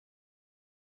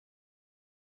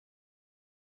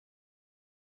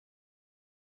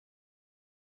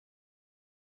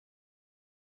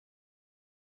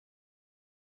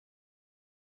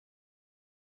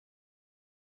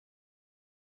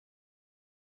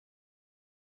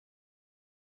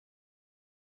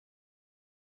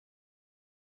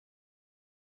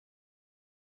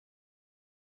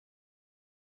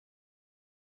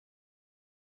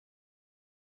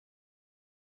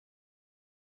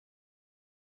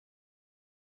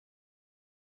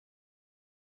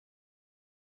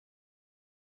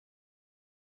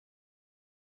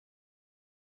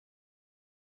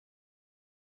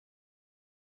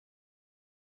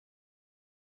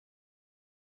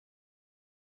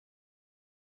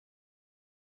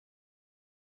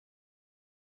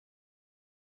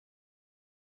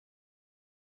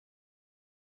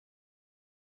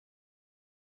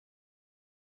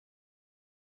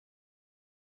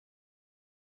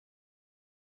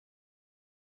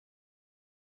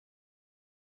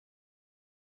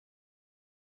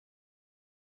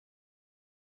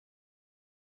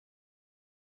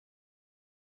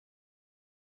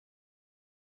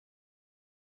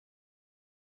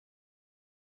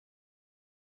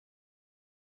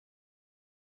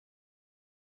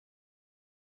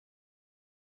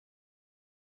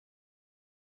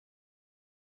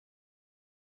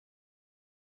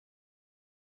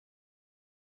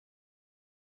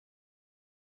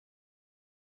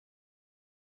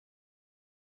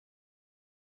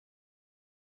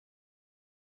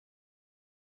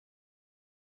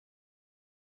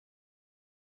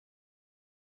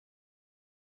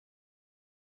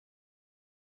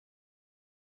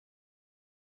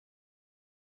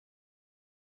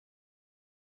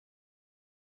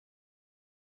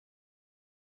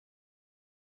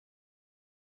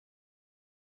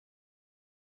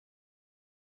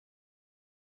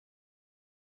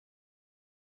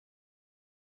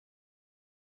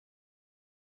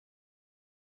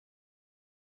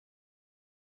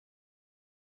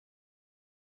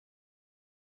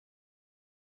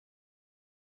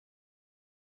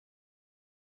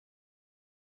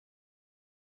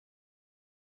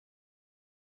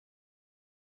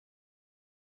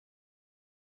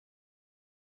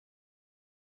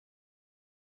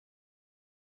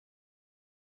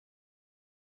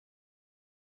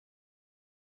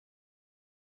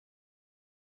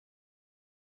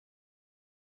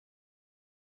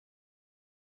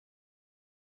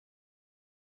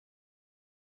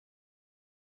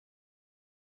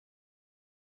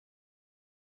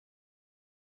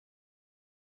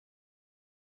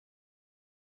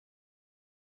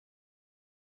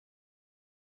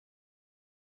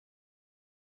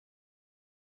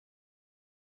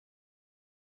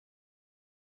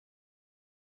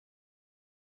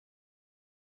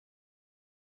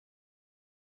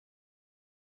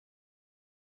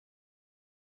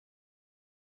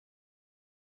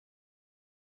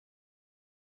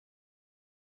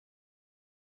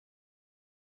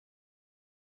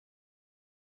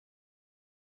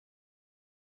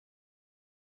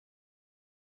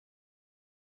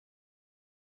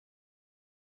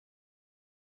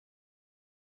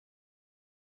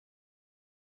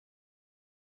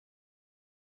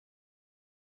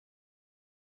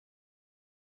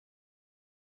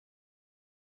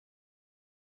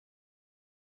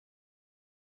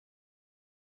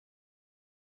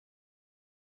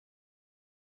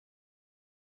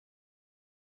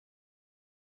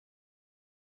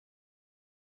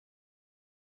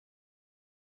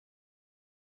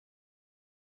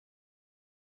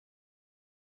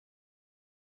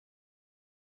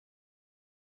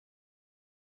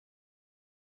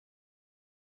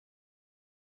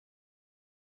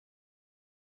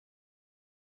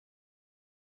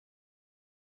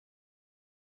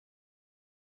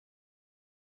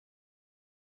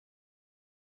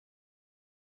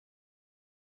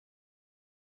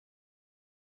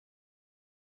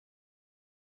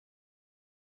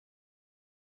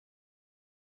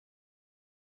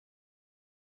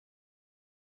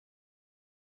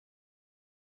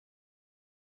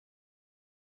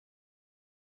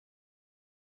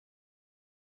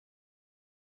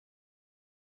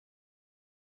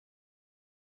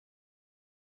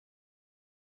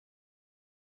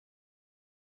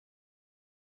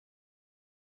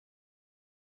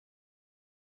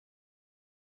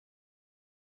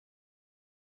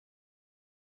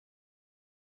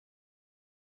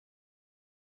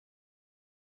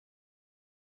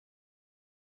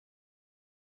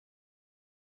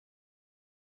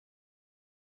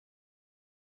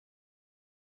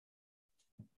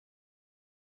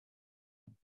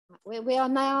We are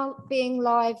now being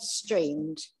live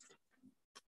streamed.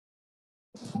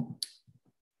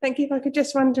 Thank you. If I could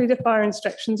just run through the fire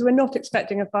instructions. We're not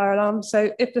expecting a fire alarm,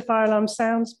 so if the fire alarm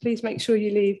sounds, please make sure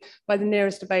you leave by the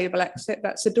nearest available exit.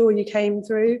 That's the door you came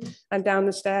through and down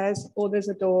the stairs, or there's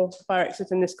a door, fire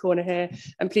exit in this corner here,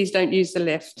 and please don't use the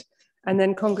lift. And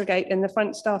then congregate in the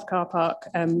front staff car park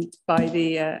by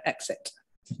the exit.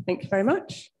 Thank you very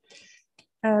much.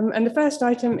 And the first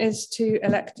item is to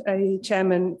elect a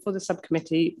chairman for the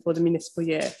subcommittee for the municipal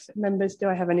year. So members, do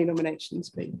I have any nominations,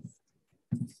 please?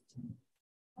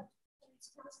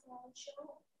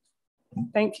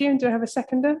 Thank you. And do I have a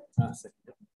seconder? Thank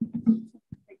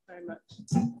you very much.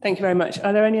 Thank you very much.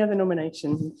 Are there any other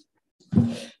nominations?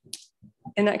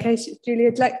 In that case, it's duly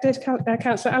elected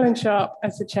Councillor Alan Sharp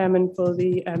as the chairman for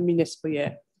the municipal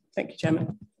year. Thank you,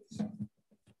 Chairman.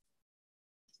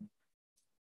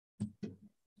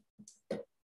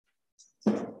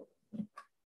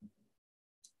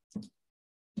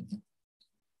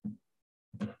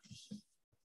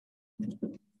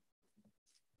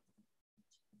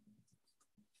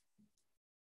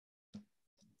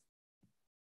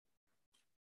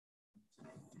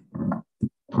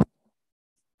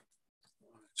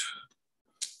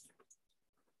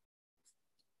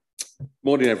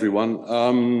 Morning, everyone,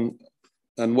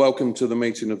 and welcome to the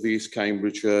meeting of the East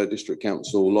Cambridge District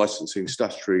Council Licensing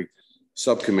Statutory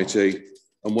Subcommittee,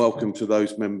 and welcome to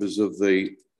those members of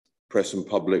the press and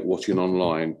public watching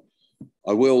online.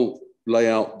 I will lay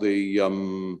out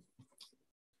the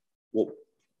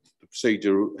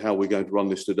procedure, how we're going to run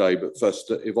this today, but first,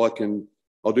 if I can,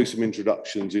 I'll do some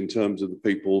introductions in terms of the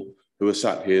people who are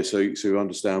sat here so you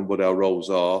understand what our roles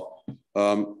are.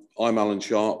 I'm Alan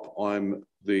Sharp. I'm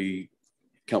the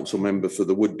council member for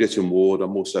the Wood Ditton ward.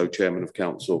 I'm also chairman of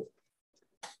council.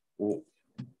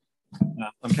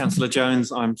 I'm Councillor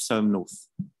Jones. I'm Soham North.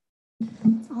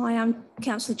 Hi, I'm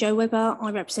Councillor Jo Webber.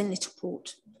 I represent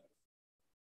Littleport.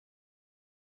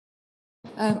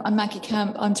 I'm Maggie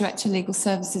Camp. I'm Director of Legal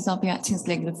Services. I'll be acting as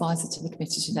legal advisor to the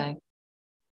committee today.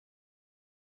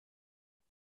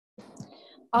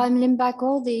 I'm Lynn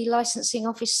Bagwell, the licensing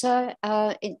officer,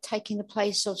 taking the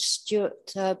place of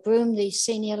Stuart Broom, the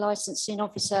senior licensing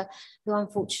officer, who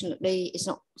unfortunately is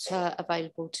not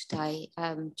available today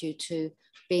due to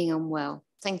being unwell.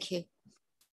 Thank you.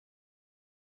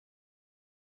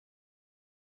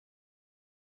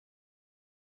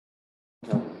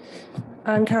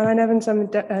 I'm Caroline Evans. I'm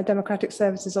a Democratic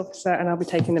Services officer, and I'll be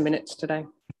taking the minutes today.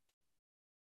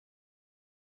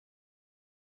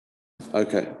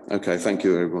 Okay, thank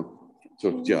you, everyone.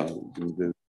 So, yeah,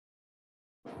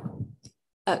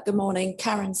 good morning,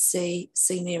 Karen C,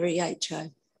 Senior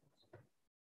EHO.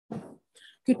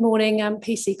 Good morning, I'm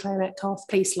PC Claire Metcalf,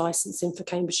 Police Licensing for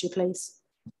Cambridgeshire Police.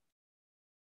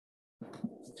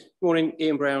 Morning,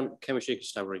 Ian Brown, Cambridgeshire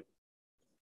Constabulary.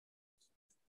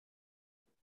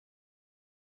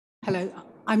 Hello,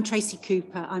 I'm Tracy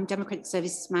Cooper. I'm Democratic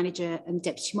Services Manager and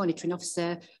Deputy Monitoring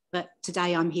Officer, but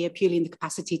today I'm here purely in the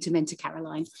capacity to mentor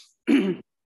Caroline. Sorry,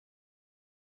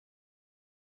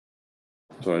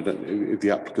 if the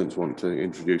applicants want to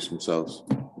introduce themselves.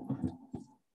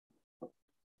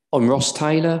 I'm Ross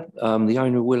Taylor, the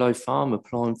owner of Willow Farm,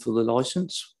 applying for the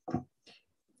licence.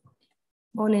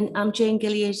 Morning, I'm Jane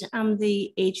Gilliard. I'm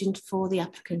the agent for the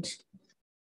applicant.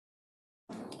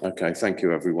 Okay, thank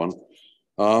you, everyone.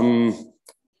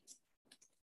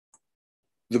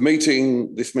 This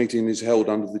meeting is held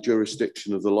under the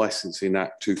jurisdiction of the Licensing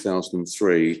Act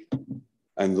 2003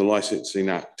 and the Licensing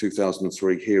Act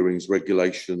 2003 Hearings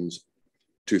Regulations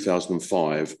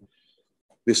 2005.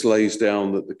 This lays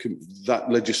down that that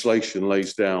legislation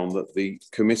lays down that the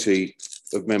committee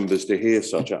of members to hear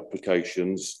such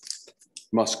applications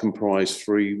must comprise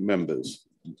 3 members,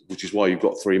 which is why you've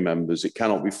got 3 members. It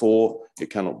cannot be 4,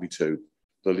 it cannot be 2.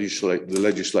 The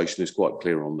legislation is quite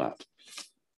clear on that.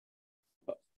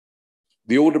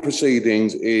 The order of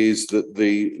proceedings is that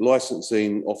the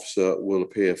licensing officer will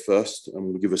appear first and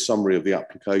will give a summary of the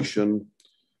application.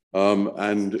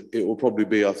 And it will probably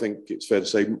be, I think it's fair to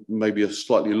say, maybe a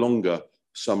slightly longer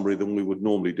summary than we would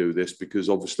normally do this, because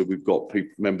obviously we've got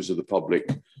members of the public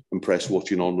and press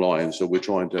watching online. So we're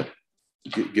trying to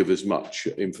give as much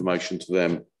information to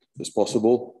them as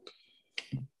possible.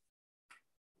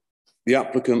 The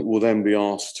applicant will then be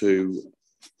asked to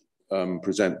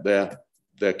present their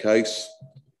case.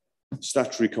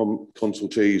 Statutory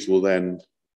consultees will then,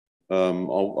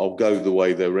 I'll go the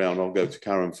way they're round. I'll go to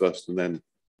Karen first and then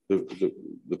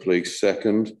the police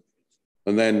second.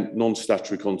 And then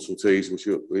non-statutory consultees,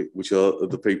 which are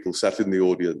the people sat in the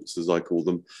audience, as I call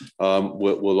them,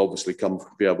 will obviously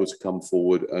be able to come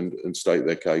forward and state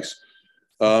their case.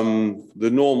 The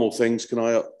normal things, can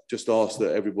I just ask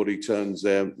that everybody turns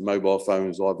their mobile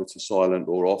phones either to silent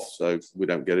or off so we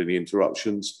don't get any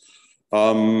interruptions.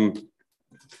 And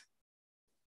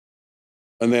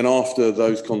then after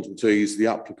those consultees, the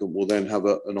applicant will then have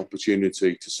an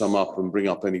opportunity to sum up and bring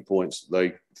up any points that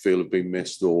they feel have been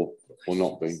missed or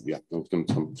not been. Yeah, I was going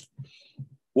to come.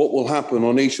 What will happen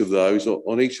on each of those,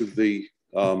 on each of the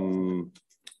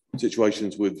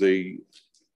situations with the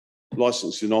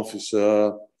licensing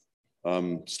officer,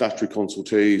 statutory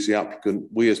consultees, the applicant,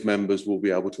 we as members will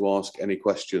be able to ask any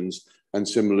questions, and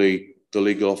similarly the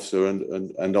legal officer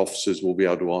and officers will be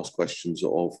able to ask questions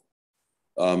of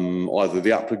either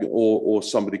the applicant or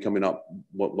somebody coming up,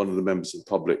 one of the members of the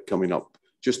public coming up.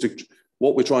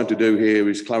 What we're trying to do here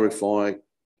is clarify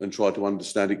and try to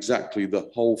understand exactly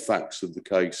the whole facts of the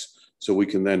case so we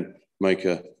can then make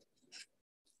a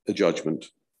judgment.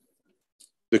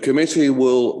 The committee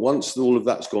will, once all of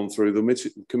that's gone through,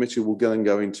 the committee will then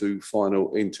go into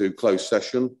closed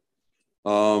session.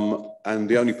 And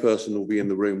the only person who will be in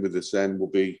the room with us then will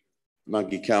be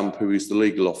Maggie Camp, who is the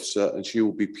legal officer, and she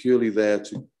will be purely there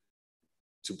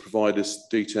to provide us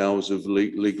details of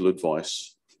legal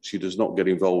advice. She does not get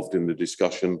involved in the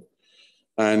discussion.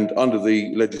 And under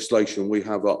the legislation,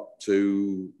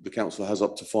 the council has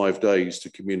up to 5 days to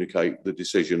communicate the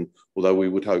decision, although we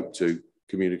would hope to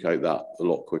communicate that a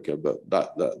lot quicker, but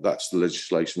that's the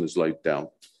legislation as laid down.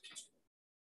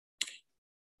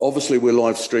 Obviously, we're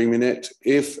live streaming it.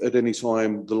 If at any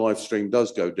time the live stream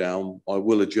does go down, I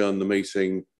will adjourn the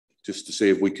meeting just to see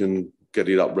if we can get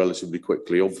it up relatively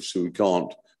quickly. Obviously, we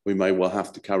can't. We may well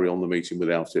have to carry on the meeting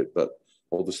without it, but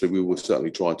obviously we will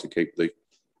certainly try to keep the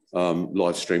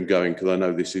live stream going, because I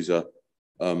know this is a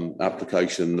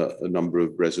application that a number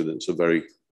of residents are very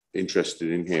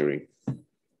interested in hearing.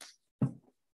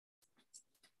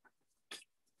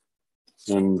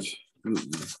 And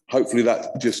hopefully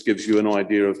that just gives you an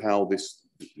idea of how this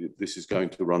is going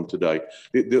to run today.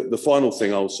 The final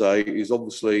thing I'll say is,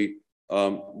 obviously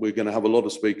we're going to have a lot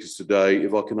of speakers today.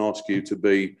 If I can ask you to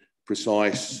be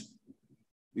precise,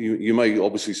 you may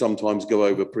obviously sometimes go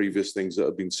over previous things that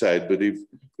have been said, but if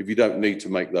you don't need to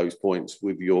make those points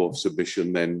with your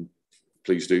submission, then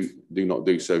please do not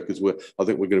do so, because I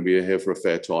think we're going to be here for a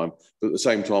fair time. But at the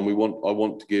same time, I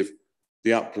want to give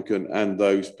the applicant and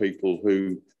those people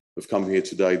who have come here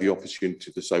today the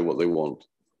opportunity to say what they want.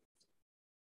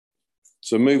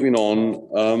 So moving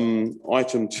on,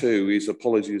 item 2 is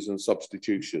apologies and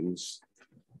substitutions.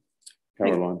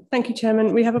 Caroline. Thank you,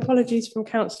 Chairman. We have apologies from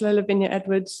Councillor Lavinia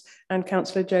Edwards, and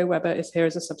Councillor Joe Webber is here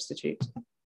as a substitute.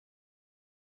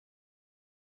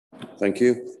 Thank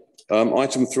you.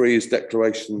 Item 3 is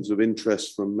declarations of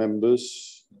interest from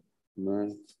members.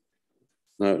 No,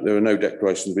 there are no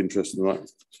declarations of interest. Right.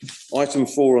 Item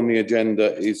 4 on the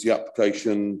agenda is the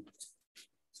application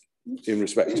in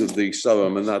respect of the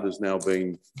SOAM, and that has now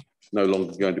been no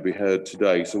longer going to be heard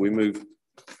today. So we move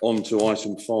on to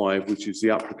item 5, which is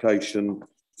the application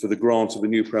for the grant of a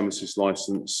new premises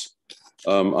licence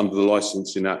under the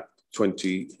Licensing Act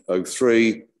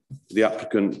 2003. The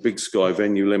applicant, Big Sky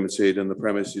Venue Limited, and the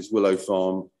premise is Willow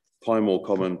Farm, Piemore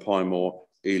Common, Piemore,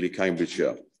 Ely,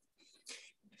 Cambridgeshire.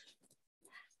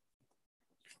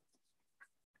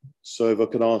 So if I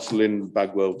could ask Lynn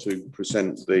Bagwell to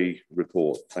present the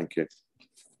report. Thank you.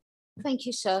 Thank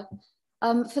you, sir.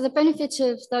 For the benefit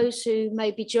of those who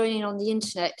may be joining on the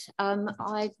internet,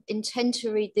 I intend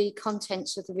to read the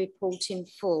contents of the report in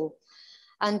full,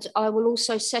 and I will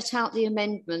also set out the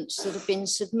amendments that have been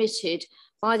submitted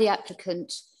by the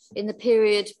applicant in the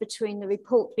period between the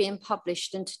report being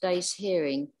published and today's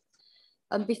hearing.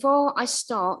 And before I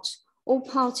start, all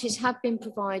parties have been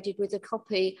provided with a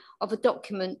copy of a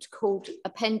document called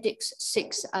Appendix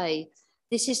 6A.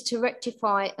 This is to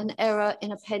rectify an error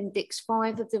in Appendix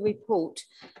 5 of the report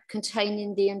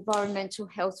containing the environmental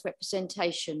health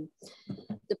representation.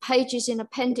 The pages in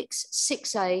Appendix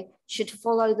 6A should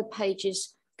follow the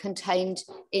pages contained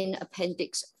in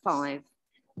Appendix 5.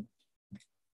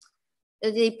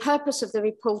 The purpose of the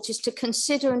report is to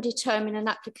consider and determine an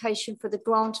application for the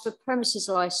grant of a premises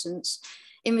licence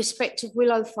in respect of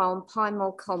Willow Farm,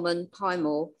 Piemore Common,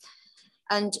 Piemore.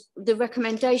 And the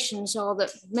recommendations are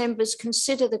that members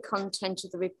consider the content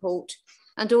of the report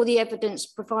and all the evidence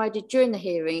provided during the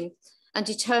hearing and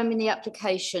determine the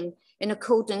application in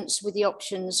accordance with the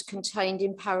options contained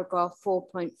in paragraph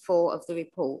 4.4 of the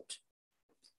report.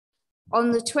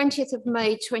 On the 20th of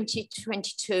May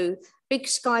 2022, Big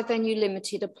Sky Venue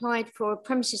Limited applied for a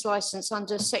premises licence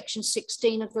under section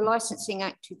 16 of the Licensing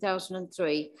Act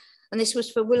 2003, and this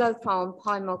was for Willow Farm,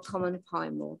 Piemore Common,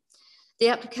 Piemore. The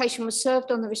application was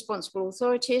served on the responsible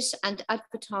authorities and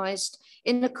advertised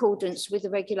in accordance with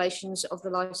the regulations of the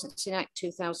Licensing Act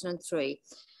 2003.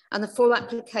 And the full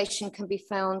application can be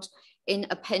found in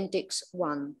Appendix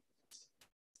 1.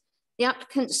 The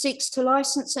applicant seeks to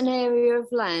license an area of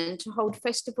land to hold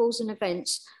festivals and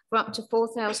events for up to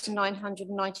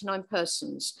 4,999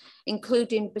 persons,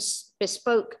 including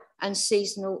bespoke and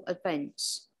seasonal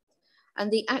events. And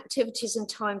the activities and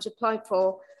times applied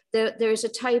for, there is a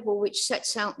table which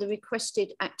sets out the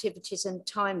requested activities and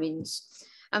timings.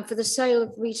 And for the sale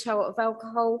of retail of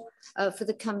alcohol, for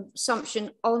the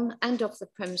consumption on and off the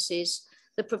premises,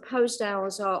 the proposed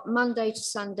hours are Monday to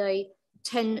Sunday,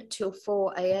 10 till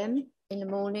 4 a.m. in the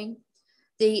morning,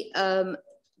 and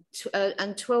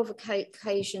 12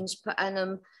 occasions per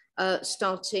annum,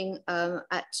 starting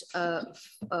at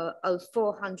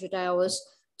 400 hours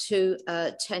to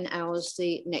 10 hours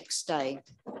the next day.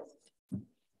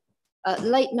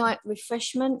 Late night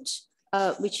refreshment,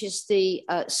 which is the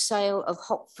sale of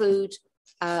hot food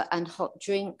and hot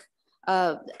drink,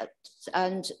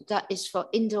 and that is for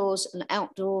indoors and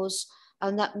outdoors,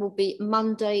 and that will be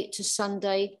Monday to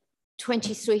Sunday,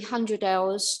 2300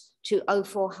 hours to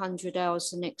 0400 hours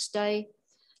the next day,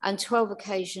 and 12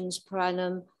 occasions per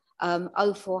annum,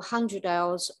 0400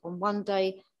 hours on one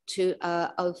day to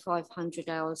 0500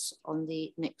 hours on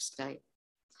the next day.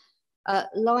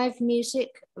 Live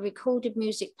music, recorded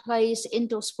music, plays,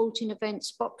 indoor sporting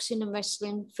events, boxing and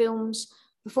wrestling, films,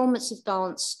 performance of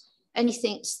dance,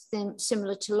 anything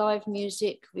similar to live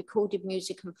music, recorded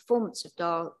music and performance of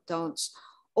dance,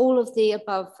 all of the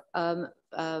above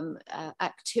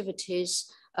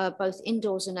activities, both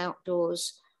indoors and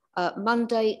outdoors,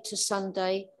 Monday to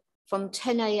Sunday from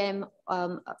 10 a.m.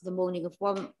 The morning of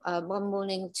one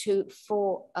morning to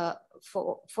 4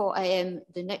 a.m.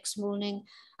 the next morning,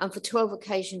 and for 12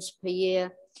 occasions per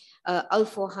year,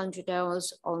 0400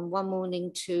 hours on one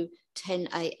morning to 10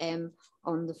 a.m.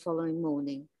 on the following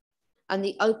morning. And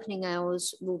the opening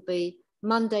hours will be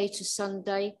Monday to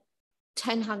Sunday,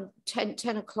 10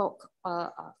 o'clock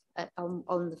on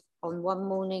one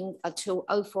morning until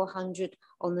 0400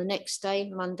 on the next day,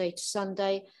 Monday to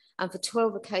Sunday, and for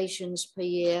 12 occasions per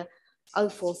year,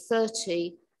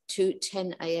 0430 to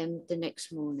 10 a.m. the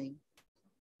next morning.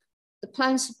 The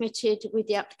plans submitted with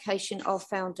the application are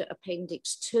found at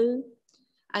Appendix 2,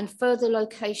 and further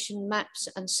location maps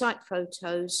and site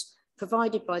photos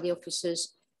provided by the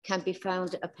officers can be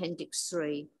found at Appendix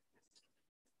 3.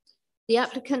 The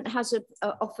applicant has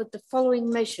offered the following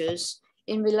measures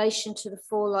in relation to the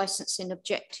 4 licensing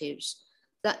objectives: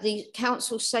 that the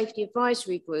Council Safety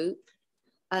Advisory Group,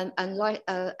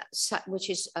 which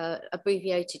is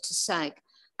abbreviated to SAG,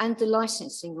 and the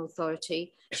licensing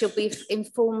authority shall be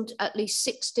informed at least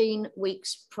 16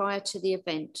 weeks prior to the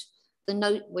event,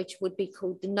 which would be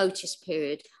called the notice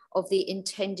period of the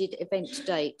intended event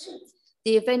date.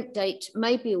 The event date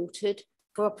may be altered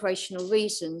for operational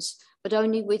reasons, but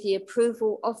only with the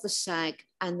approval of the SAG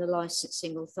and the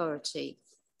licensing authority.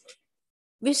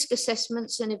 Risk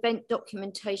assessments and event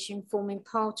documentation forming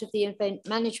part of the event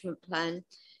management plan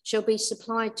shall be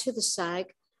supplied to the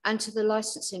SAG and to the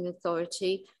licensing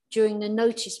authority during the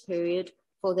notice period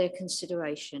for their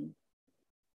consideration.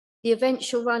 The event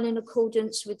shall run in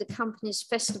accordance with the company's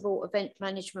festival event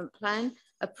management plan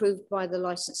approved by the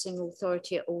licensing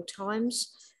authority at all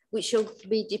times, which shall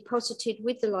be deposited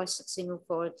with the licensing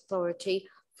authority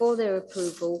for their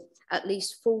approval at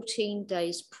least 14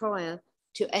 days prior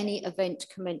to any event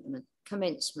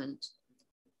commencement.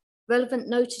 Relevant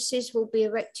notices will be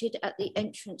erected at the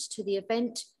entrance to the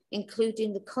event,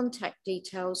 including the contact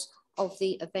details of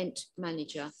the event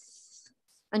manager.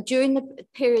 And during the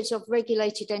periods of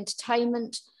regulated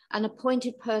entertainment, an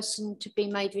appointed person to be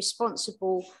made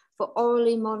responsible for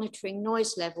orally monitoring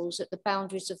noise levels at the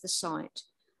boundaries of the site.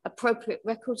 Appropriate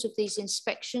records of these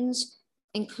inspections,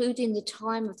 including the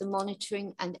time of the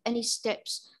monitoring and any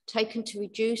steps taken to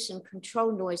reduce and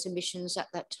control noise emissions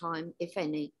at that time, if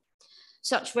any.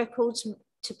 Such records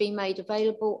to be made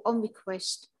available on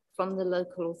request from the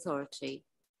local authority.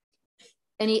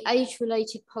 Any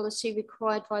age-related policy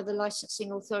required by the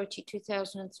Licensing Authority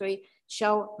 2003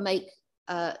 shall make,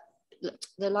 the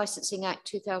Licensing Act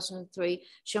 2003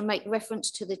 shall make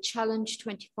reference to the Challenge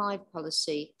 25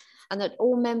 policy, and that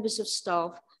all members of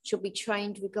staff shall be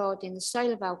trained regarding the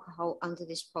sale of alcohol under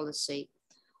this policy.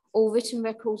 All written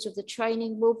records of the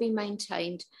training will be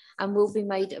maintained and will be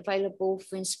made available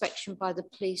for inspection by the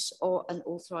police or an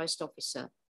authorised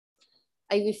officer.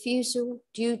 A refusal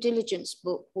due diligence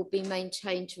book will be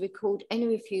maintained to record any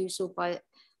refusal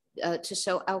to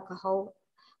sell alcohol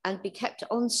and be kept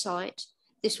on site.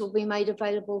 This will be made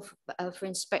available for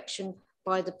inspection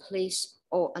by the police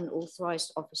or an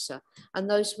authorised officer. And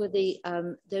those were the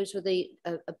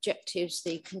objectives,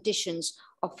 the conditions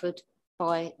offered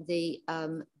by the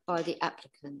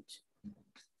applicant.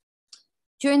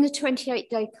 During the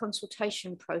 28-day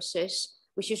consultation process,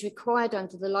 which is required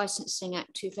under the Licensing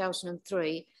Act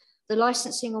 2003, the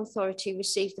licensing authority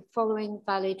received the following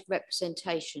valid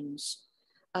representations.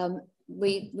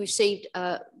 We received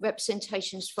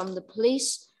representations from the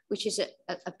police, which is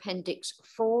at Appendix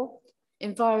 4,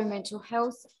 environmental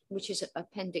health, which is at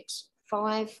Appendix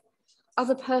 5,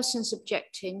 other persons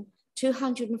objecting,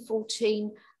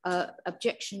 214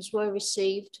 objections were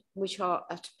received, which are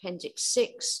at Appendix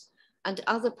 6, and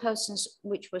other persons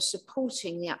which were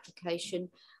supporting the application,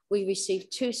 we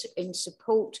received 2 in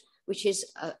support, which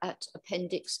is at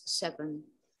Appendix 7.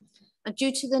 And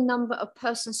due to the number of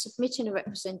persons submitting a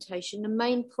representation, the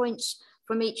main points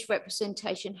from each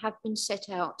representation have been set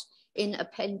out in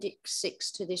Appendix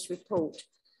 6 to this report.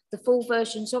 The full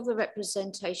versions of the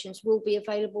representations will be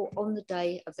available on the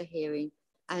day of the hearing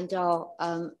and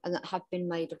that have been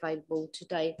made available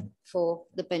today for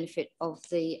the benefit of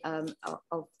the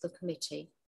committee.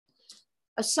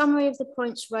 A summary of the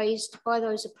points raised by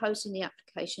those opposing the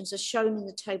applications are shown in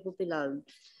the table below.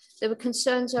 There were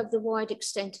concerns over the wide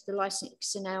extent of the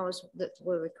licensing hours that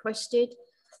were requested.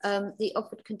 The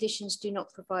offered conditions do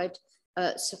not provide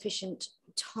sufficient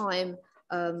time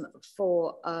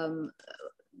for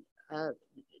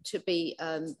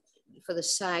the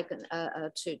SAG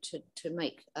to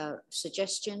make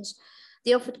suggestions.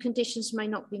 The offered conditions may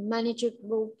not be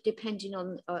manageable depending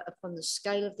on upon the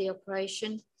scale of the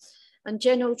operation, and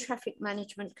general traffic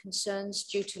management concerns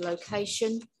due to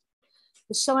location.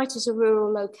 The site is a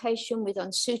rural location with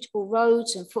unsuitable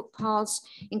roads and footpaths,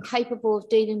 incapable of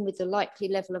dealing with the likely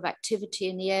level of activity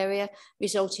in the area,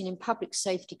 resulting in public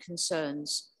safety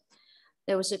concerns.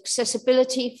 There was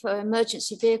accessibility for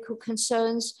emergency vehicle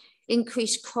concerns,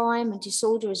 increased crime and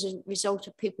disorder as a result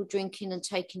of people drinking and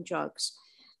taking drugs.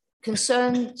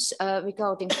 Concerns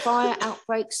regarding fire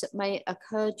outbreaks that may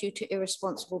occur due to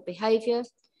irresponsible behaviour,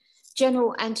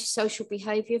 general antisocial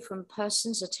behaviour from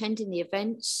persons attending the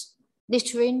events,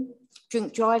 littering,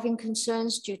 drink driving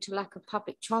concerns due to lack of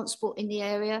public transport in the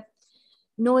area,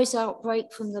 noise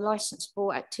outbreak from the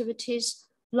licensable activities,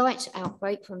 light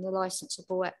outbreak from the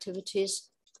licensable activities,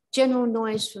 general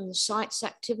noise from the site's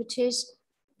activities,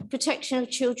 protection of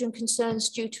children concerns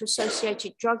due to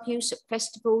associated drug use at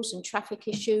festivals and traffic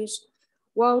issues,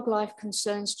 wildlife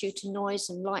concerns due to noise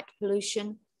and light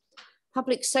pollution,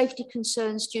 public safety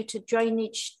concerns due to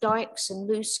drainage, dikes and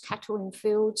loose cattle in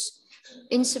fields,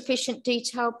 insufficient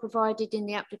detail provided in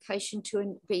the application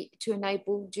to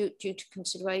enable due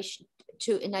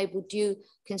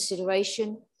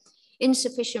consideration,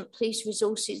 insufficient police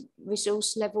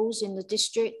resource levels in the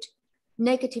district,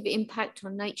 negative impact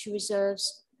on nature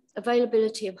reserves,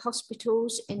 availability of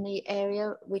hospitals in the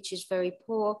area, which is very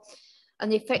poor,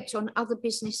 and the effect on other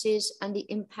businesses and the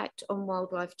impact on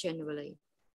wildlife generally.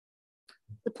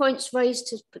 The points raised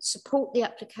to support the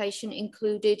application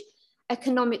included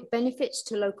economic benefits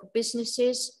to local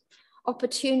businesses,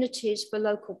 opportunities for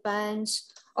local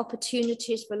bands,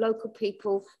 opportunities for local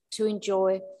people to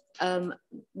enjoy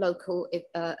local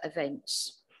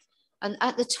events. And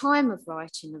at the time of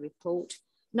writing the report,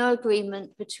 no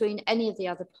agreement between any of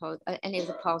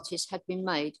the parties had been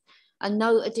made, and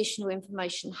no additional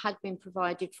information had been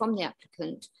provided from the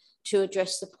applicant to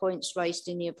address the points raised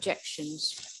in the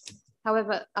objections.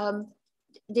 However,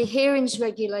 the hearings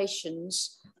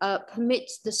regulations permit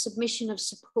the submission of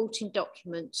supporting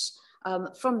documents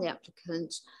from the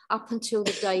applicant up until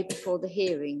the day before the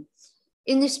hearing.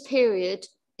 In this period,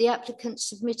 the applicant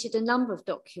submitted a number of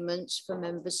documents for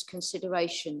members'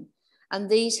 consideration, and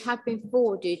these have been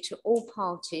forwarded to all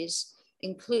parties,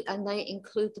 and they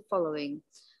include the following.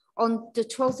 On the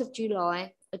 12th of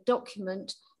July, a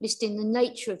document listing the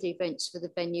nature of the events for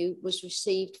the venue was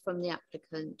received from the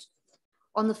applicant.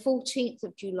 On the 14th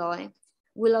of July,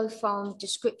 Willow Farm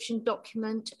description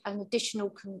document, an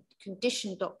additional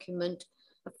condition document,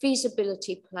 a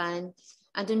feasibility plan,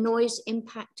 and a noise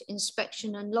impact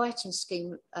inspection and lighting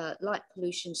scheme, light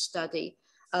pollution study,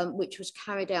 which was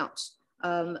carried out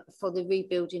for the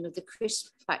rebuilding of the crisp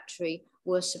factory,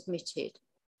 were submitted.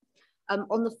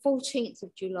 On the 14th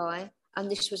of July, and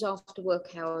this was after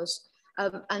work hours,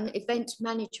 an event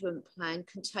management plan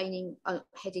containing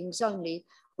headings only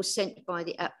was sent by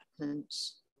the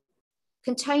applicants.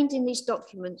 Contained in these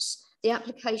documents, the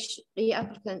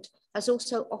applicant has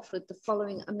also offered the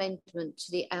following amendment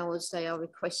to the hours they are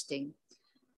requesting.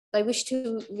 They wish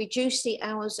to reduce the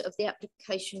hours of the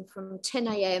application from 10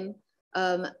 AM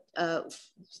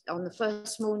on the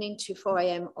first morning to 4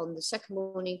 a.m. on the second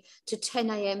morning to 10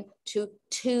 a.m. to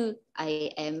 2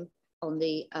 a.m. on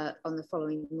the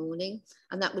following morning,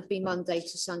 and that would be Monday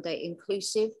to Sunday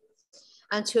inclusive,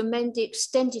 and to amend the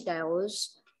extended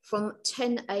hours from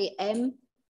 10 a.m.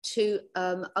 to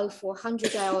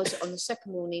 0400 hours on the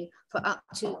second morning for up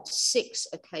to 6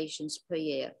 occasions per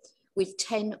year with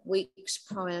 10 weeks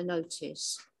prior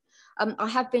notice. I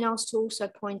have been asked to also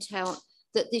point out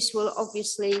that this will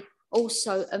obviously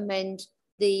also amend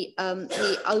the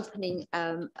opening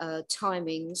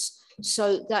timings,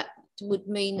 so that would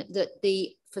mean that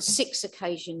for 6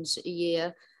 occasions a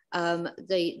year,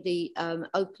 the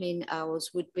opening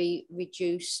hours would be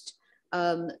reduced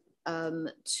to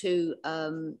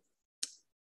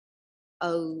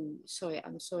I'm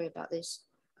sorry about this.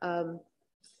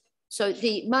 So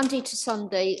the Monday to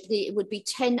Sunday, it would be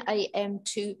 10 a.m.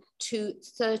 to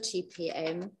 2:30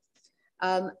 p.m.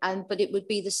 But it would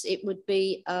be this. It would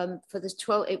be for the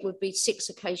 12. It would be 6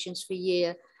 occasions per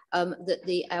year that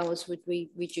the hours would be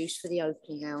reduced for the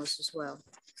opening hours as well.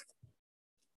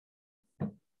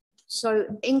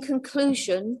 So, in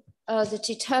conclusion, the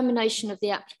determination of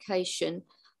the application.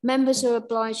 Members are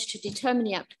obliged to determine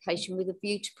the application with a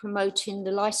view to promoting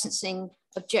the licensing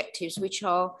objectives, which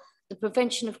are the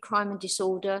prevention of crime and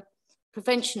disorder,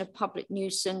 prevention of public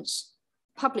nuisance,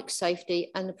 public safety,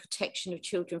 and the protection of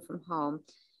children from harm.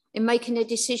 In making a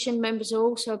decision, members are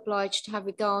also obliged to have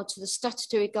regard to the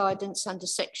statutory guidance under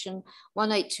Section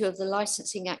 182 of the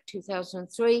Licensing Act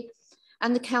 2003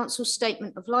 and the Council's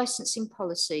Statement of Licensing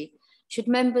Policy. Should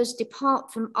members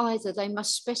depart from either, they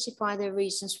must specify their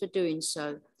reasons for doing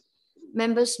so.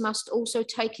 Members must also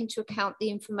take into account the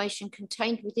information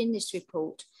contained within this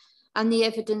report and the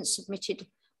evidence submitted,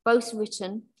 both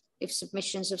written, if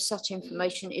submissions of such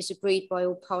information is agreed by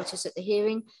all parties at the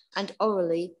hearing, and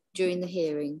orally during the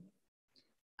hearing.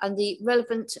 And the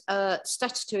relevant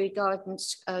statutory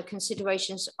guidance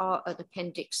considerations are at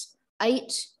Appendix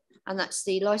 8, and that's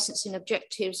the licensing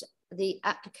objectives, the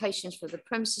applications for the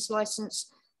premises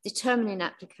license, determining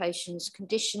applications,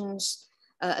 conditions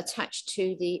attached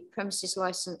to the premises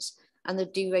license, and the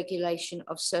deregulation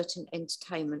of certain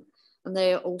entertainment. And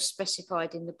they are all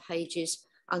specified in the pages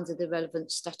under the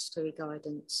relevant statutory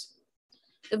guidance.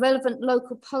 The relevant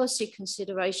local policy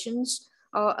considerations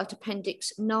are at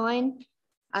Appendix 9,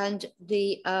 and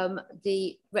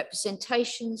the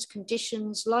representations,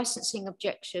 conditions, licensing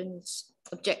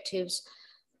objectives,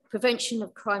 prevention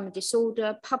of crime and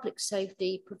disorder, public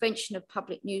safety, prevention of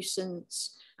public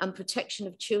nuisance, and protection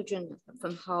of children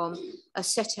from harm are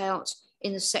set out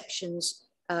in the sections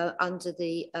under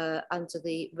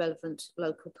the relevant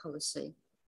local policy.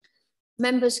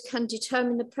 Members can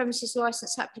determine the premises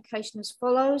license application as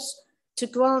follows: to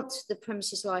grant the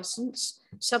premises license,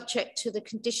 subject to the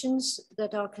conditions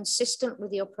that are consistent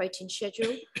with the operating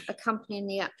schedule accompanying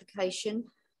the application,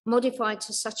 modified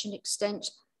to such an extent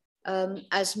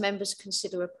as members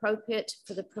consider appropriate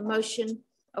for the promotion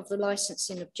of the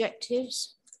licensing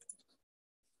objectives,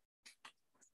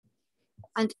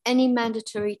 and any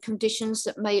mandatory conditions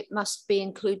that must be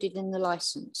included in the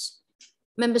license.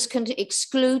 Members can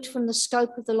exclude from the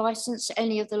scope of the license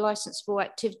any of the licensable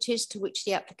activities to which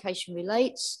the application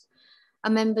relates,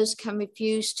 and members can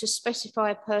refuse to specify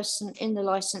a person in the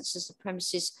license as the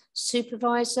premises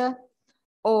supervisor,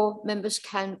 or members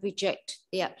can reject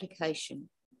the application.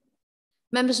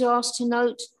 Members are asked to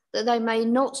note that they may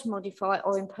not modify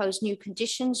or impose new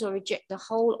conditions or reject the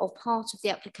whole or part of the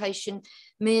application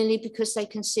merely because they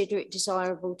consider it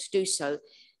desirable to do so.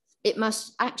 It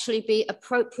must actually be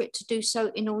appropriate to do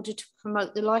so in order to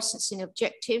promote the licensing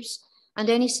objectives, and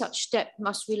any such step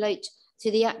must relate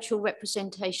to the actual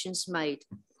representations made.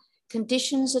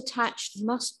 Conditions attached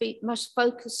must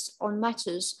focus on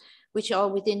matters which are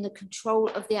within the control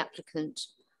of the applicant,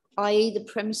 i.e. the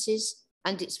premises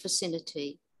and its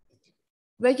vicinity.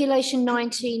 Regulation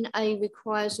 19A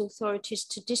requires authorities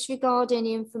to disregard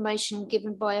any information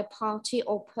given by a party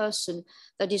or person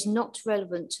that is not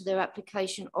relevant to their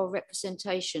application or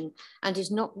representation and is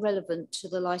not relevant to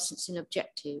the licensing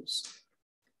objectives.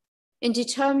 In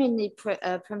determining the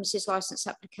premises license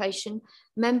application,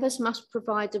 members must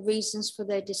provide the reasons for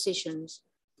their decisions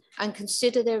and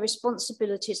consider their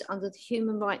responsibilities under the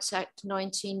Human Rights Act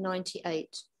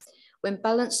 1998 when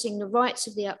balancing the rights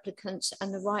of the applicants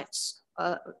and the rights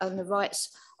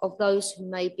of those who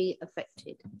may be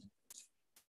affected.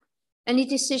 Any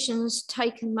decisions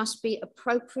taken must be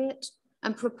appropriate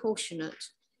and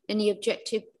proportionate in the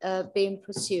objective being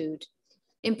pursued.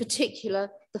 In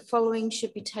particular, the following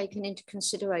should be taken into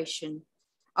consideration.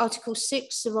 Article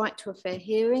 6, the right to a fair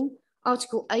hearing.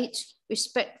 Article 8,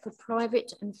 respect for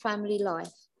private and family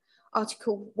life.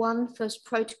 Article 1, first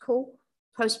protocol,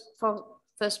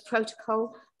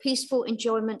 peaceful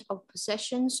enjoyment of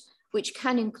possessions, which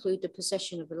can include the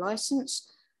possession of a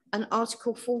licence, and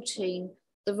Article 14,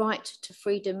 the right to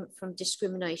freedom from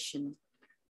discrimination.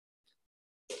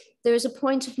 There is a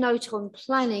point of note on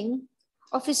planning.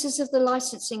 Officers of the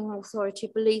licensing authority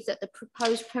believe that the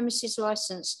proposed premises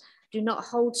licence do not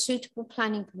hold suitable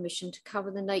planning permission to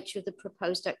cover the nature of the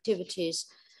proposed activities,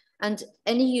 and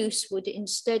any use would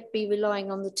instead be relying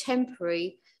on the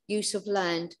temporary use of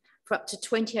land for up to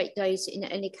 28 days in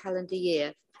any calendar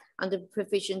year under the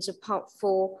provisions of Part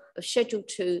 4 of Schedule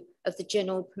 2 of the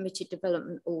General Permitted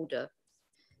Development Order.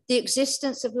 The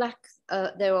existence of lack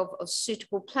thereof of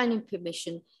suitable planning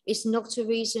permission is not a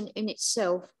reason in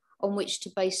itself on which to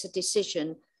base a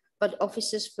decision, but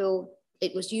officers feel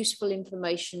it was useful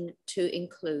information to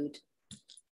include.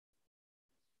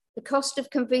 The cost of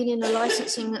convening a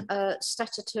licensing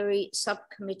statutory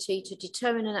subcommittee to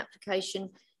determine an application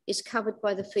is covered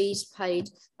by the fees paid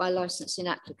by licensing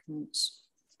applicants.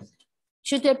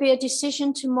 Should there be a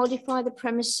decision to modify the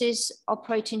premises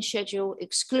operating schedule,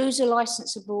 excludes a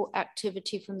licensable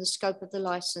activity from the scope of the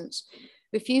license,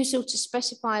 refusal to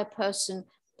specify a person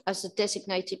as a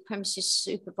designated premises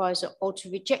supervisor, or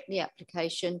to reject the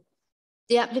application,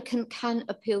 the applicant can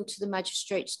appeal to the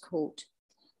Magistrates' Court.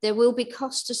 There will be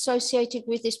costs associated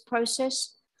with this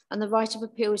process, and the right of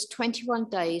appeal is 21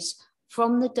 days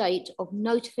from the date of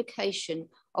notification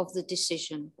of the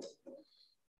decision.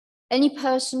 Any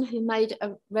person who made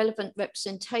relevant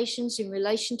representations in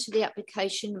relation to the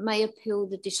application may appeal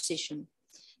the decision.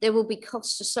 There will be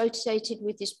costs associated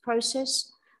with this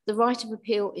process. The right of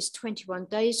appeal is 21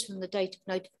 days from the date of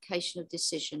notification of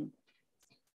decision.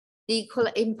 The Equal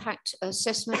Impact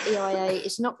Assessment EIA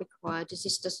is not required, as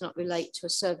this does not relate to a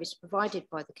service provided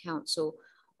by the council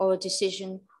or a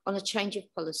decision on a change of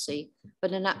policy,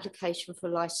 but an application for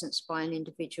a licence by an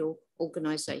individual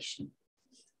organisation.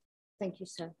 Thank you,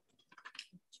 sir.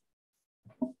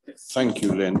 Thank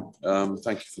you, Lynn.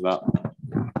 Thank you for that.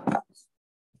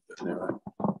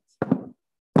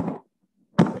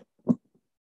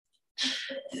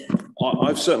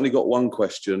 I've certainly got one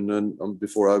question, and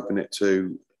before I open it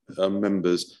to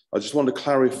members, I just want to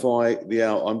clarify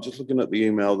I'm just looking at the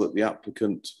email that the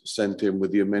applicant sent in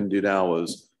with the amended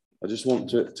hours. I just want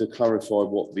to clarify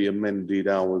what the amended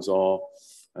hours are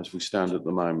as we stand at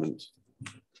the moment.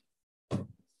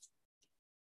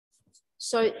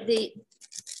 So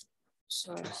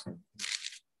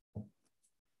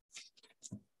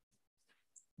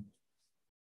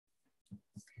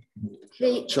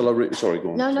Shall I read? Sorry,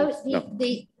 go on. No.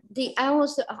 The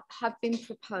hours that have been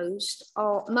proposed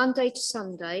are Monday to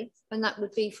Sunday, and that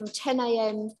would be from 10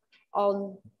 AM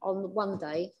on one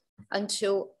day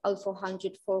until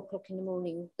 0400, 4 o'clock in the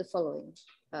morning the following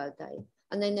day.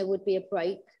 And then there would be a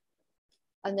break,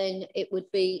 and then it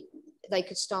would be, they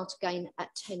could start again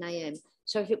at 10 AM.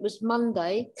 So if it was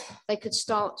Monday, they could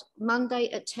start Monday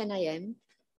at 10 AM.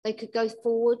 They could go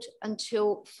forward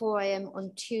until 4 AM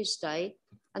on Tuesday,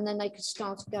 and then they could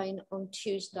start again on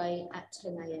Tuesday at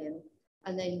 10 AM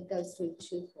and then go through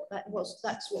to 4.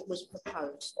 That's what was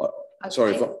proposed. Okay.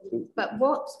 Sorry, but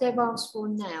what they've asked for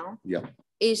now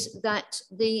is that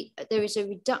there is a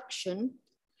reduction,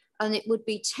 and it would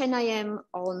be 10 AM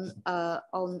on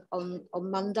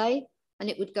Monday, and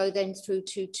it would go then through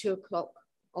to 2 o'clock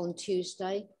on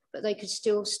Tuesday, but they could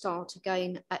still start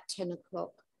again at 10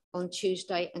 o'clock on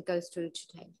Tuesday and go through to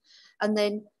 10. And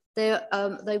then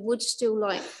they would still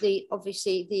like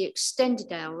obviously the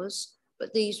extended hours,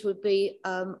 but these would be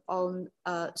on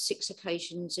 6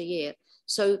 occasions a year.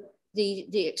 So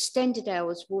the extended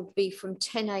hours would be from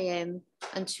 10 AM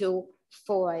until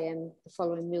 4 AM the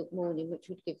following morning, which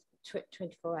would give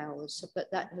 24 hours. So,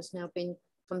 but that has now been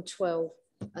from 12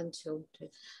 until 2.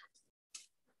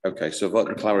 Okay, so if I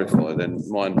can clarify, then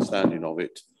my understanding of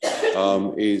it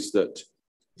is that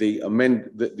the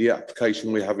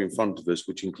application we have in front of us,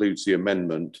 which includes the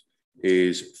amendment,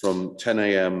 is from 10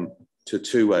 AM to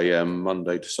 2 AM,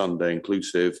 Monday to Sunday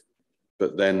inclusive,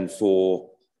 but then for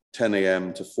 10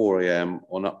 AM to 4 AM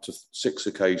on up to 6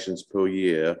 occasions per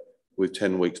year with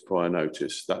 10 weeks prior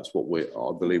notice. That's what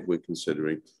I believe we're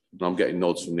considering. And I'm getting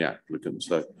nods from the applicant.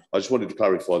 So I just wanted to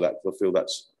clarify that, because I feel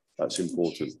that's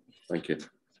important. Thank you.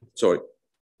 Sorry.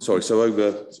 So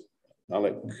over,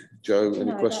 Alec, Joe,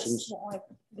 any questions? That's what I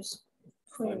was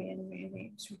querying,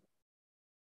 really.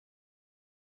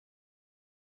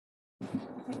 I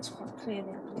think it's quite clear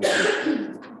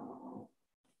there.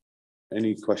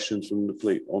 Any questions from the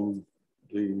fleet on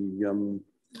the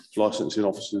licensing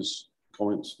officer's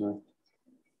comments? No.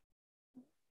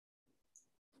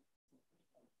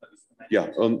 Yeah,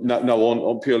 no,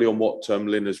 on purely on what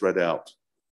Lynn has read out.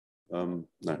 No.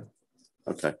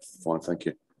 Okay, fine, thank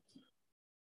you.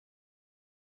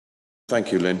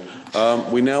 Thank you, Lynn.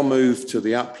 We now move to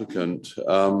the applicant.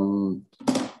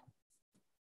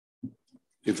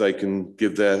 If they can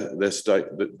give their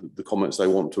the comments they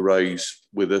want to raise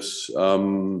with us. I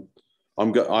want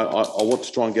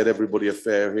to try and get everybody a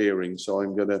fair hearing, so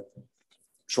I'm going to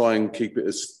try and keep it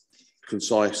as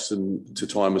concise and to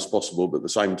time as possible. But at the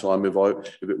same time, if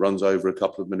it runs over a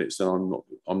couple of minutes, then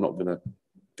I'm not going to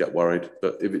get worried.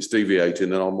 But if it's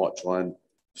deviating, then I might try and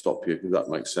stop you, if that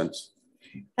makes sense.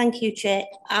 Thank you, Chair.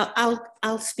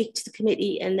 I'll speak to the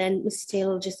committee, and then Mr.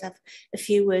 Taylor will just have a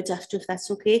few words after, if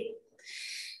that's okay.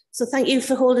 So thank you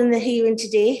for holding the hearing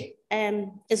today.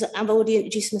 As I've already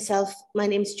introduced myself, my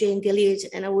name is Jane Gilliard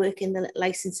and I work in the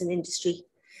licensing industry.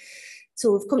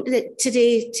 So we've come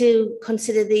today to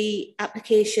consider the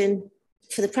application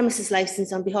for the premises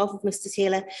licence on behalf of Mr.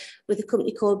 Taylor with a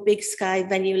company called Big Sky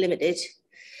Venue Limited.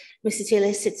 Mr.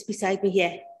 Taylor sits beside me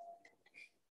here.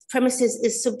 The premises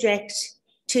is subject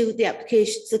to the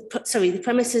application, the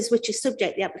premises which is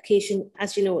subject to the application,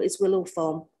 as you know, is Willow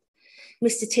Farm.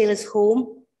 Mr. Taylor's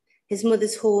home, his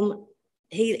mother's home,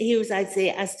 he resides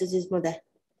there, as does his mother.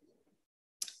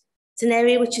 It's an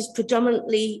area which is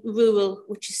predominantly rural,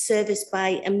 which is serviced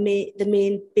by the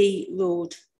main B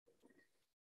road.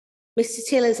 Mr.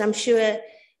 Taylor's, I'm sure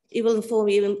he will inform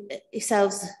you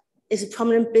yourselves, is a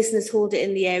prominent business holder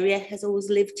in the area, has always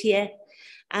lived here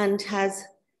and has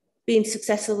been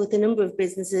successful with a number of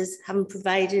businesses, having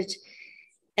provided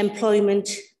employment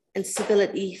and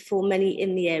stability for many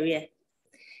in the area.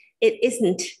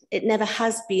 It never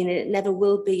has been, and it never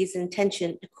will be his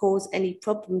intention to cause any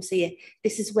problems here.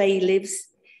 This is where he lives.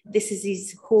 This is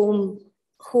his home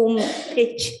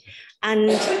pitch. And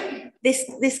this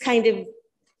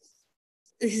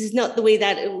is not the way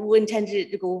that we intended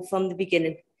it to go from the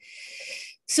beginning.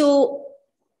 So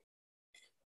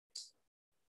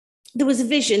there was a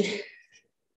vision,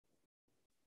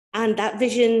 and that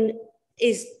vision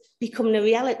is becoming a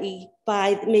reality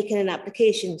by making an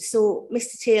application. So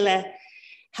Mr. Taylor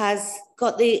has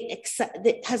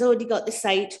already got the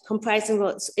site comprising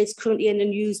what is currently an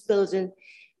unused building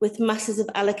with masses of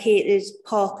allocated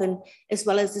parking, as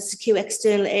well as the secure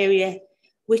external area,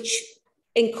 which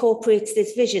incorporates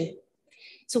this vision.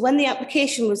 So when the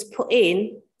application was put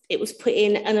in, it was put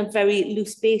in on a very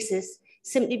loose basis,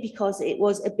 simply because it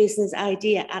was a business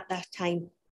idea at that time.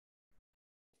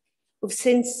 We've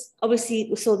since, obviously,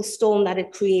 we saw the storm that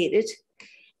it created,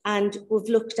 and we've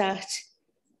looked at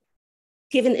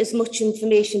giving as much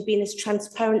information, being as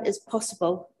transparent as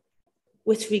possible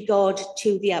with regard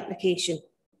to the application.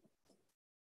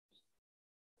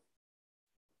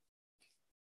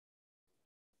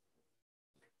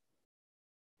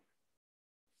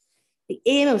 The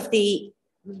aim of the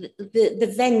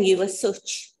venue as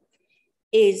such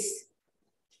is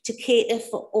to cater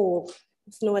for all,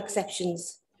 there's no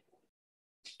exceptions.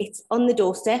 It's on the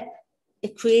doorstep,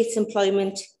 it creates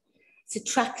employment, it's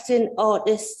attracting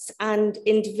artists and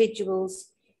individuals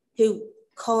who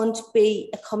can't be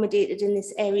accommodated in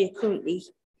this area currently,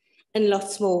 and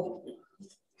lots more.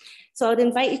 So I'd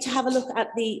invite you to have a look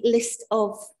at the list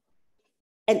of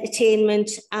entertainment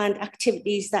and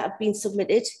activities that have been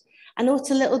submitted. I know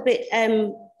it's a little bit,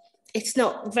 it's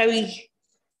not very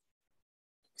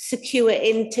secure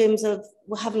in terms of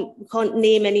we can't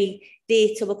name any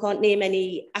date, or we can't name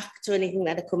any act or anything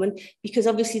that are coming, because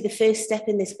obviously the first step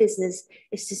in this business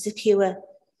is to secure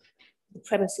the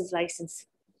premises licence.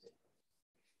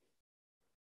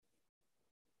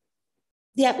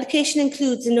 The application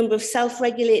includes a number of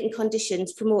self-regulating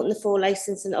conditions promoting the 4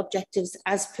 licensing objectives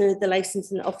as per the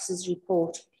licensing officer's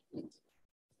report.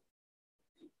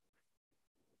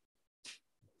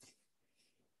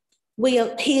 We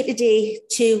are here today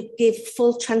to give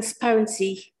full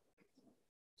transparency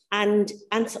and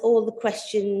answer all the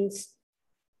questions,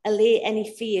 allay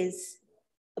any fears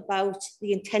about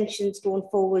the intentions going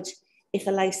forward if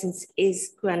a licence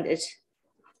is granted.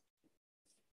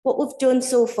 What we've done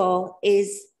so far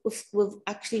is we've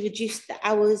actually reduced the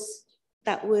hours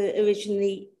that were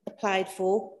originally applied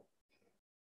for.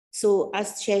 So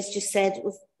as the Chair's just said,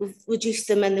 we've reduced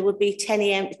them, and there would be 10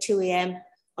 AM to 2 AM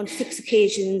on 6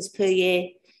 occasions per year,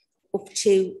 up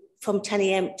to from 10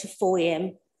 AM to 4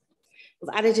 AM.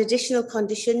 We've added additional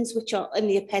conditions which are in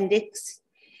the appendix.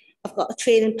 I've got a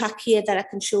training pack here that I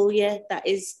can show you, that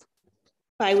is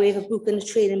by way of a book and a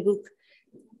training book.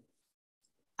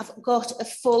 I've got a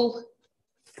full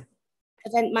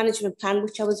event management plan,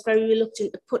 which I was very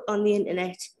reluctant to put on the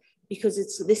internet, because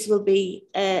this will be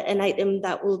an item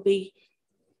that will be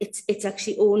it's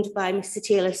actually owned by Mr.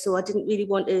 Taylor, so I didn't really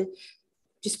want to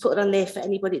just put it on there for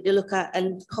anybody to look at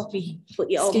and copy, but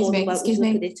you're all more than welcome to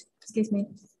look at it. Excuse me,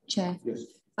 Chair. Yes.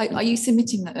 Are you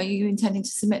submitting that? Are you intending to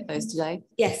submit those today?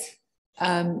 Yes.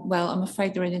 Well, I'm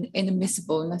afraid they're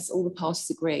inadmissible unless all the parties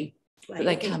agree, Right, but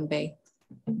they okay. can be.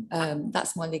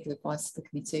 That's my legal advice to the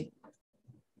committee.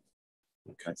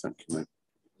 Okay, thank you, mate.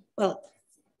 Well,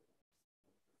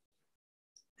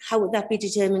 how would that be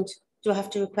determined? Do I have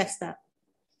to request that?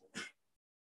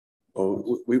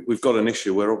 Well, we've got an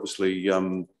issue where obviously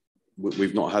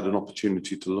we've not had an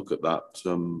opportunity to look at that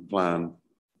plan,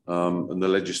 and the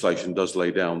legislation does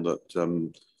lay down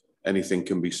that anything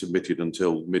can be submitted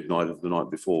until midnight of the night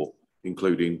before,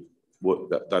 including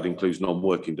that includes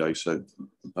non-working days. So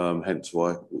hence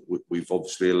why we've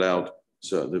obviously allowed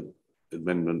certain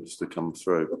amendments to come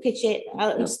through. Okay, Chair,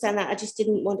 I understand that. I just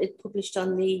didn't want it published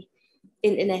on the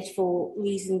internet for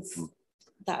reasons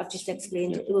that I've just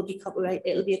explained. It will be copyright.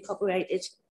 It'll be a copyrighted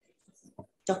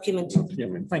document. Yeah,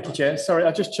 thank you, Chair. Sorry,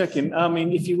 I'll just check in. I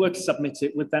mean, if you were to submit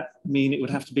it, would that mean it would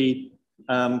have to be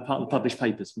part of the published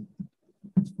papers?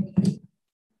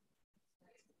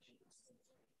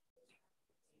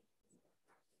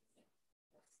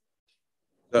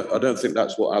 I don't think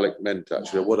that's what Alec meant,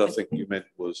 actually. What I think you meant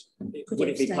was... Would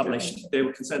it be published? They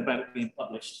were concerned about it being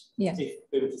published. Yeah.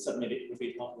 If they were to submit it, it would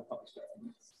be part of the published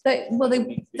document.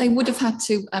 They would have had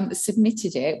to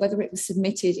submitted it, whether it was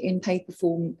submitted in paper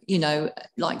form, you know,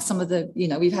 like some of the, you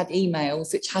know, we've had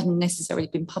emails which hadn't necessarily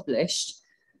been published.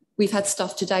 We've had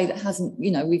stuff today that hasn't,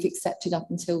 you know, we've accepted up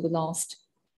until the last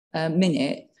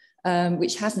minute,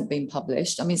 which hasn't been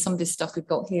published. I mean, some of this stuff we've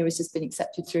got here has just been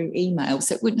accepted through email,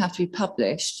 so it wouldn't have to be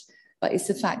published. But it's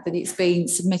the fact that it's been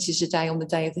submitted today on the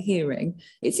day of the hearing.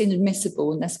 It's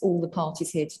inadmissible unless all the parties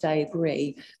here today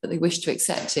agree that they wish to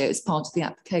accept it as part of the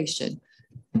application.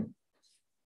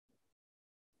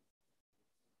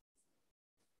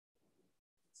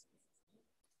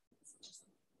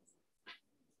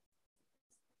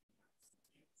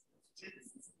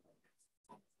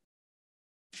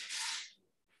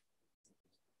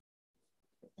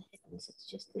 It's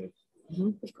just the,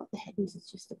 we've got the headings,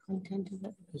 it's just the content of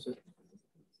it.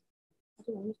 I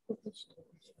don't know, it's published.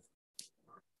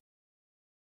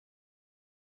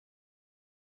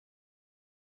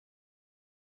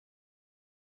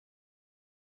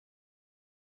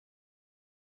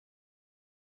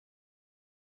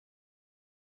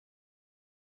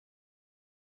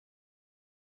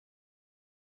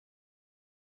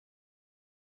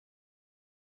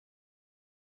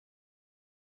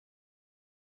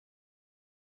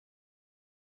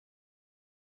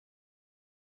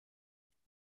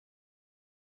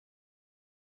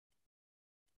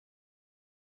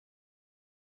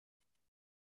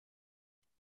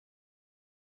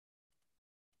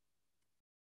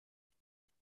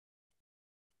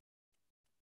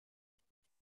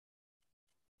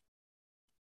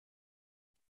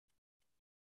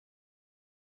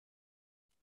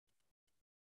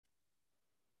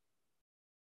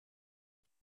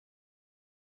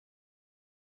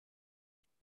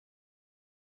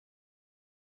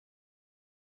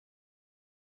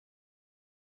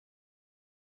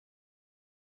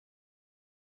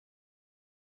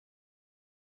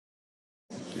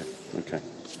 Yeah, okay.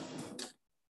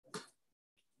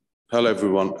 Hello,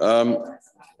 everyone.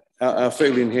 Our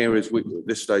feeling here is at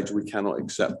this stage we cannot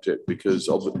accept it because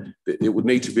it would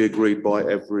need to be agreed by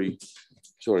every...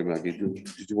 Sorry, Maggie,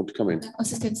 did you want to come in? I was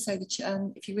just going to say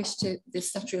that if you wish to, the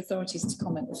statutory authorities to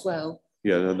comment as well.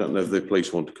 Yeah, I don't know if the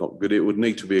police want to comment, but it would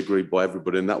need to be agreed by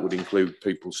everybody, and that would include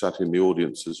people sat in the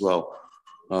audience as well.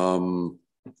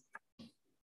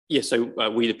 Yeah, so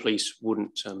we, the police,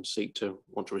 wouldn't seek to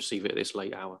want to receive it at this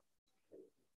late hour.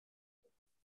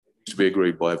 To be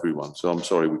agreed by everyone, so I'm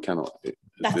sorry, we cannot.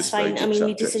 That's fine. I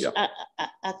mean,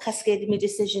 I cascaded my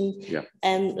decision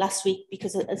last week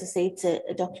because, as I say, it's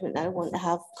a document that I want to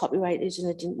have copyrighted, and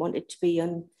I didn't want it to be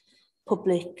on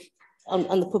public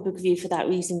on the public view for that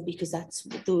reason, because that's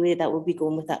the way that we'll be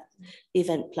going with that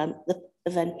event plan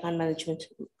management.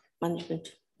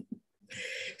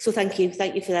 So thank you for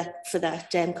that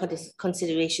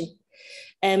consideration.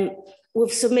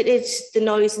 We've submitted the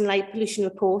noise and light pollution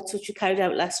reports, which we carried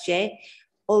out last year,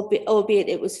 albeit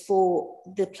it was for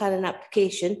the planning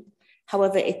application.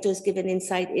 However, it does give an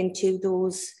insight into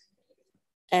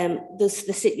the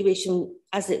situation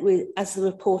as the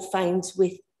report finds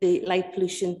with the light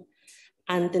pollution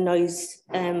and the noise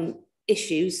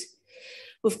issues.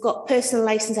 We've got personal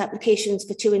licence applications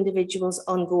for 2 individuals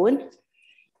ongoing.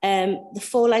 The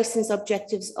 4 licence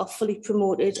objectives are fully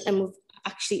promoted, and we've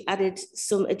actually added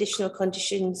some additional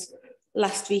conditions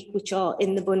last week, which are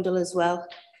in the bundle as well.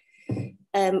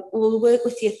 we'll work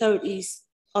with the authorities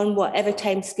on whatever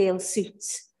timescale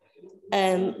suits.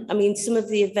 I mean, some of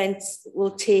the events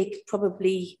will take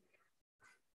probably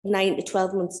 9 to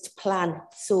 12 months to plan.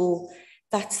 So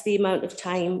that's the amount of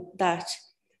time that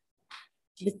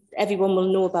everyone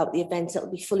will know about the events.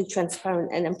 It'll be fully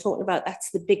transparent. And I'm talking about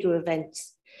that's the bigger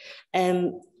events.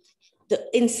 The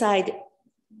inside,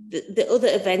 the other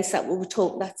events that we'll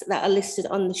talk that are listed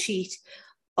on the sheet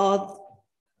are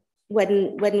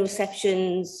wedding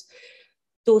receptions,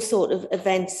 those sort of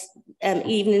events,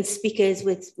 evening speakers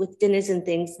with dinners and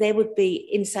things. They would be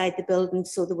inside the building,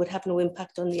 so they would have no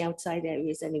impact on the outside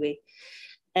areas anyway.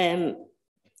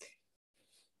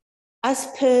 As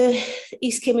per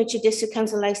East Cambridgeshire District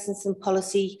Council licensing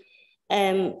policy,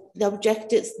 the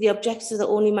objectives are the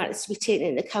only matters to be taken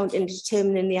into account in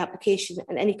determining the application,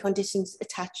 and any conditions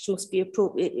attached must be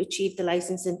appropriate to achieve the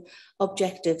licensing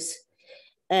objectives.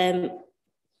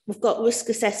 We've got risk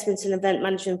assessments and event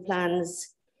management plans.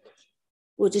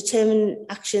 We'll determine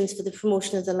actions for the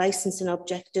promotion of the licensing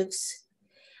objectives,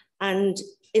 and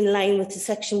in line with the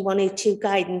section 182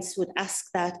 guidance, would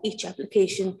ask that each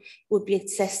application would be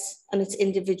assessed on its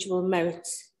individual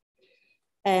merits,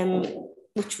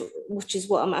 which is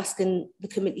what I'm asking the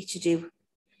committee to do.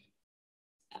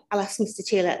 I'll ask Mr.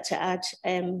 Taylor to add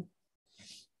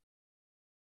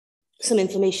some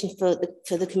information for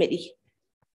the committee.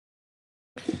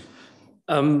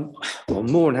 I'm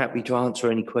more than happy to answer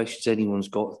any questions anyone's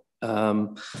got. I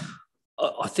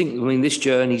think, this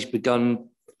journey's begun.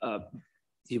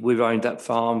 We've owned that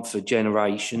farm for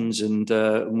generations, and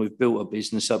we've built a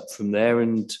business up from there.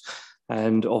 And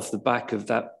off the back of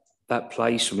that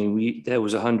place, there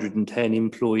was 110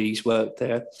 employees worked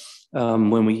there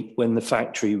when the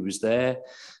factory was there,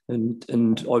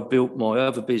 and I built my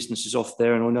other businesses off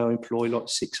there, and I now employ like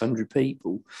 600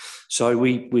 people. So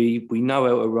we know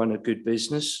how to run a good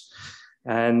business,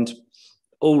 and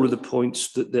all of the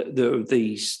points that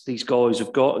these guys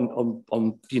have got, and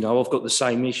I've got the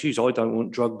same issues. I don't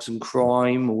want drugs and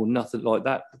crime or nothing like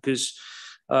that, because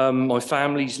my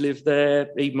families live there.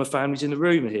 Even my family's in the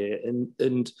room here, and I,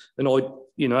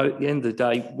 at the end of the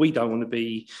day, we don't want to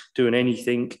be doing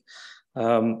anything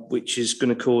which is going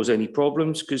to cause any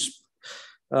problems, because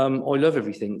I love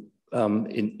everything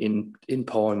in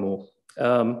Pinemore.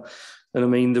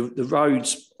 And the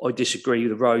roads, I disagree.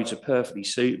 The roads are perfectly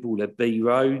suitable. They're B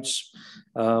roads.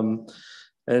 And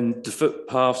the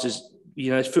footpaths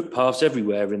there's footpaths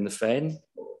everywhere in the fen.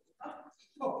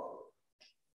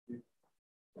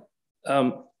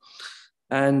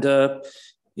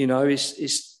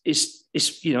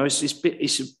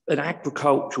 It's an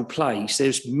agricultural place.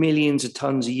 There's millions of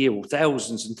tons a year, or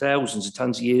thousands and thousands of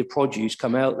tons a year of produce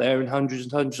come out there, and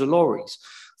hundreds of lorries.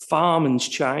 Farming's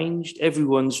changed.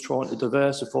 Everyone's trying to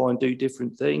diversify and do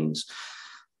different things.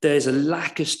 There's a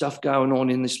lack of stuff going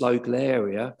on in this local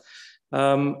area.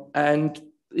 And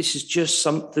this is just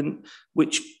something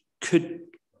which could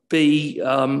be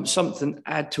something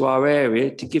add to our area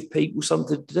to give people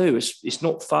something to do. It's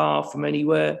not far from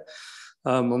anywhere.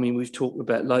 We've talked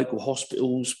about local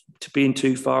hospitals to being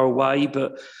too far away,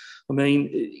 but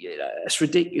it's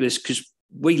ridiculous, because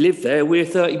we live there. We're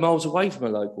 30 miles away from a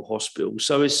local hospital.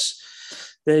 So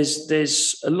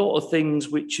there's a lot of things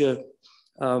which are,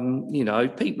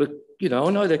 people, I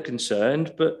know they're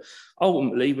concerned, but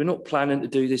ultimately we're not planning to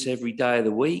do this every day of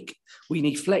the week. We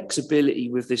need flexibility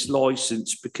with this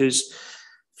license, because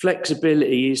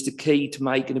flexibility is the key to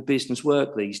making a business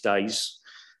work these days.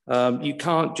 You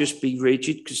can't just be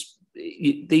rigid, because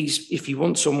if you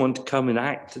want someone to come and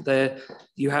act there,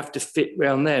 you have to fit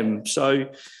around them. So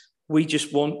we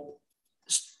just want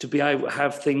to be able to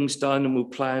have things done, and we'll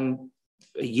plan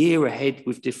a year ahead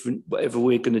with whatever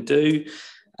we're going to do.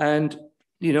 And,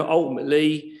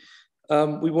 ultimately,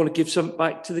 we want to give something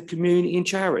back to the community and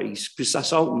charities, because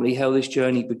that's ultimately how this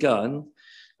journey begun,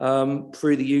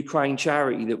 through the Ukraine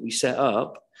charity that we set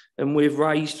up. And we've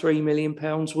raised £3 million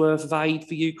worth of aid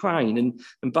for Ukraine.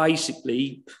 And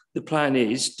basically, the plan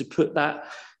is to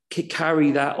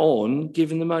carry that on,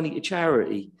 giving the money to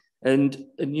charity. And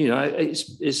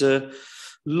it's a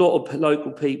lot of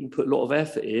local people put a lot of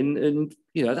effort in, and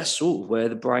that's sort of where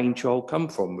the brainchild come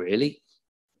from, really.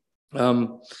 We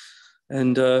don't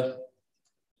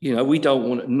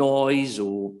want noise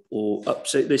or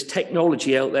upset. There's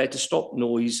technology out there to stop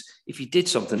noise if you did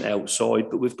something outside,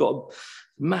 but we've got a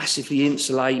massively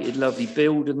insulated, lovely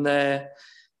building there.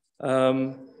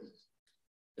 I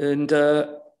don't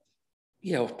know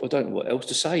what else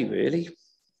to say, really.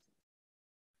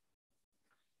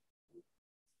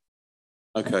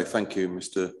 Okay, thank you,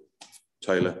 Mr.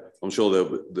 Taylor. I'm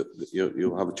sure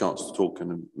you'll have a chance to talk in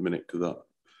a minute to that.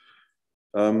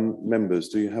 Members,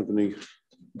 do you have any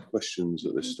questions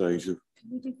at this stage? Can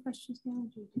we do questions now?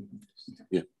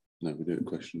 Yeah, no, we do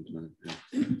questions now. Yeah.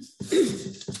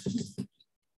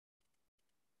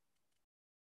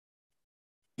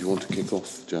 You want to kick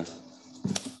off, Joe?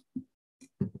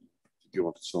 You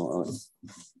want to start, Alex?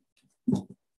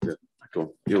 Yeah, go on.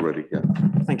 You're ready. Yeah.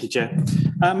 Thank you, Chair.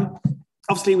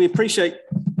 Obviously, we appreciate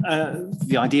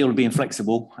the idea of being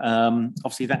flexible.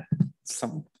 Obviously, that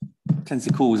tends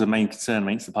to cause a main concern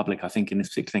amongst the public, I think, in this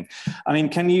particular thing. I mean,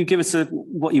 can you give us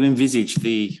what you envisage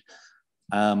the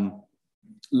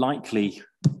likely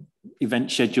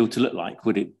event schedule to look like?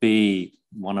 Would it be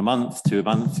 1 a month, 2 a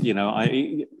month? You know,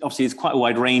 obviously, it's quite a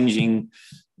wide-ranging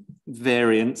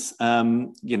variance.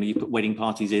 You know, you put wedding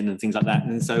parties in and things like that,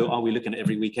 and so are we looking at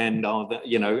every weekend? Are that,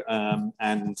 you know,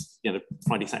 and you know,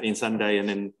 Friday, Saturday, and Sunday, and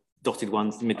then dotted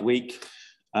ones midweek?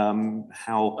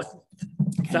 How?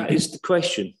 That is the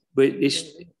question. But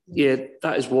yeah,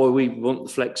 that is why we want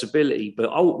the flexibility. But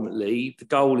ultimately, the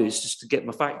goal is just to get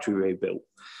my factory rebuilt.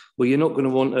 Well, you're not going to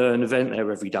want an event there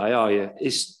every day, are you?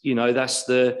 It's, you know, that's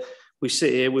the. We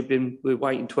sit here, we're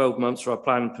waiting 12 months for our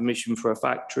planning permission for a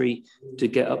factory to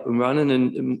get up and running,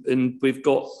 and we've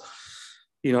got,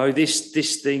 you know,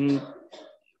 this thing.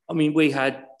 I mean, we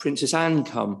had Princess Anne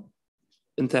come,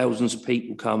 and thousands of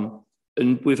people come,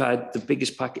 and we've had the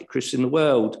biggest packet crisps in the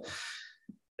world.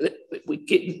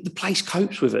 The place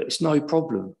copes with it; it's no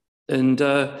problem. And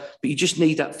but you just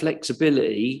need that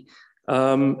flexibility.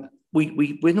 We're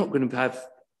not going to have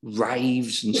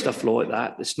raves and stuff like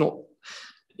that. It's not.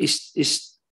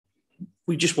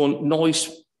 We just want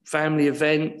nice family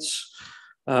events,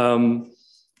 and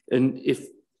if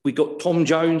we got Tom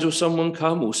Jones or someone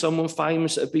come, or someone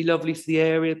famous, it'd be lovely for the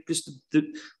area, because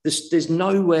there's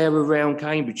nowhere around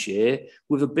Cambridgeshire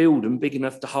with a building big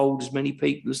enough to hold as many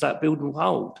people as that building will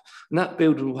hold, and that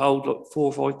building will hold like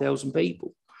 4,000 or 5,000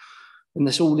 people, and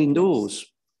that's all indoors.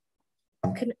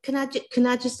 Can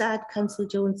I just add, Councillor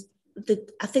Jones?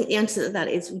 I think the answer to that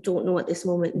is we don't know at this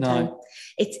moment in time.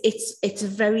 It's a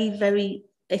very,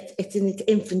 it's in its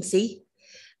infancy.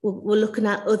 We're looking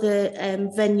at other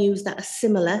venues that are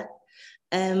similar.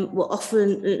 We're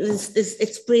offering,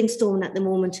 it's brainstorming at the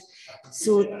moment.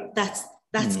 So that's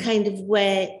kind of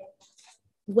where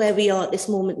we are at this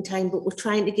moment in time. But we're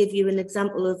trying to give you an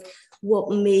example of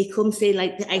what may come, say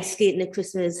like the ice skating at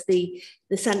Christmas, the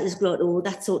Santa's Grotto,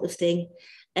 that sort of thing.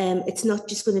 It's not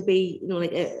just going to be, you know,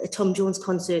 like a Tom Jones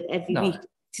concert every week.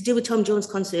 To do a Tom Jones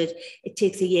concert, it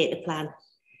takes a year to plan.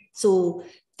 So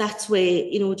that's where,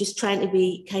 you know, just trying to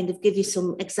be kind of give you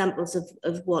some examples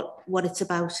of what it's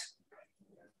about.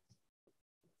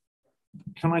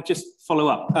 Can I just follow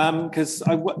up? Because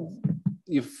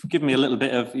you've given me a little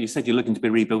bit of, you said you're looking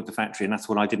to rebuild the factory, and that's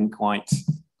what I didn't quite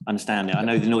understand. I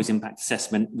know the noise impact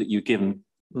assessment that you've given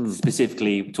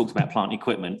specifically talked about plant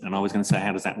equipment, and I was going to say,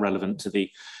 how does that relevant to the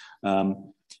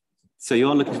so you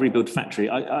are looking to rebuild the factory.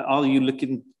 Are you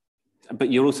looking,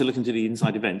 but you're also looking to the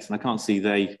inside events, and I can't see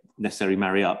they necessarily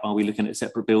marry up. Are we looking at a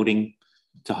separate building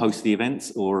to host the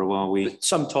events, or are we? But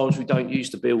sometimes we don't use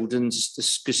the buildings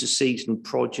because of seasonal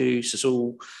produce. It's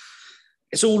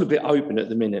all a bit open at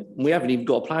the minute. We haven't even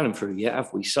got a planning through yet,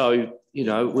 have we? So, you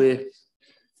know, we're.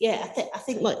 Yeah, I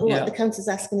think what the council's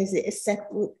asking is it a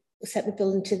separate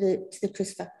building to the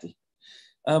crisp factory.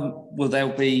 Well,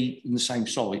 they'll be in the same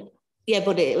site. Yeah,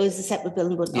 but it was a separate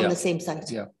building, but on the same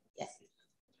site. Yeah.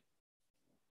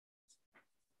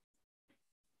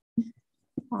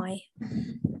 Hi.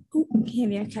 Oh, can you hear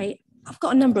me okay? I've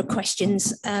got a number of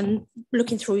questions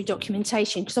looking through your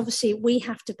documentation, because obviously we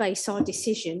have to base our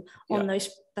decision on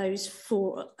those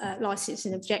 4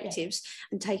 licensing objectives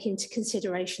and take into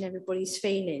consideration everybody's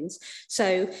feelings.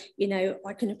 So, you know,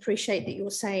 I can appreciate that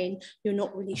you're saying you're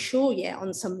not really sure yet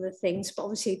on some of the things, but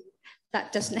obviously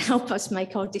that doesn't help us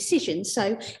make our decisions.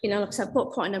 So, you know, like I said, I've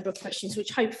got quite a number of questions,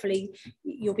 which hopefully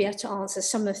you'll be able to answer.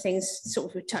 Some of the things sort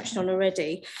of we've touched on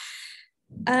already.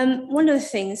 One of the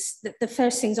things that the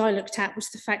first things I looked at was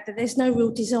the fact that there's no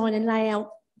real design and layout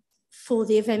for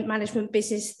the event management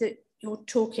business that you're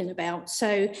talking about.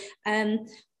 So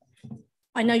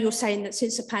I know you're saying that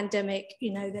since the pandemic,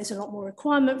 you know, there's a lot more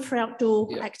requirement for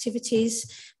outdoor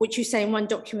activities, which you say in one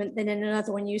document, then in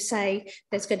another one you say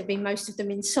there's going to be most of them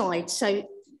inside. So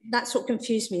that sort of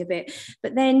confused me a bit.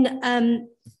 But then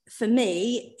for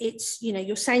me, it's, you know,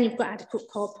 you're saying you've got adequate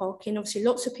car parking. Obviously,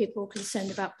 lots of people are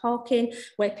concerned about parking,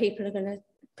 where people are going to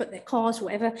put their cars,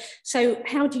 whatever. So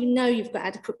how do you know you've got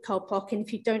adequate car parking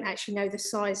if you don't actually know the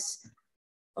size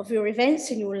of your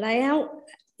events and your layout?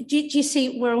 Do you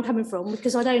see where I'm coming from?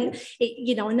 Because I don't,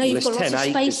 you know, I know you've got lots of space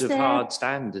there. 10 acres of hard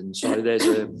standing, so there's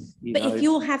a. But if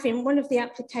you're having one of the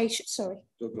applications, sorry,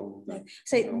 no.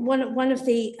 So one of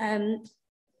the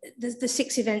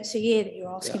 6 events a year that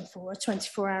you're asking for are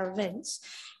 24-hour events.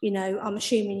 You know, I'm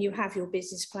assuming you have your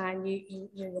business plan,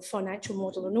 your financial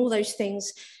model, and all those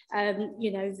things.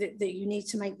 You know that you need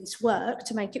to make this work,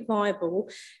 to make it viable.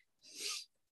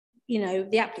 You know,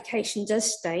 the application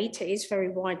does state, it is very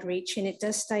wide reaching, it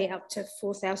does state up to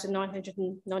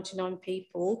 4,999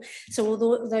 people. So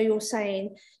although you're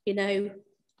saying, you know,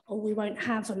 oh, we won't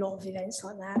have a lot of events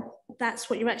like that, that's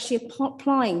what you're actually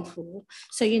applying for.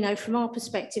 So, you know, from our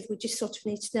perspective, we just sort of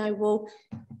need to know, well,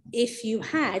 if you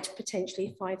had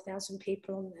potentially 5,000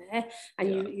 people on there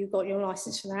and you got your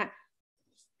license for that,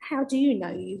 how do you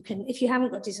know you can, if you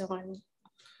haven't got design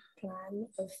plan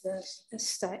of the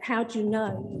state, how do you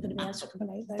know you're going to be able to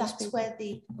accommodate those that's people? Where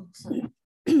the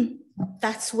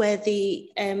that's where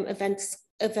the event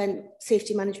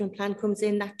safety management plan comes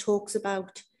in. That talks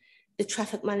about the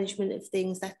traffic management of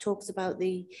things, that talks about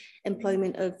the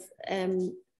employment of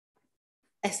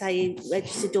SIA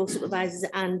registered door supervisors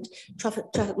and traffic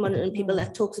monitoring people.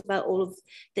 That talks about all of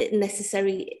the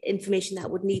necessary information that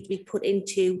would need to be put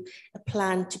into a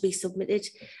plan to be submitted.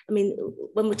 I mean,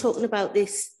 when we're talking about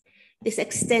this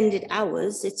extended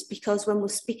hours, it's because when we're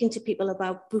speaking to people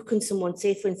about booking someone,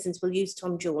 say for instance, we'll use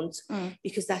Tom Jones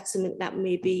because that's something that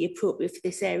may be appropriate for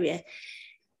this area.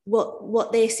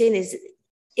 What they're saying is,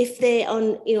 if they're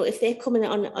on, you know, if they're coming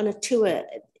on a tour,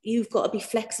 you've got to be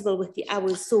flexible with the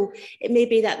hours. So it may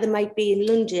be that they might be in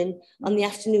London on the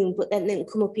afternoon, but then they can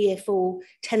come up here for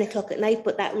 10 o'clock at night,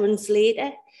 but that runs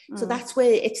later. So that's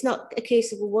where it's not a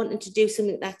case of we're wanting to do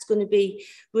something that's going to be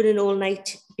running all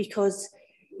night because,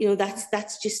 you know,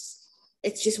 that's just,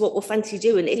 it's just what we fancy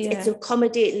doing. It's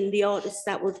accommodating the artists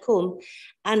that would come,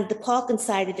 and the parking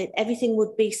side of it, everything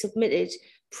would be submitted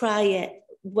prior,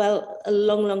 well, a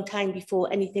long time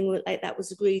before anything like that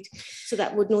was agreed. So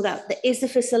that would know that there is a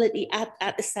facility at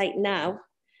the site now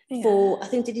for, I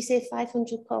think, did you say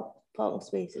 500 parking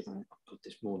spaces? Oh, God,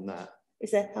 there's more than that.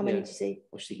 Is there? How many did you say?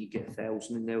 I think you get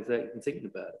 1,000 in there without even thinking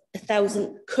about it.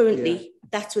 1,000 currently.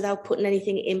 That's without putting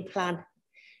anything in plan.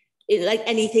 Like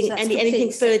anything, so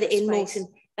anything further in motion.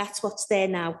 That's what's there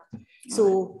now.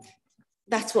 So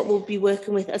that's what we'll be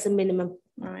working with as a minimum.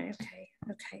 Right.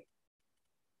 Okay.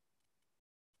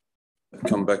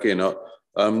 Come back in.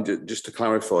 Just to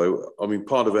clarify, I mean,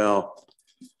 part of our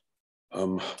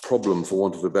problem, for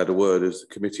want of a better word, as the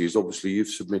committee is obviously you've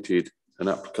submitted an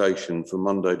application from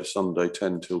Monday to Sunday,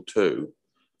 10 till 2.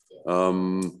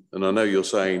 And I know you're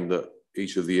saying that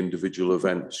each of the individual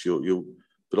events,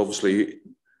 but obviously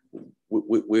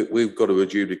we've got to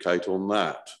adjudicate on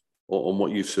that, on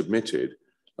what you've submitted.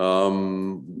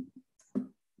 And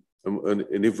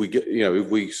if we get, you know, if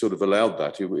we sort of allowed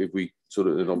that, if we sort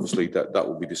of, and obviously that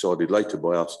will be decided later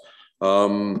by us,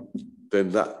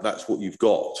 then that's what you've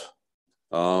got.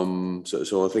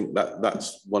 So I think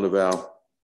that's one of our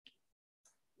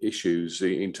issues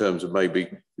in terms of maybe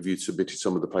if you'd submitted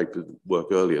some of the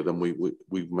paperwork earlier, then we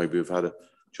maybe have had a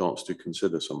chance to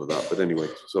consider some of that. But anyway,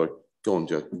 sorry, go on,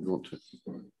 Joe. You want to?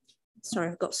 Sorry,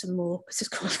 I've got some more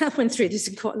because I went through this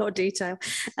in quite a lot of detail.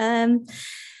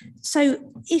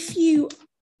 So if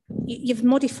you've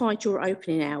modified your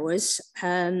opening hours,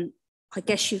 I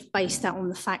guess you've based that on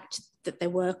the fact that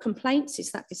there were complaints.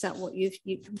 Is that what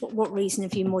what reason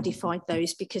have you modified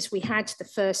those? Because we had the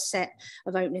first set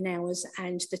of opening hours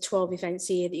and the 12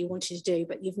 events a year that you wanted to do,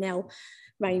 but you've now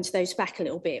reined those back a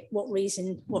little bit. What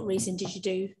reason did you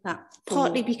do that?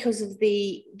 Partly because of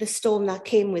the storm that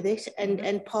came with it,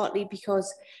 and partly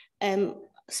because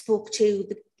spoke to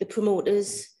the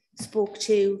promoters, spoke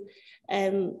to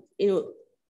you know,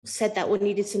 said that we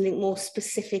needed something more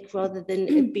specific rather than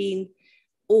it being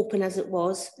open as it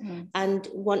was, and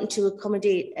wanting to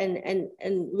accommodate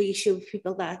and reassure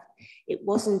people that it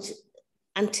wasn't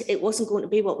going to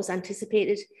be what was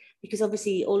anticipated, because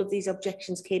obviously all of these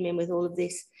objections came in with all of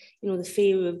this, you know, the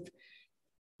fear of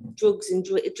drugs and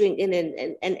drinking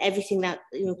and everything that,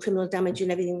 you know, criminal damage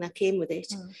and everything that came with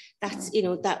it. That's, you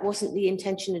know, that wasn't the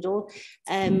intention at all.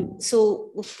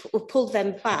 So we'll pull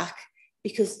them back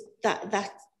because that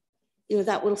you know,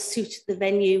 that will suit the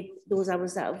venue, those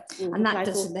hours that and that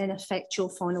doesn't then affect your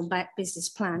final back business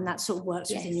plan. That sort of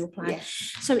works within your plan.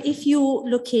 Yes. So if you're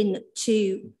looking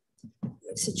to,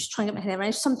 so just trying to get my head around,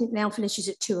 if something now finishes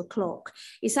at 2 o'clock,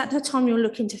 is that the time you're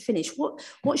looking to finish?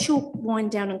 What's your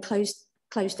wind down and close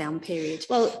down period?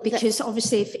 Well, because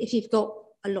obviously if you've got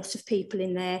a lot of people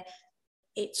in there,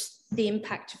 it's the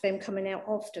impact of them coming out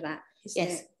after that.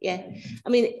 Yes, yeah. I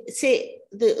mean, say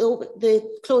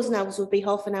the closing hours would be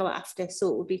half an hour after,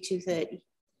 so it would be 2:30.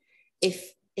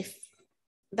 If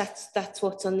that's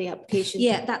what's on the application.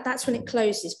 Yeah, that's when it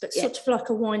closes, but sort of like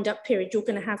a wind up period. You're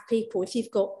going to have people, if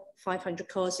you've got 500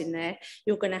 cars in there,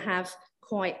 you're going to have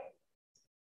quite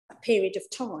a period of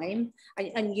time,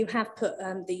 and you have put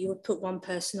that you would put one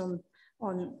person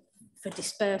on for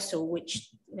dispersal, which,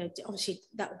 you know, obviously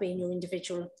that would be in your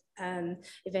individual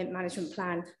event management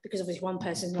plan, because obviously one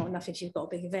person is not enough if you've got a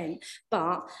big event.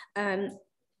 But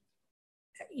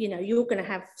you know, you're going to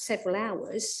have several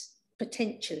hours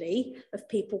potentially of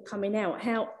people coming out.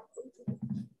 How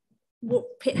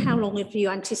long have you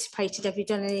anticipated? Have you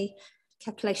done any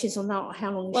calculations on that, or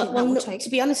how long that will take? To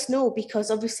be honest, no,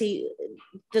 because obviously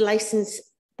the license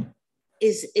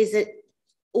is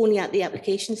only at the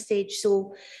application stage,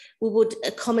 so we would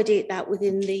accommodate that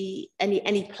within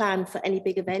any plan for any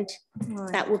big event.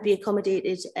 Right. That would be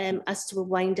accommodated as to a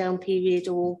wind down period,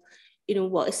 or, you know,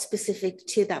 what is specific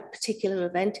to that particular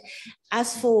event.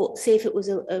 As for, say, if it was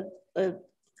a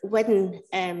wedding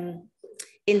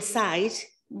inside,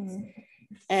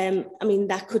 I mean,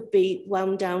 that could be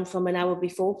wound down from an hour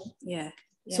before. Yeah.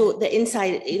 So the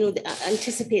inside, you know,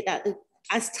 anticipate that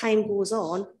as time goes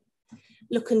on,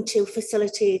 looking to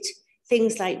facilitate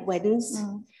things like weddings,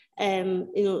 you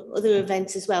know, other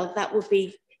events as well. There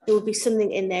would be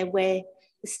something in there where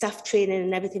the staff training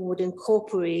and everything would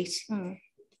incorporate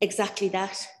exactly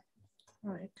that.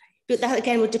 Right. But that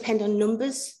again would depend on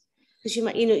numbers, because you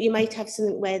might have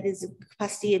something where there's a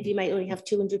capacity of, you might only have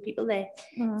 200 people there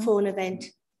for an event,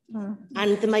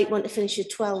 and they might want to finish at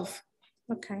 12.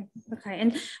 Okay.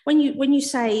 And when you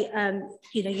say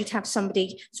you know, you'd have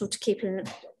somebody sort of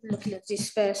looking at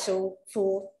dispersal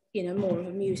for, you know, more of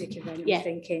a music event, you're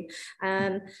thinking,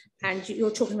 and you're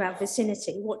talking about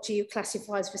vicinity. What do you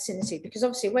classify as vicinity? Because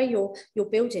obviously where your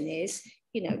building is,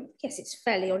 you know, yes, it's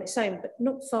fairly on its own, but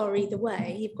not far either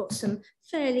way. You've got some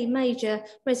fairly major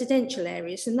residential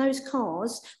areas, and those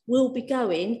cars will be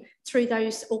going through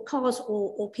those, or cars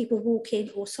or people walking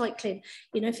or cycling.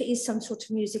 You know, if it is some sort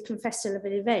of music and festival of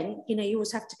an event, you know, you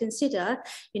always have to consider,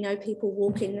 you know, people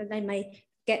walking, and they may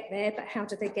get there, but how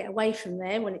do they get away from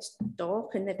there when it's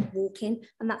dark and they're walking,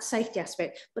 and that safety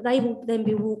aspect. But they will then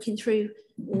be walking through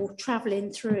or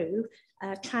travelling through,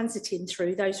 transiting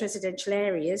through those residential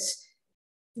areas.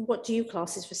 What do you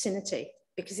class as vicinity?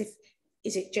 Because is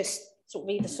it just sort of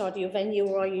either side of your venue,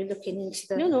 or are you looking into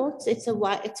the... No, it's a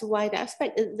wide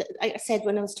aspect. Like I said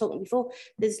when I was talking before,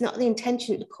 there's not the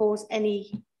intention to cause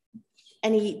any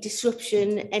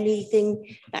disruption,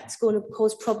 anything that's going to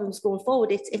cause problems going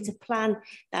forward. It's a plan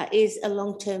that is a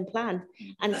long-term plan,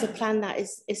 and it's a plan that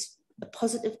is a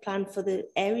positive plan for the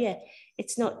area.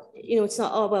 It's not, you know, it's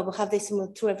not, oh well, we'll have this and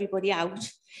we'll throw everybody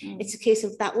out. It's a case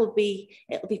of it'll be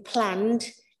planned.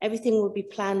 Everything will be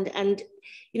planned, and,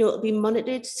 you know, it'll be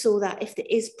monitored, so that if there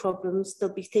is problems,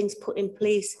 there'll be things put in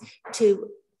place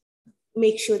to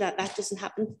make sure that doesn't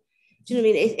happen. Do you know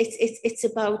what I mean?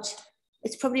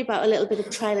 It's probably about a little bit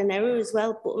of trial and error as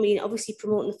well. But I mean, obviously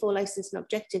promoting the 4 licensing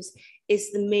objectives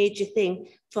is the major thing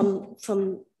from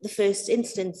the first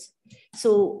instance.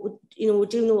 So, you know, we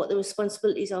do know what the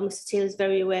responsibilities are. Mr. Taylor's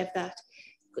very aware of that.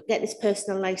 Getting his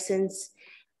personal license,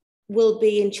 will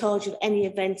be in charge of any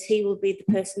events. He will be the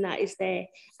person that is there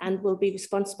and will be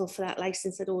responsible for that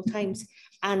license at all times,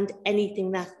 and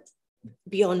anything that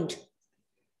beyond.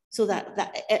 So that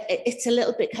it's a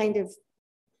little bit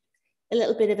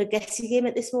of a guessing game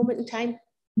at this moment in time.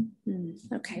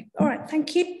 Okay, all right,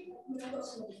 thank you. Do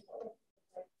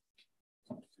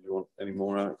you want any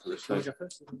more out for this stage?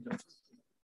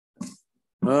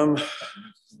 No,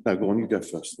 go on, you go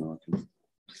first. No, I can.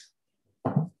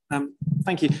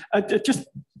 Thank you. Just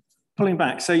pulling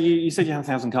back, so you said you have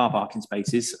 1,000 car parking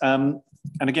spaces, and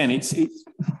again, it's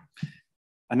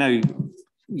I know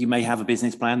you may have a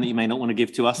business plan that you may not want to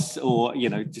give to us, or, you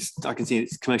know, just I can see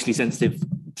it's commercially sensitive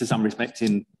to some respect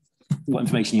in what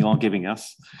information you are giving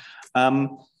us. I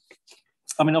mean,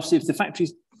 obviously, if the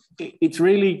factory's, it's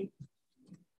really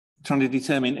trying to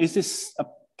determine, is this a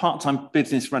part-time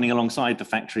business running alongside the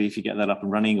factory if you get that up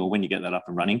and running, or when you get that up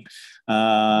and running,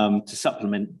 to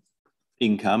supplement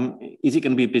income? Is it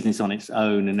going to be a business on its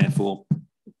own and therefore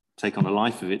take on a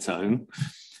life of its own?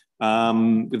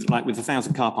 With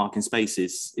 1,000 car parking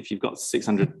spaces, if you've got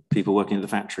 600 people working at the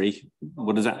factory,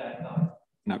 what does that?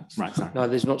 No, right, sorry. No,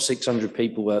 there's not 600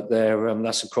 people work there.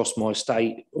 That's across my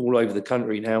estate, all over the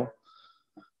country now.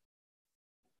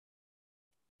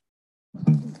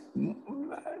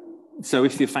 So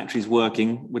if the factory's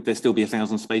working, would there still be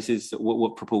 1,000 spaces?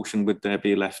 What proportion would there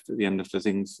be left at the end of the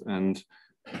things? And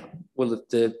Well,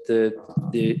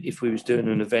 if we was doing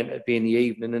an event, it'd be in the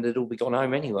evening and they'd all be gone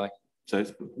home anyway. So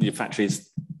your factory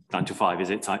is 9 to 5, is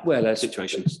it? Type well, that's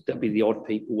situations. That'd be the odd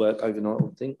people work overnight, I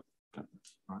would think.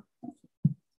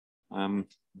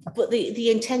 But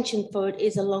the intention for it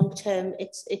is a long term.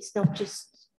 It's not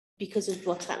just because of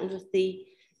what's happened with the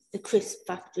crisp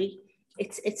factory.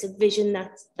 It's a vision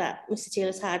that Mr.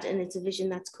 Taylor's had, and it's a vision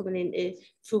that's coming into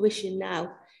fruition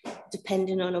now,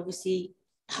 depending on obviously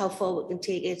how far we can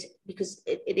take it, because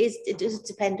it does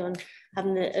depend on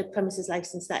having a premises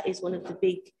license. That is one of the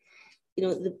big, you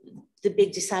know, the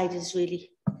big deciders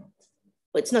really.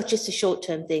 But it's not just a short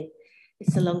term thing.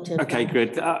 It's a long term. Okay,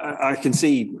 good. I can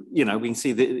see, you know, we can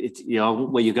see that it's, you know,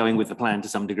 where you're going with the plan to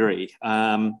some degree.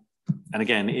 And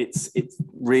again, it's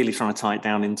really trying to tie it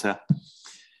down into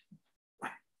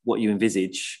what you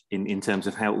envisage in terms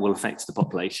of how it will affect the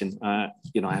population.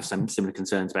 You know, I have some similar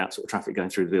concerns about sort of traffic going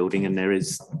through the building, and there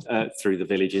is through the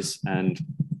villages, and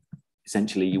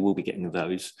essentially you will be getting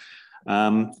those.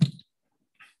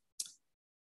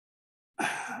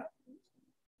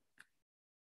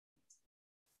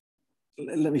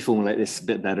 Let me formulate this a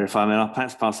bit better, if I may. I'll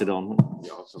perhaps pass it on.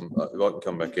 Yeah, if I can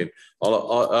come back in.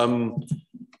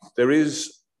 There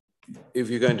is, if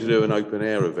you're going to do an open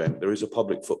air event, there is a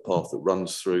public footpath that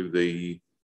runs through the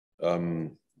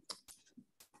plan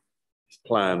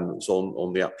that's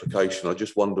on the application. I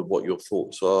just wondered what your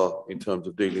thoughts are in terms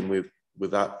of dealing with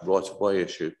that right of way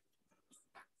issue.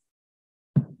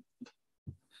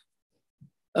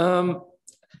 Well,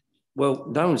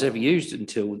 no one's ever used it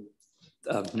until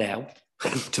now.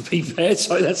 To be fair,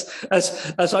 so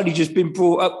that's only just been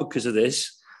brought up because of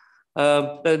this,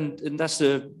 and that's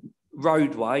the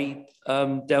roadway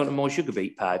down to my sugar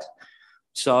beet pad.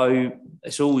 So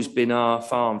it's always been our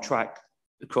farm track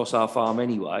across our farm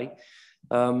anyway.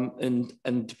 And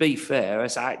to be fair,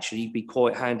 it's actually be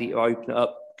quite handy to open it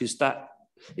up, because that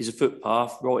is a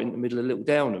footpath right in the middle of Little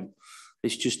Downham.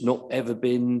 It's just not ever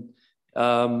been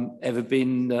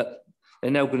they're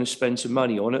now going to spend some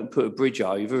money on it and put a bridge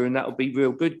over, and that'll be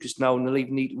real good, because no one will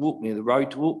even need to walk near the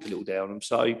road to walk to Little Downham.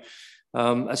 So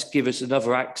that's give us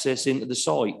another access into the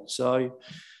site. So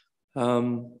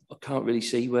I can't really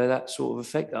see where that sort of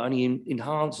effect only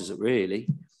enhances it really.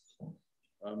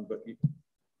 But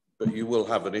you will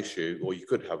have an issue, or you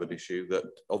could have an issue, that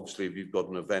obviously if you've got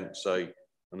an event, say,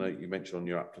 I know you mentioned on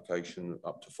your application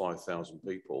up to 5,000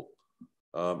 people,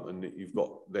 and you've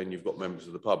got members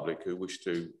of the public who wish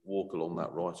to walk along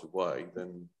that right of way,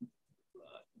 then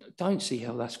I don't see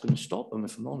how that's going to stop them,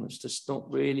 if I'm honest. It's not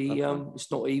really,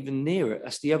 it's not even near it.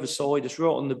 That's the other side. It's right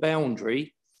on the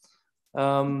boundary.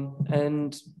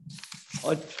 And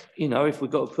you know, if we've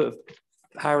got to put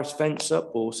a Harris fence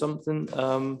up or something,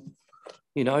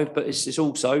 you know, but it's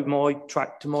also my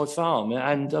track to my farm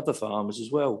and other farmers as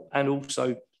well. And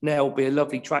also now will be a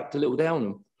lovely track to Little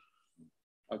Downham.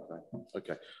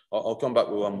 Okay. I'll come back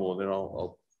with one more, then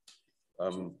I'll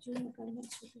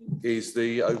is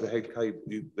the overhead cable,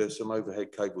 there's some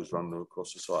overhead cables running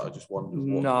across the site. I just wondered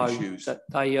what issues.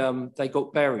 They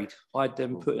got buried. I had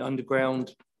them put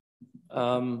underground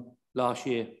last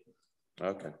year.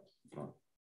 Okay. Right.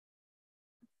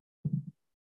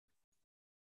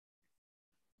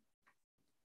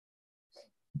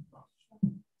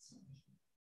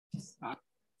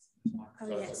 Oh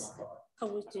yes.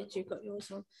 Oh, did you got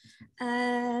yours on?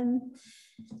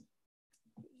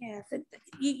 Yeah,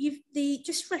 you've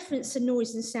just referenced the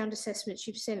noise and sound assessments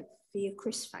you've sent for your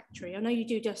crisp factory. I know you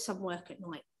do some work at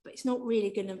night, but it's not really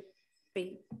going to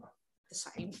be the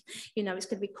same. You know, it's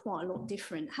going to be quite a lot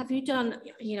different. Have you done?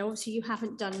 You know, obviously you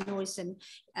haven't done noise and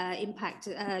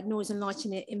noise and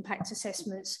lighting impact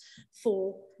assessments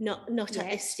for not at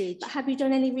this stage. But have you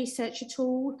done any research at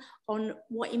all on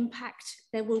what impact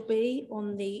there will be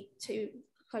on the two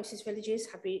closest villages?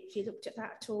 Have you looked at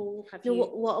that at all?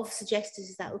 What I've suggested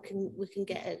is that we can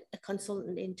get a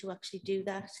consultant in to actually do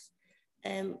that.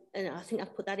 And I think I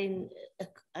put that in,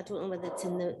 I don't know whether it's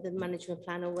in the management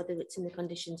plan or whether it's in the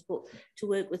conditions, but to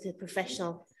work with a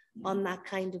professional on that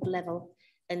kind of level.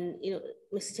 And, you know,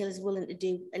 Mr. Taylor's willing to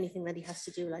do anything that he has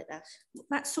to do like that.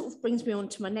 That sort of brings me on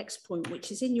to my next point, which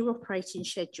is in your operating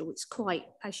schedule. It's quite,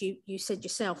 as you said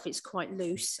yourself, it's quite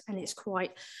loose and it's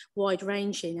quite wide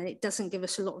ranging, and it doesn't give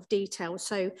us a lot of detail.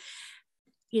 So,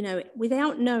 you know,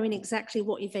 without knowing exactly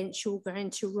what events you're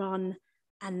going to run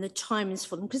and the timings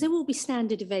for them, because there will be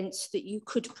standard events that you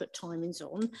could put timings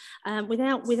on,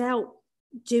 without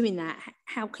doing that,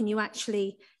 how can you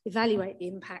actually evaluate the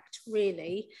impact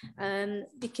really?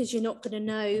 Because you're not going to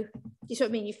know, you know what I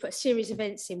mean? You've put a series of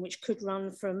events in which could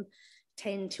run from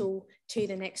 10 till 2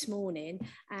 the next morning,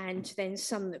 and then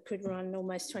some that could run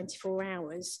almost 24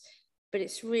 hours. but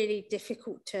it's really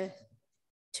difficult to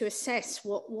assess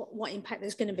what impact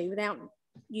there's going to be without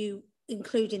you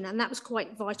including that. And that was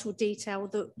quite vital detail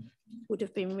that would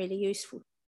have been really useful.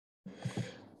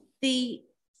 The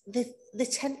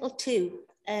 10 till 2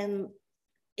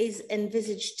 is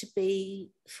envisaged to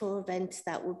be for events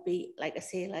that would be, like I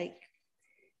say, like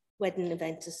wedding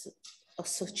events or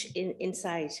such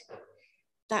inside.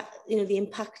 That, you know, the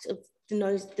impact of the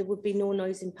noise, there would be no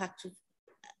noise impact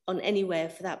on anywhere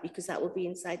for that, because that would be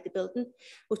inside the building,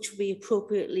 which would be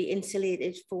appropriately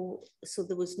insulated so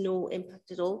there was no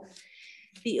impact at all.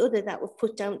 The other that was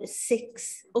put down to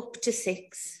 6, up to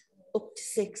 6, up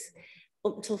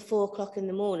until 4 o'clock in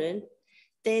the morning,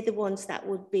 they're the ones that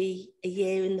would be a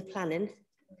year in the planning.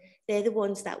 They're the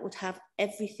ones that would have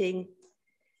everything.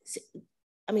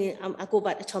 I mean, I go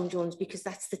back to Tom Jones because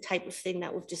that's the type of thing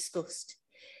that we've discussed.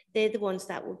 They're the ones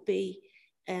that would be,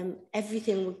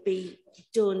 everything would be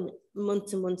done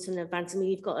months and months in advance. I mean,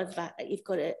 you've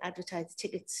got to advertise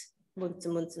tickets months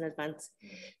and months in advance.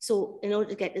 So in order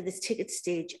to get to this ticket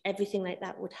stage, everything like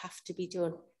that would have to be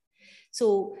done.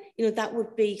 So, you know, that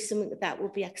would be something that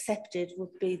would be accepted,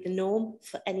 would be the norm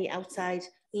for any outside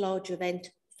large event,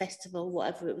 festival,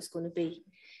 whatever it was going to be.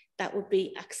 That would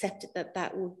be accepted,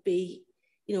 that would be,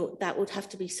 you know, that would have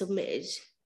to be submitted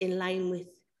in line with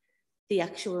the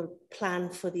actual plan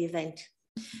for the event.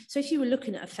 So if you were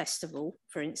looking at a festival,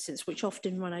 for instance, which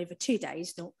often run over 2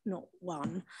 days, not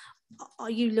one,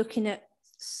 are you looking at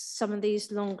some of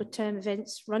these longer term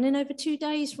events running over 2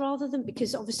 days rather than,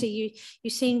 because obviously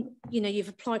you've seen, you know, you've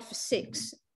applied for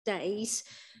 6 days.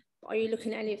 Are you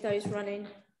looking at any of those running?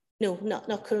 No,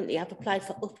 not currently. I've applied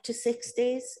for up to 6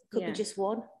 days. Could be just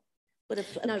one. But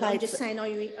no, I'm just saying, are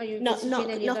you not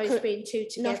any of those being 2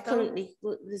 together? Not currently.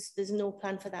 Well, there's no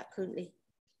plan for that currently.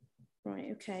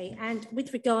 Right, okay. And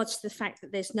with regards to the fact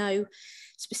that there's no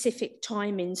specific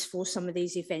timings for some of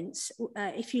these events,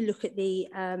 if you look at the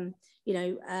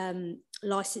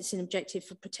licensing objective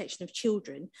for protection of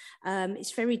children,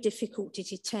 it's very difficult to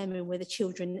determine whether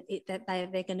children that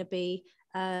they're going to be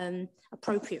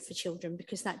appropriate for children,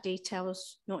 because that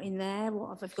detail's not in there. What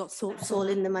have I got thoughts? It's all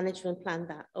in the management plan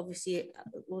that obviously it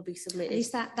will be submitted. And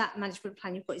is that management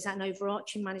plan you've got? Is that an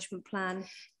overarching management plan?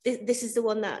 This is the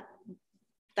one that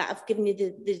I've given you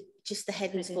just the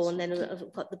headings for, and then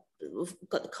we've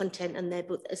got the content in there.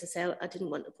 But as I say, I didn't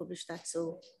want to publish that,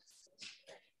 so.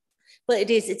 But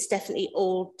it's definitely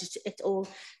all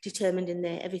determined in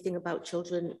there. Everything about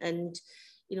children and,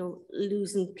 you know,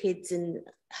 losing kids and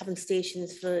having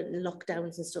stations for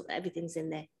lockdowns and stuff. Everything's in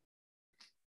there.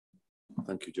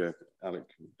 Thank you, Chair. Alec.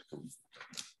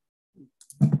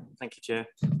 Thank you, Chair.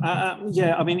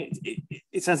 Yeah, I mean,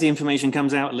 it's as the information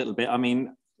comes out a little bit. I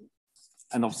mean,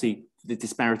 and obviously the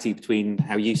disparity between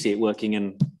how you see it working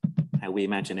and how we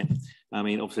imagine it. I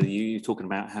mean, obviously you're talking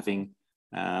about having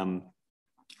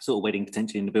sort of wedding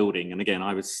potentially in the building. And again,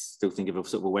 I was still thinking of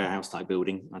sort of a warehouse type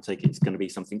building. I take it's going to be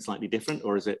something slightly different,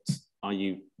 or are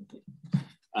you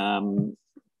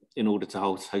in order to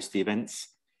host the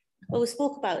events? Well, we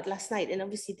spoke about it last night, and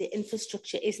obviously the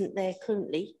infrastructure isn't there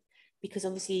currently, because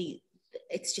obviously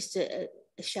it's just a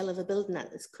shell of a building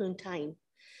at this current time.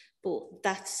 But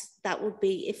that would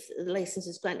be, if the license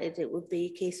is granted, it would be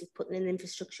a case of putting an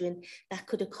infrastructure in that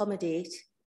could accommodate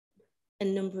a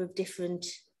number of different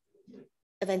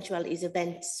eventualities,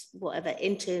 events, whatever,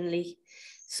 internally.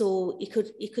 So you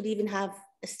could even have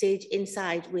a stage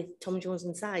inside with Tom Jones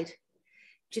inside.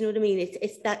 Do you know what I mean?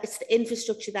 It's the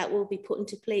infrastructure that will be put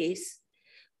into place,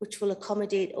 which will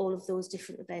accommodate all of those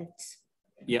different events.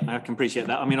 Yeah, I can appreciate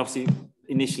that. I mean, obviously,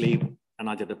 initially, and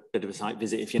I did a bit of a site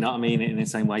visit, if you know what I mean, in the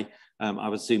same way, I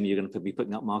would assume you're going to be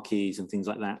putting up marquees and things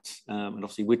like that, and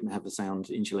obviously wouldn't have the sound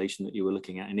insulation that you were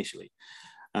looking at initially.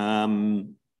 So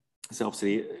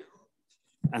obviously,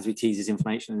 as we tease this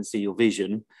information and see your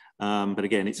vision, but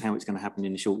again, it's how it's going to happen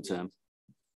in the short term.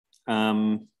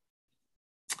 Can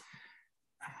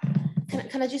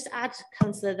I just add,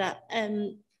 Councillor, that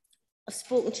I've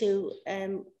spoken to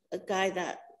a guy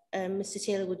that Mr.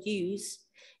 Taylor would use,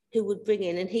 who would bring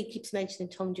in, and he keeps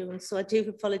mentioning Tom Jones, so I do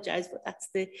apologise, but that's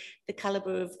the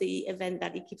calibre of the event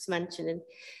that he keeps mentioning.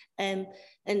 And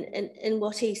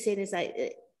what he's saying is that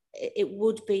it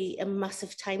would be a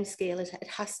massive timescale. It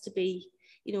has to be,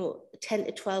 you know, 10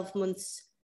 to 12 months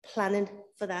planning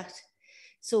for that.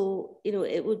 So, you know,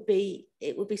 it would be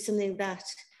something that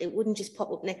it wouldn't just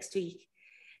pop up next week.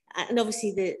 And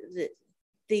obviously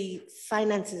the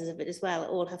finances of it as well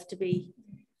all have to be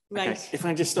right. Okay. If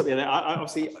I just stop you there, I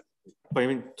obviously, I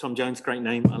mean, Tom Jones, great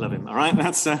name, I love him. All right,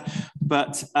 that's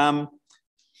but I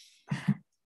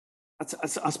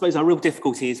suppose our real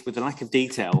difficulty is with the lack of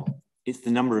detail. It's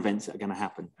the number of events that are going to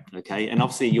happen. Okay, and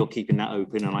obviously you're keeping that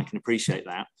open, and I can appreciate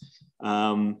that.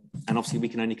 And obviously we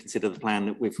can only consider the plan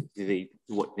that with the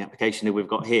application that we've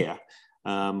got here,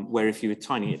 where if you were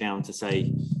tidying it down to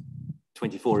say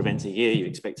 24 events a year, you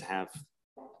expect to have,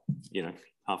 you know,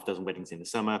 half a dozen weddings in the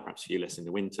summer, perhaps a few less in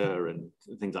the winter and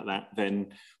things like that, then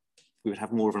we would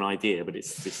have more of an idea. But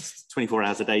it's 24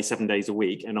 hours a day, 7 days a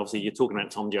week. And obviously you're talking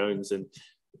about Tom Jones, and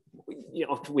you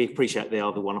know, we appreciate they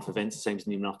are the one-off events, the same as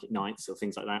Newmarket Nights or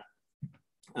things like that,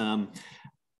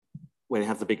 where they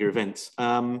have the bigger events.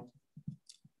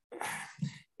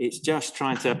 It's just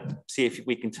trying to see if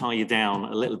we can tie you down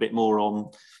a little bit more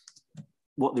on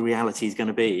what the reality is going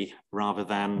to be, rather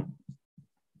than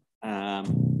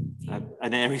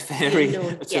an airy-fairy,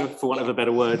 for want of a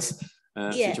better words.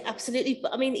 Yeah, absolutely.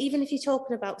 But I mean, even if you're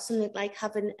talking about something like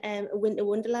having a winter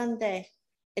wonderland there,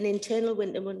 an internal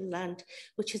winter wonderland,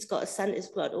 which has got a Santa's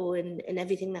grotto and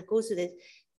everything that goes with it,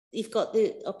 you've got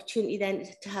the opportunity then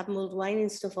to have mulled wine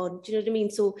and stuff on. Do you know what I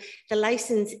mean? So the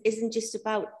license isn't just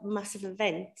about massive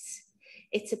events.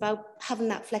 It's about having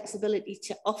that flexibility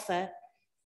to offer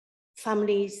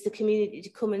families, the community, to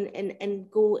come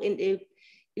and go into,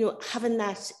 you know, having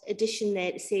that addition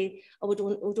there to say, oh, we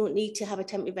don't need to have a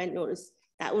temporary event notice.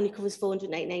 That only covers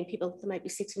 499 people. There might be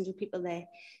 600 people there.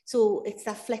 So it's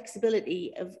that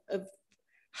flexibility of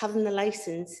having the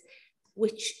license,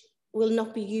 which will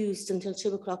not be used until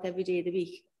 2 o'clock every day of the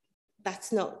week.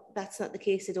 That's not the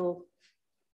case at all.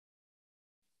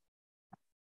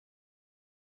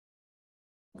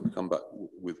 We'll come back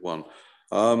with one.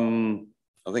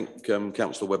 I think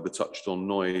Councillor Webber touched on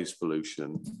noise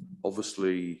pollution,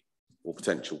 obviously, or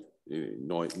potential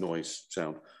noise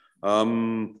sound.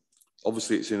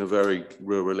 Obviously, it's in a very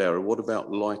rural area. What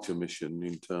about light emission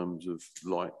in terms of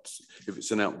lights? If it's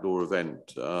an outdoor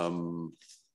event,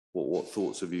 what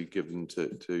thoughts have you given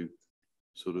to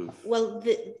sort of? Well,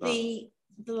 the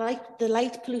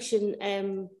light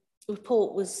pollution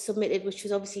report was submitted, which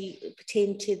was obviously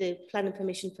pertained to the planning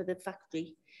permission for the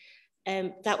factory.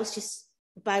 That was just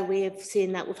by way of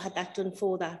saying that we've had that done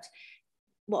for that.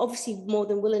 We're obviously more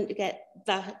than willing to get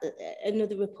that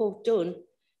another report done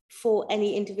for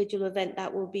any individual event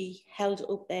that will be held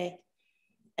up there.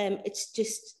 It's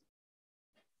just,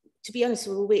 to be honest,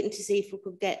 we were waiting to see if we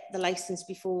could get the license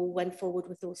before we went forward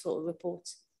with those sort of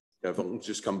reports. Yeah, if I can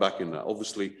just come back in that,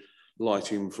 obviously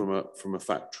lighting from a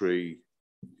factory,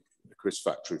 a Chris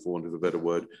factory, for want of a better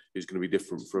word, is going to be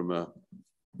different from a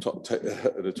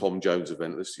Tom Jones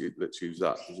event. Let's use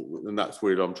that, and that's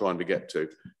where I'm trying to get to.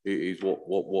 Is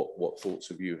what thoughts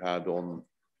have you had on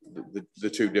the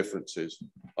two differences?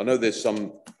 I know there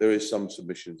is some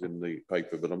submissions in the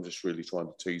paper, but I'm just really trying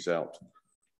to tease out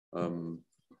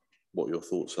what your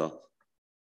thoughts are.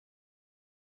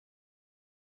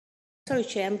 Sorry,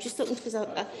 Chair, I'm just looking because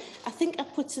I think I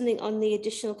put something on the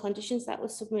additional conditions that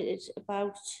was submitted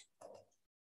about.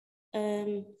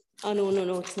 Oh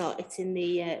no, it's not. It's in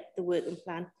the working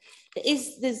plan. There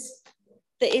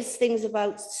is things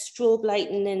about strobe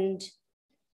lighting and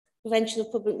prevention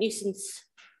of public nuisance,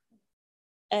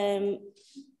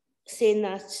 saying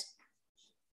that,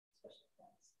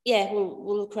 yeah,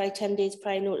 we'll require 10 days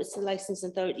prior notice to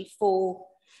licensing authority for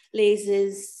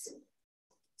lasers,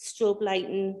 strobe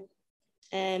lighting.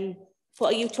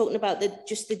 What are you talking about?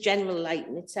 Just the general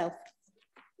lighting itself?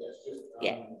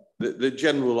 Yeah. The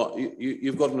general,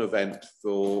 you've got an event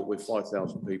with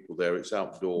 5,000 people there. It's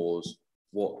outdoors.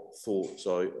 What thoughts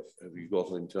have you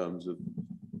got in terms of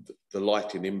the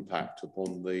lighting impact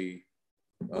upon the?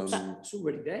 It's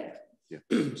already there. Yeah,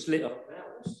 it's lit up now.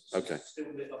 It's okay.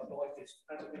 Still lit up like this.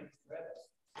 Hasn't been forever.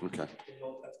 Okay. It's been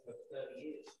like that for 30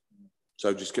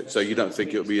 years. So you don't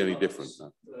think it'll be any different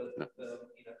now? No. You know,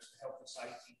 health and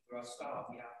safety for our staff,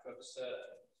 we have to have a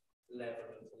certain level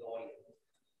of lighting.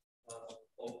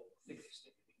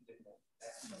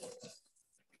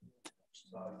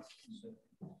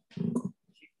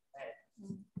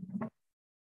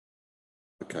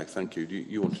 Okay, thank you.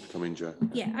 You wanted to come in, Jo?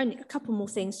 Yeah, only a couple more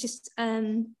things. Just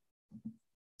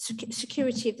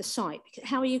security of the site.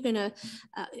 How are you going to?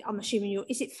 I'm assuming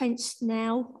is it fenced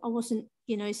now? I wasn't.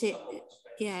 You know, is it?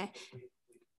 Yeah.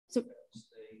 So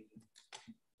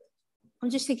I'm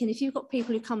just thinking, if you've got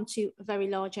people who come to a very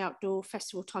large outdoor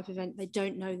festival type event, they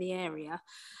don't know the area,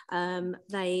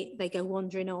 they go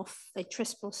wandering off, they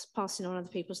trespass, passing on other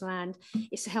people's land.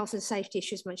 It's a health and safety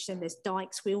issue as much as there's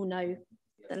dikes. We all know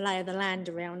the lay of the land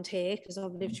around here because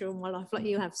I've lived here all my life like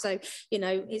you have. So, you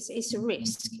know, it's a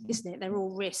risk, isn't it? They're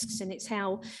all risks, and it's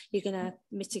how you're going to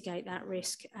mitigate that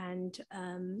risk and,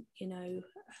 you know,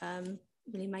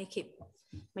 really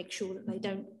make sure that they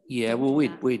don't. Yeah, well,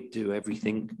 we'd do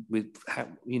everything with,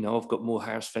 you know, I've got more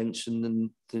house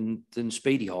fencing than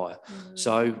speedy hire,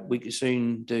 so we could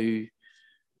soon do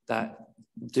that,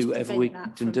 do whatever we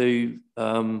can do.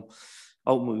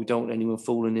 Ultimately, we don't want anyone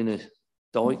falling in a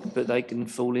dike, but they can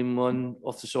fall in one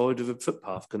off the side of a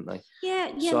footpath, couldn't they?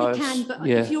 Yeah, So, they can. But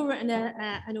yeah. if you're at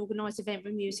an organised event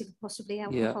with music and possibly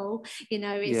alcohol, you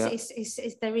know,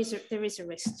 there is a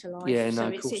risk to life. Yeah, no, so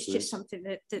of course it's just something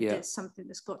that's something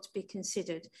that's got to be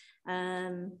considered.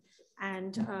 And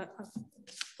I've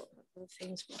got other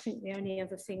things, but I think the only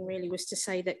other thing really was to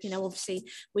say that, you know, obviously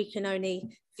we can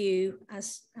only view,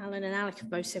 as Alan and Alec have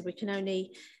both said, we can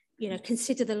only, you know,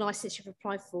 consider the licence you've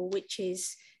applied for, which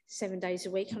is 7 days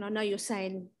a week. And I know you're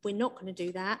saying we're not going to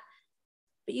do that,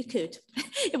 but you could.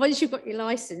 Once you've got your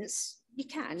licence, you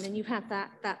can, and you have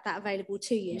that available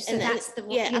to you. So and that's the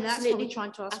yeah, you know, that's why we're absolutely.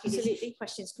 trying to ask you these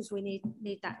questions, because we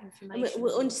need that information.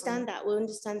 We understand that. We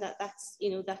understand that that's, you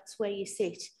know, that's where you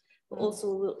sit. But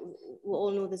also we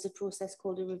all know there's a process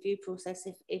called a review process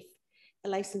if the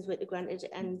licence were granted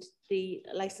and the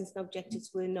licensing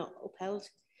objectives were not upheld.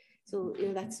 So, you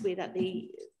know, that's the way that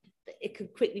it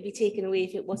could quickly be taken away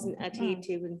if it wasn't adhered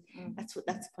to, and that's the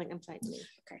point I'm trying to make.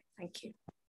 Okay, thank you.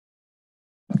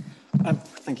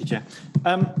 Thank you, Chair.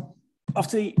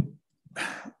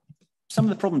 Some of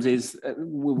the problems is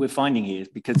we're finding here is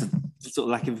because of the sort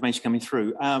of lack of information coming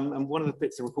through. And one of the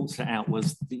bits the report set out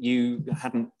was that you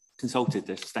hadn't consulted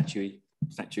the statute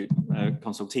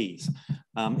consultees.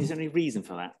 Is there any reason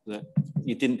for that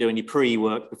you didn't do any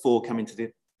pre-work before coming to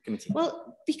the committee?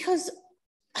 Well, because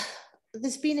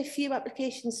there's been a few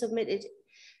applications submitted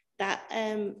that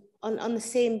on the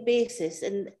same basis,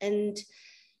 and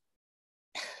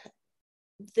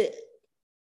the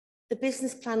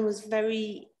business plan was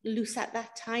very loose at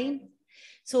that time.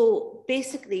 So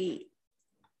basically,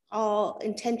 our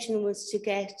intention was to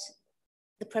get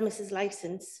the premises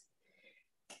license,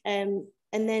 and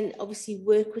then obviously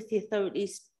work with the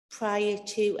authorities prior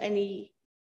to any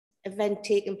event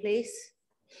taking place.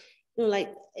 You know,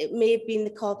 like it may have been the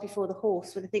cart before the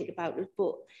horse when I think about it,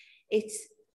 but there's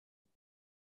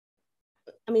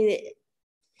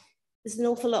an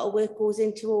awful lot of work goes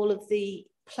into all of the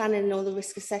planning and all the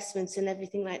risk assessments and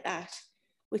everything like that,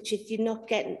 which if you're not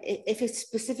getting, if it's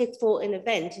specific for an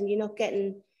event and you're not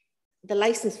getting the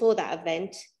license for that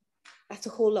event, that's a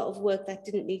whole lot of work that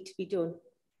didn't need to be done.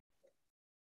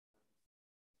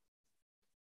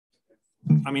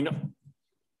 I mean,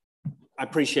 I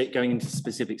appreciate going into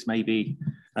specifics may be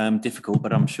difficult,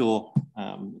 but I'm sure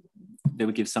they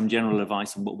would give some general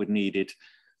advice on what would needed.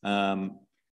 Well,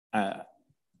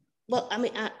 I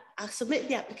mean, I submitted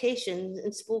the application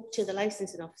and spoke to the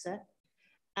licensing officer,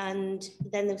 and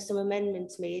then there were some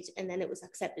amendments made, and then it was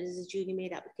accepted as a duly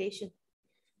made application,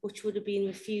 which would have been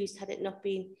refused had it not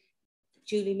been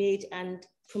duly made and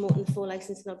promoting the 4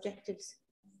 licensing objectives.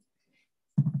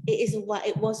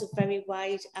 It was a very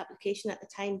wide application at the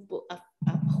time, but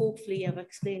hopefully I've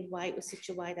explained why it was such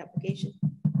a wide application.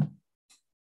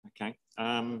 Okay.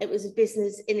 It was a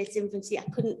business in its infancy. I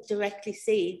couldn't directly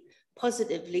say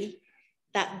positively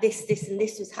that this and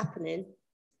this was happening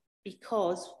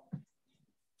because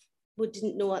we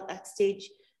didn't know at that stage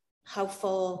how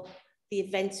far the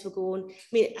events were going. I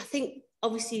mean, I think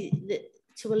obviously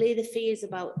to allay the fears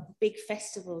about big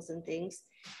festivals and things,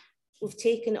 we've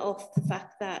taken off the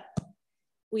fact that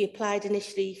we applied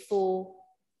initially for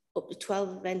up to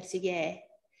 12 events a year.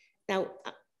 Now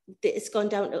it's gone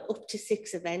down to up to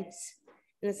 6 events.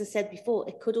 And as I said before,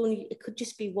 it could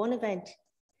just be one event,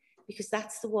 because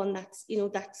that's the one that's, you know,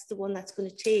 that's the one that's going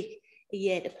to take a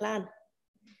year to plan.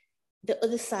 The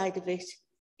other side of it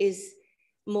is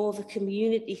more of a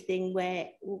community thing where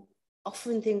we're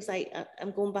offering things like,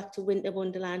 I'm going back to Winter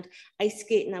Wonderland, ice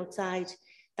skating outside,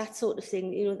 that sort of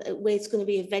thing, you know, where it's going to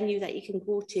be a venue that you can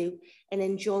go to and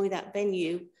enjoy that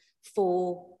venue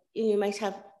for, you know, you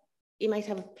might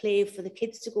have a play for the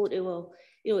kids to go to, or,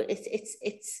 you know,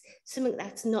 it's something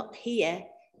that's not here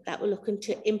that we're looking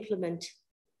to implement.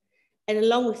 And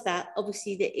along with that,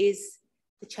 obviously there is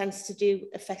the chance to do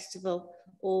a festival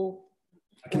or...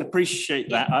 I can appreciate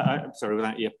that. I'm sorry,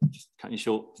 without you just cutting you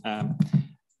short.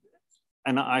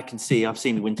 And I can see, I've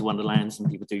seen the Winter Wonderlands, and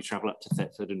people do travel up to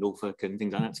Thetford and Norfolk and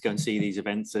things like that to go and see these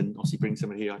events, and obviously bring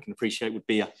somebody who I can appreciate would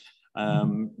be a,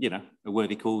 you know, a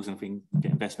worthy cause, and if we can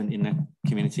get investment in the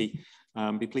community,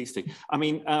 be pleased to. I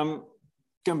mean,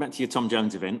 going back to your Tom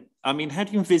Jones event, I mean, how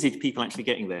do you envisage people actually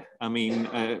getting there? I mean,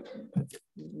 you're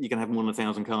going to have more than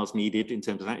 1,000 cars needed in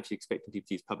terms of actually expecting people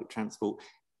to use public transport.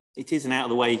 It is an out of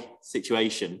the way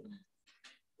situation.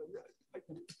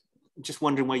 Just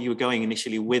wondering where you were going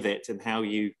initially with it and how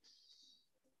you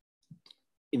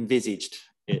envisaged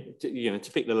it,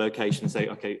 to pick the location and say,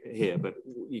 okay, here, but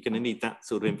you're going to need that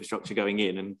sort of infrastructure going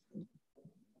in. And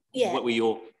what were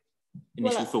your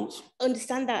initial thoughts? I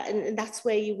understand that, and that's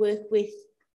where you work with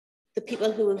the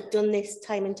people who have done this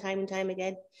time and time and time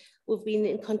again. We've been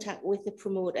in contact with the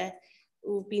promoter.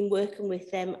 We've been working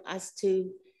with them as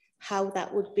to how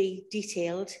that would be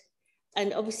detailed.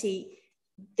 And obviously,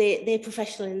 they're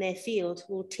professional in their field.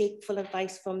 We'll take full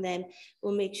advice from them.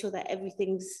 We'll make sure that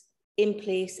everything's in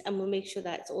place, and we'll make sure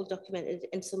that it's all documented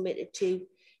and submitted to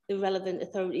the relevant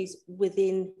authorities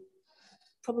within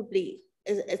probably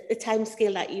a time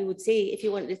scale that you would say if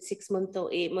you wanted it 6 months or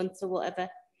 8 months or whatever.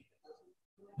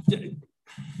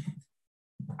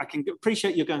 I can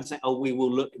appreciate you're going to say, oh, we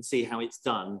will look and see how it's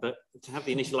done, but to have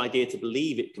the initial idea to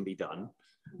believe it can be done,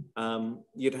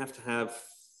 you'd have to have,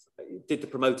 did the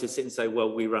promoters sit and say,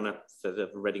 well, we run a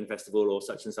Reading Festival or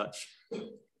such and such,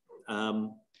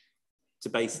 to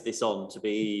base this on to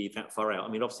be that far out?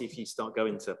 I mean, obviously, if you start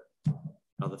going to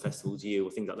other festivals, or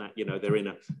things like that, they're in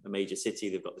a major city,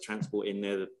 they've got the transport in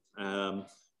there,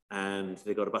 and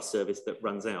they've got a bus service that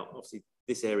runs out. Obviously,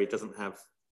 this area doesn't have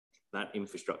that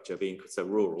infrastructure, being so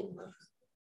rural.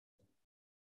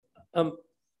 I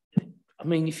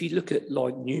mean, if you look at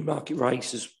like Newmarket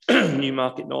races,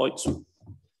 Newmarket nights,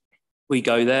 we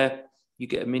go there, you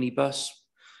get a minibus,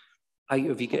 8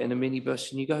 of you get in a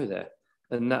minibus and you go there.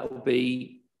 And that will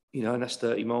be, and that's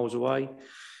 30 miles away.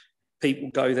 People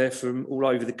go there from all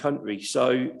over the country.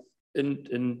 So,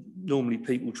 and normally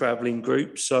people travel in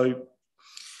groups. So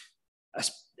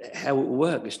that's how it will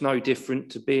work. It's no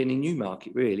different to being in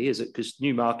Newmarket, really, is it? Because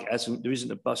Newmarket there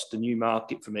isn't a bus to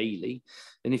Newmarket from Ely.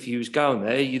 And if you was going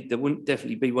there, there wouldn't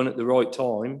definitely be one at the right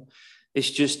time.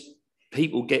 It's just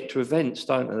people get to events,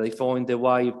 don't they? They find their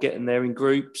way of getting there in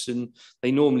groups, and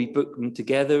they normally book them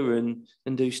together and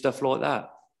do stuff like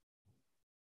that.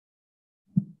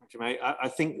 Thank you, mate. I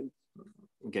think,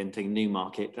 again, taking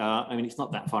Newmarket, I mean, it's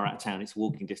not that far out of town. It's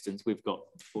walking distance. We've got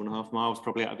 4.5 miles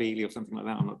probably out of Ely or something like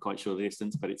that. I'm not quite sure the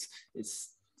distance, but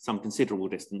it's some considerable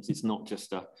distance. It's not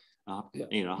just a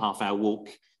half-hour walk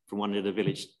from one end of the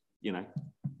village,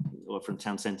 or from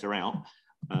town centre out.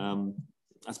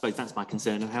 I suppose that's my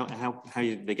concern. How are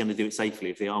they going to do it safely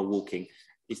if they are walking?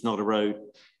 It's not a road.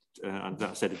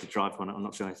 I said it's a drive one. I'm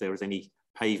not sure if there is any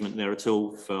pavement there at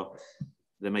all.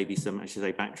 There may be some, I should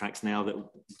say, backtracks now that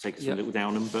will take us a little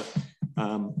down them, but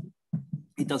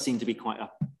it does seem to be quite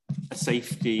a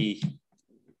safety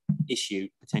issue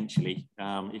potentially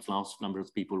if large number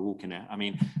of people are walking there. I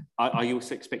mean, are you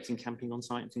also expecting camping on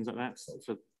site and things like that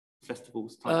for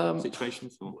festivals type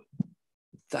situations? Or?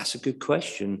 That's a good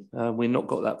question. We've not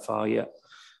got that far yet.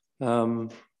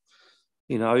 And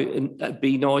that'd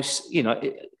be nice.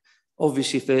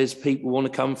 Obviously, if there's people want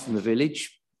to come from the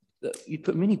village, you'd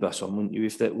put a minibus on, wouldn't you?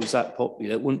 If that was that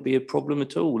popular, it wouldn't be a problem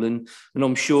at all. And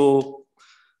I'm sure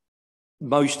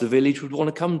most of the village would want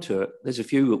to come to it. There's a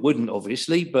few that wouldn't,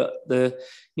 obviously, but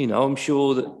I'm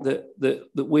sure that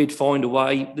we'd find a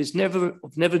way.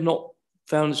 I've never not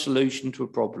found a solution to a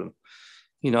problem.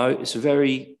 It's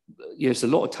a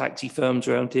lot of taxi firms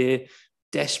around here,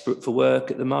 desperate for work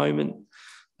at the moment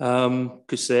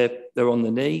because they're on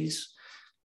the knees.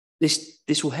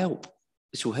 This will help.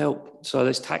 This will help. So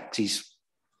there's taxis,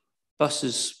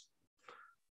 buses,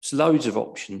 there's loads of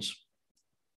options.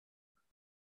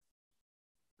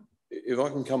 If I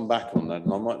can come back on that,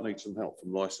 and I might need some help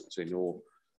from licensing or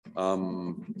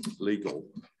legal,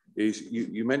 is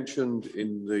you mentioned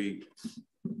in the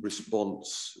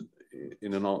response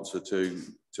in an answer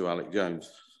to Alec Jones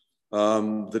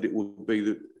that it would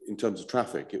be in terms of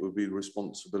traffic, it would be the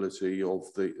responsibility of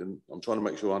and I'm trying to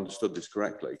make sure I understood this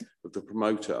correctly, of the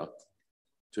promoter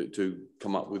to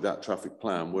come up with that traffic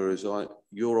plan, whereas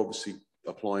you're obviously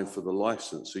applying for the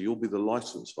license, so you'll be the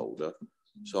license holder.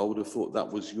 So I would have thought that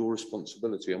was your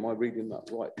responsibility. Am I reading that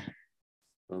right?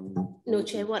 No,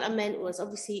 Chair, what I meant was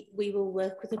obviously we will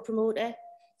work with the promoter.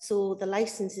 So the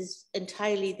license is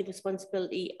entirely the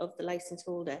responsibility of the license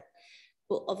holder.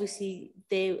 But obviously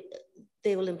they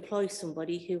will employ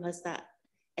somebody who has that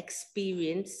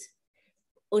experience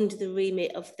under the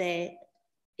remit of their,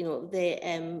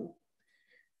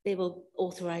 they will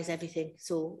authorise everything.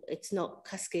 So it's not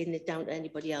cascading it down to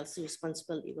anybody else. The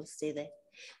responsibility will stay there.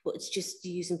 But it's just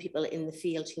using people in the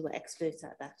field who are experts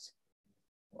at that.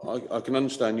 I can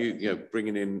understand you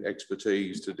bringing in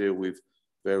expertise to deal with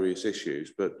various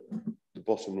issues, but the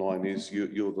bottom line is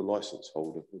you're the license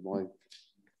holder.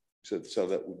 So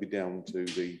that would be down to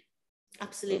the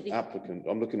applicant.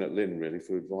 I'm looking at Lynn really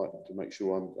for advice to make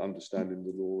sure I'm understanding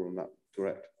the law on that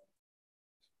correct.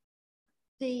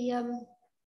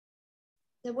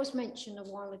 there was mention a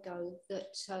while ago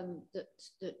that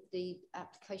that the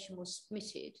application was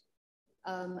submitted,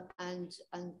 and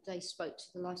they spoke to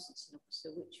the licensing officer,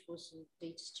 which was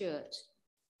indeed Stuart.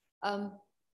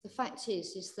 The fact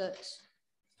is that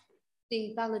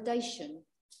the validation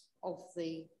of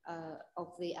the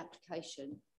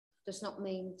application does not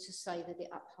mean to say that it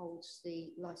upholds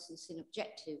the licensing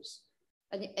objectives.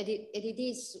 And it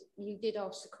is, you did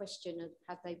ask the question of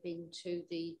have they been to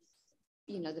the,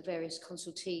 you know, the various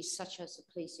consultees such as the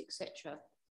police, etc.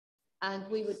 And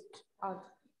we would,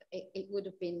 it would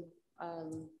have been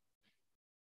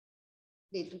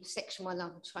the section 1,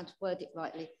 I'm trying to word it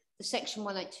rightly, the section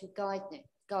 182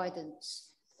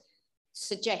 guidance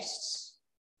suggests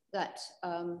that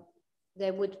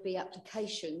there would be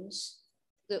applications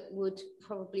that would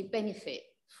probably benefit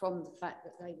from the fact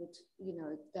that they would, you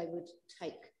know, they would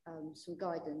take some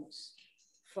guidance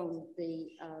from the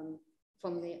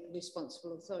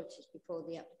responsible authorities before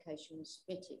the application was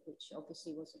submitted, which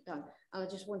obviously wasn't done. And I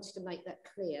just wanted to make that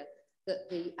clear, that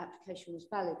the application was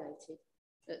validated,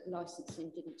 that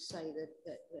licensing didn't say that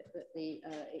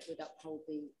it would uphold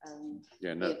the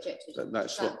objectives.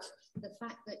 The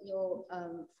fact that you're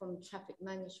from traffic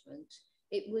management,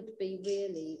 it would be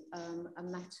really a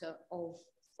matter of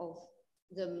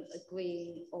them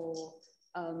agreeing or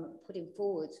putting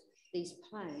forward these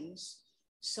plans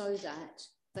so that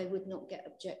they would not get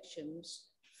objections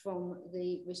from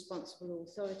the responsible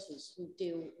authorities who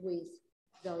deal with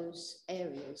those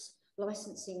areas.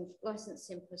 Licensing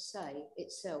per se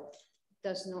itself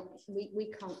does not,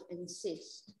 we can't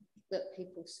insist that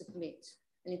people submit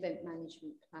an event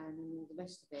management plan and all the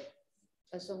rest of it.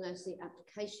 As long as the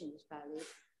application is valid,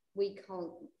 we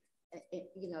can't,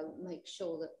 you know, make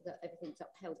sure that everything's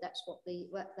upheld. That's why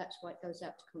it goes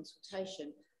out to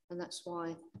consultation, and that's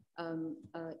why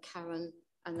Karen,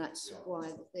 and that's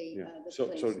why the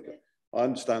sorry, I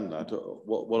understand that.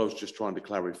 What I was just trying to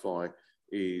clarify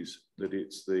is that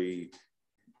it's the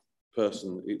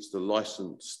person, it's the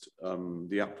licensed,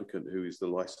 the applicant who is the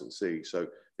licensee. So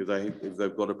if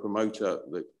they've got a promoter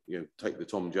that, you know, take the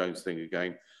Tom Jones thing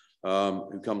again,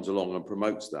 who comes along and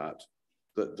promotes that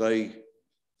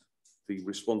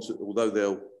although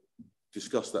they'll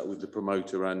discuss that with the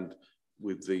promoter and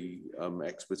with the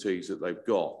expertise that they've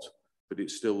got, but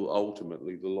it's still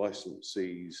ultimately the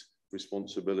licensee's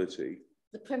responsibility.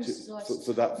 The premises license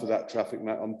for that traffic.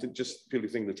 I'm just purely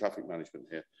thinking the traffic management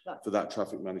here. Right. For that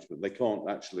traffic management, they can't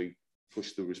actually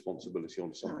push the responsibility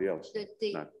on somebody else.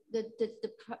 The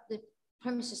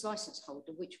premises license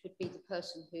holder, which would be the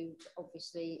person who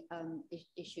obviously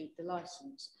issued the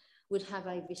license, would have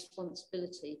a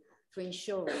responsibility for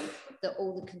ensuring that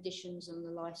all the conditions on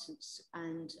the license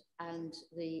and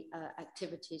the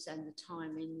activities and the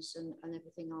timings and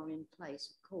everything are in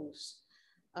place, of course.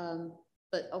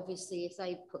 But obviously, if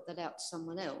they put that out to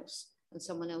someone else and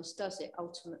someone else does it,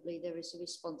 ultimately there is a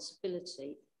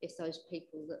responsibility if those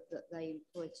people that they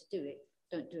employ to do it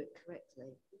don't do it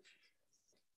correctly.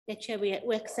 Yeah, Chair, we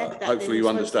accept that. Hopefully you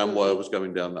understand why I was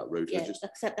going down that route. Yeah,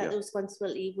 accept that the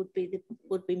responsibility would be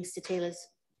Mr. Taylor's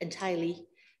entirely,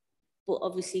 but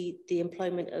obviously the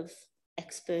employment of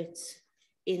experts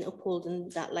in upholding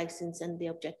that licence and the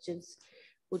objectives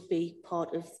would be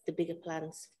part of the bigger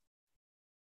plans.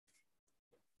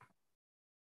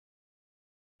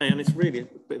 And it's really a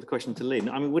bit of a question to Lynn.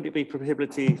 I mean, would it be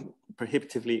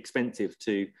prohibitively expensive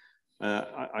to,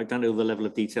 I don't know the level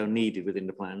of detail needed within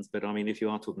the plans, but I mean, if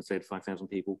you are talking, say, 5,000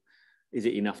 people, is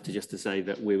it enough to just to say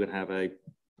that we would have a,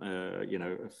 you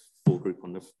know, a full group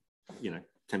on the, you know,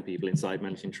 10 people inside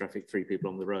managing traffic, 3 people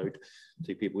on the road,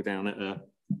 2 people down at does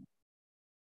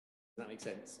that make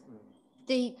sense?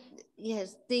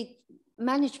 Yes, the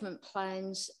management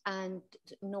plans and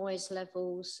noise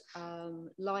levels,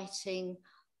 lighting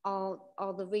are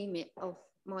the remit of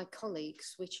my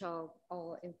colleagues, which are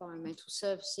environmental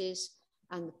services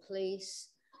and the police,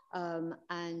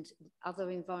 and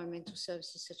other environmental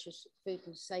services such as food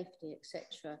and safety,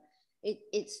 etc.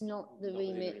 It's not the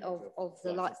remit of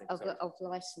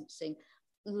licensing.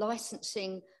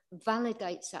 Licensing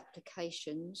validates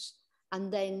applications,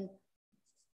 and then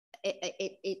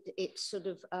it sort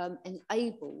of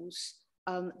enables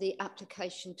the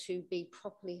application to be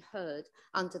properly heard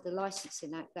under the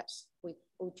Licensing Act. That's, with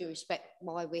all due respect,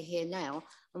 why we're here now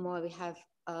and why we have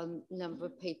a number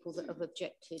of people that have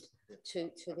objected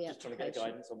to the application. Just trying to get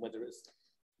guidance on whether it's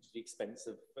the expense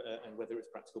of and whether it's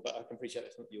practical, but I can appreciate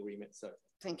it's not your remit. So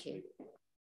thank you.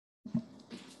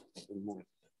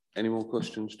 Any more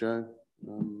questions, Jo?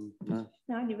 No. No,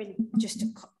 only really just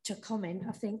to comment.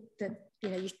 I think that, you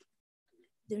know,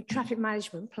 the traffic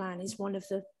management plan is one of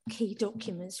the key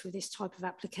documents with this type of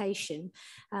application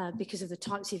because of the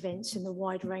types of events and the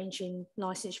wide-ranging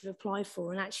license you've applied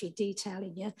for, and actually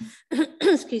detailing your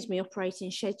excuse me,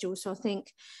 operating schedule. So I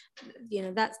think, you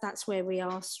know, that's where we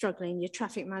are struggling. Your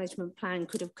traffic management plan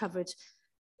could have covered,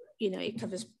 you know, it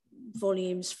covers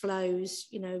volumes, flows,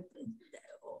 you know,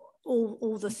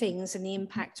 all the things and the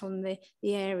impact on the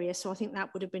area. So I think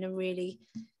that would have been a really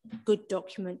good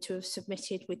document to have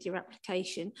submitted with your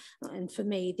application. And for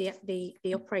me,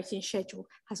 the operating schedule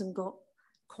hasn't got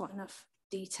quite enough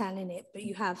detail in it, but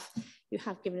you have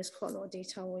given us quite a lot of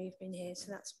detail while you've been here,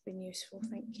 so that's been useful.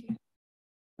 Thank you.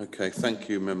 Okay, thank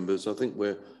you, members. I think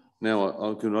we're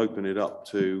now, I can open it up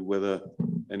to whether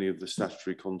any of the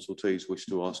statutory consultees wish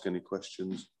to ask any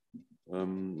questions.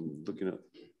 Looking at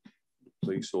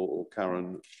police or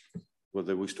Karen, whether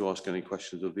they wish to ask any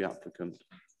questions of the applicant.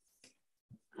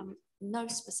 No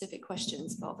specific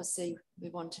questions, but obviously we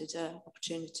wanted an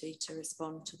opportunity to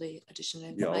respond to the additional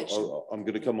information. Yeah, I'm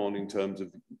going to come on in terms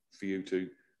of for you to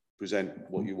present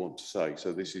what you want to say.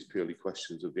 So this is purely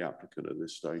questions of the applicant at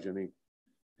this stage. Any?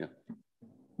 Yeah.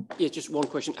 Yeah, just one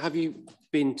question. Have you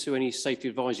been to any safety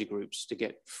advisory groups to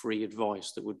get free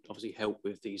advice that would obviously help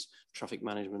with these traffic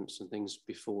managements and things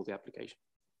before the application?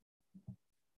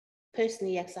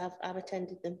 Personally, yes, I've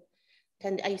attended them.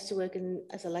 I used to work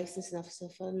as a licensing officer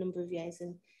for a number of years.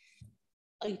 And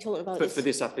are you talking about for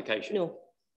this application? No.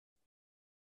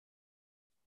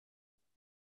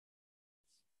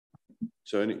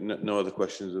 So no other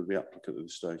questions of the applicant at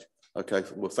this stage? Okay,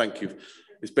 well, thank you.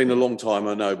 It's been a long time,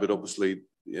 I know, but obviously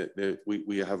yeah, we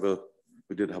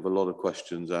did have a lot of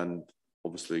questions, and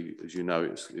obviously, as you know,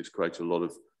 it's created a lot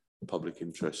of public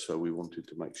interest. So we wanted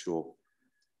to make sure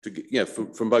to get, yeah,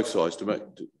 from both sides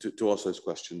to ask those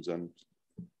questions. And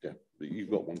yeah,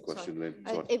 you've got one question, Lynn.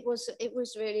 It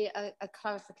was really a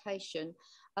clarification.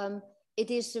 It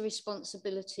is the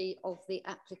responsibility of the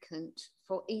applicant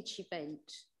for each event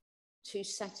to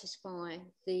satisfy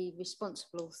the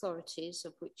responsible authorities,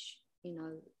 of which, you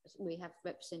know, we have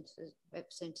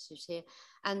representatives here,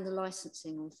 and the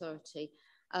licensing authority.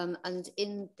 And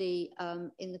in the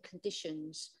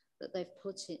conditions that they've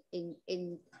put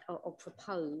in or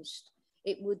proposed,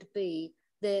 it would be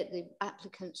the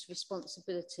applicant's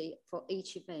responsibility for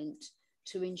each event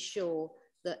to ensure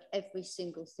that every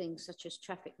single thing, such as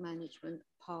traffic management,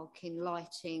 parking,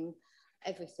 lighting,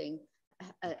 everything,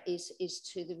 is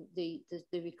to the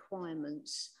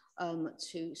requirements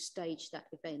to stage that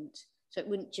event. So it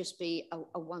wouldn't just be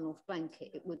a one-off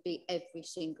blanket, it would be every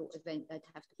single event they'd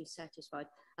have to be satisfied,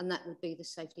 and that would be the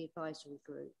safety advisory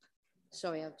group.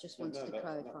 Sorry, I just wanted to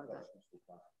clarify that.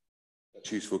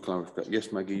 That's useful clarification.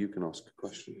 Yes, Maggie, you can ask a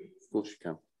question. Of course you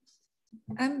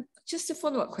can. Just a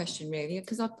follow-up question, really,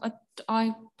 because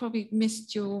I probably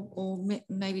missed your, or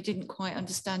maybe didn't quite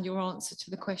understand your answer to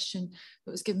the question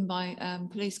that was given by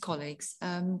police colleagues.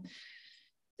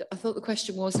 I thought the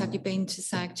question was, have you been to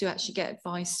SAG to actually get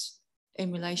advice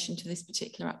in relation to this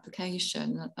particular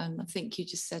application? And I think you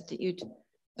just said that you'd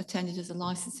attended as a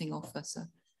licensing officer.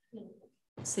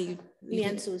 So the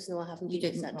answer was no, I haven't. You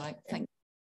didn't, right? Thank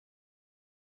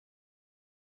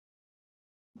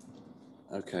you.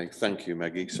 Okay, thank you,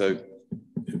 Maggie. So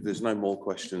if there's no more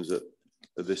questions at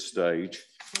this stage.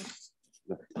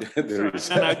 There is.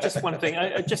 No, just one thing.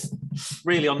 I just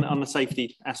really on the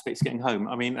safety aspects getting home.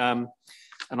 I mean, and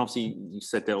obviously you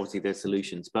said that obviously there's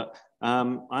solutions, but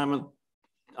I'm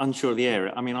unsure of the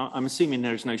area. I mean, I'm assuming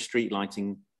there is no street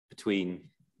lighting between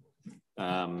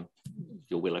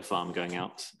your Willow Farm going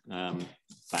out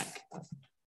back.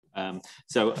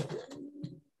 So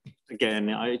again,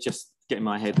 I just get in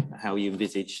my head how you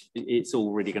envisage it's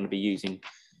already going to be using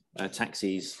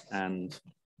taxis, and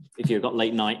if you've got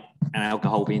late night and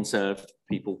alcohol being served,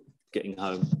 people getting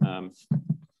home,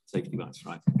 safety wise,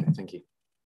 right? Okay, thank you.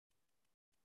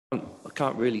 I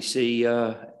can't really see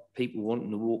people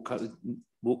wanting to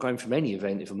walk home from any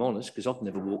event, if I'm honest, because I've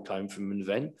never walked home from an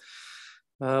event.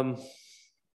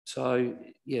 So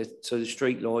yeah, so the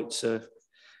street lights are,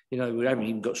 you know, we haven't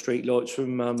even got street lights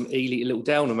from Ely to Little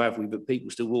Downham, have we? But people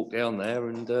still walk down there,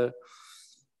 and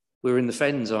we're in the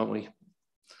fens, aren't we?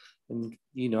 And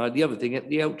you know, the other thing,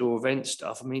 the outdoor event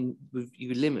stuff. I mean,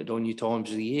 you're limited on your times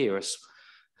of the year. It's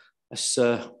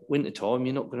winter time.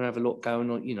 You're not going to have a lot going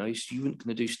on. You know, so you weren't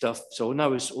going to do stuff. So I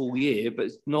know it's all year, but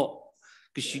it's not,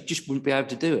 because you just wouldn't be able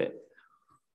to do it.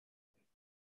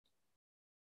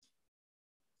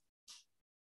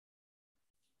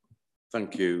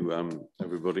 Thank you,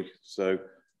 everybody. So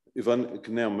if I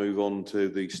can now move on to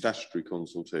the statutory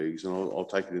consultees, and I'll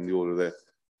take it in the order there.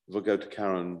 If I go to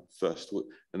Karen first,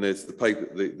 and there's the paper,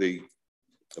 the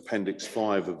appendix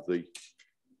 5 of the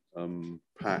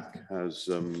pack has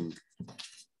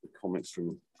comments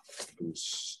from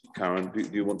Karen. Do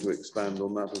you want to expand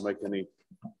on that or make any?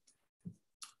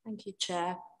 Thank you,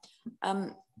 Chair.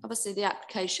 Obviously, the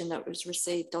application that was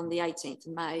received on the 18th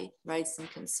of May raised some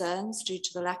concerns due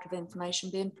to the lack of information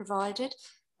being provided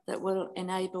that will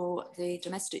enable the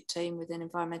domestic team within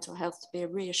environmental health to be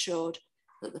reassured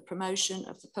that the promotion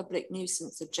of the public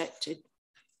nuisance objective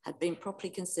had been properly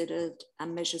considered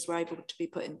and measures were able to be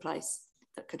put in place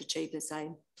that could achieve the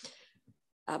same.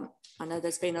 I know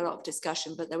there's been a lot of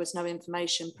discussion, but there was no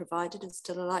information provided as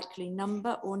to the likely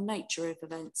number or nature of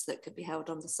events that could be held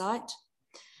on the site.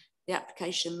 The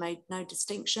application made no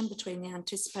distinction between the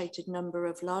anticipated number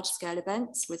of large-scale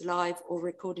events with live or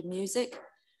recorded music,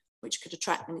 which could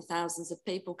attract many thousands of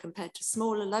people, compared to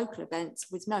smaller local events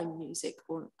with no music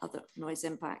or other noise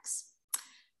impacts.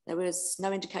 There was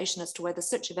no indication as to whether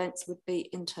such events would be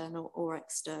internal or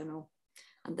external,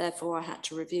 and therefore I had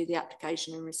to review the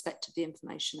application in respect of the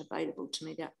information available to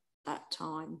me at that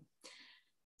time.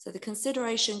 So the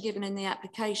consideration given in the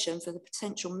application for the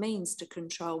potential means to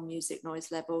control music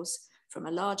noise levels from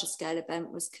a larger scale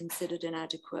event was considered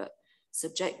inadequate.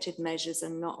 Subjective measures are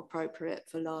not appropriate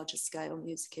for larger scale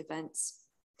music events.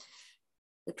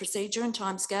 The procedure and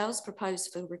timescales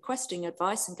proposed for requesting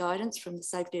advice and guidance from the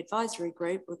Safety Advisory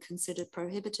Group were considered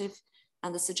prohibitive,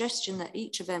 and the suggestion that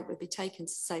each event would be taken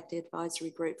to Safety Advisory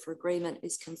Group for agreement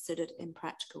is considered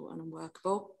impractical and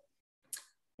unworkable.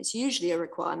 It's usually a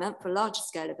requirement for larger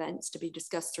scale events to be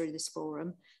discussed through this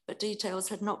forum, but details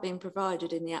had not been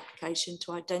provided in the application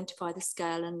to identify the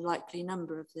scale and likely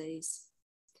number of these.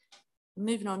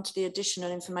 Moving on to the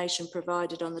additional information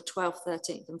provided on the 12th,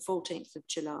 13th and 14th of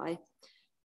July,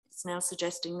 it's now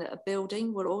suggesting that a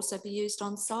building will also be used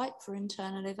on site for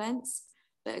internal events,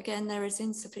 but again, there is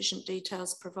insufficient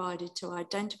details provided to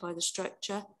identify the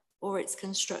structure or its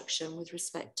construction with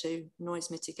respect to noise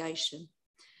mitigation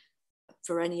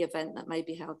for any event that may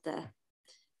be held there.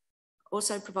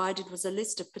 Also provided was a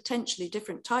list of potentially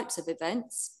different types of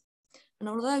events. And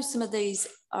although some of these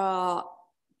are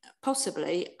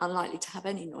possibly unlikely to have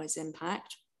any noise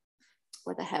impact,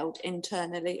 whether held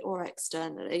internally or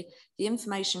externally, the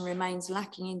information remains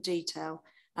lacking in detail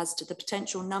as to the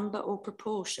potential number or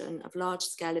proportion of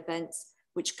large-scale events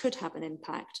which could have an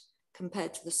impact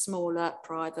compared to the smaller,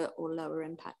 private or lower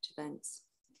impact events.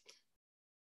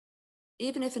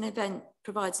 Even if an event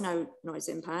provides no noise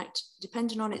impact,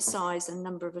 depending on its size and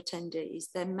number of attendees,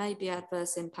 there may be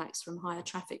adverse impacts from higher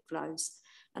traffic flows.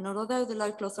 And although the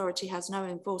local authority has no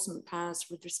enforcement powers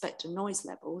with respect to noise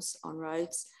levels on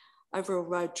roads, overall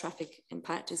road traffic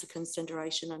impact is a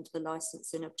consideration under the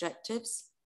licensing objectives.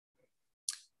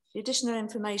 The additional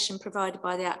information provided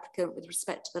by the applicant with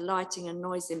respect to the lighting and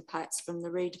noise impacts from the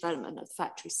redevelopment of the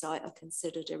factory site are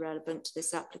considered irrelevant to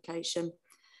this application.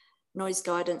 Noise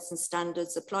guidance and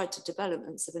standards applied to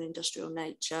developments of an industrial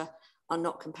nature are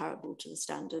not comparable to the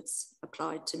standards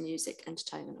applied to music,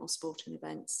 entertainment or sporting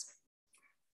events.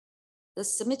 The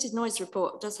submitted noise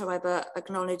report does, however,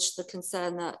 acknowledge the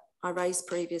concern that I raised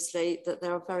previously, that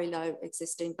there are very low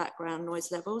existing background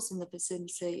noise levels in the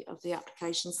vicinity of the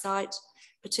application site,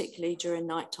 particularly during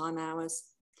nighttime hours.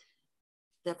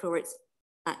 Therefore, it's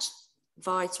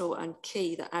vital and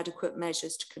key that adequate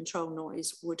measures to control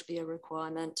noise would be a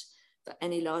requirement for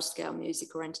any large-scale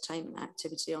music or entertainment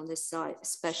activity on this site,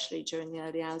 especially during the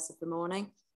early hours of the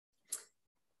morning.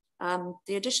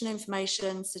 The additional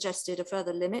information suggested a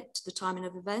further limit to the timing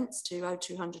of events to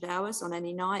 0200 hours on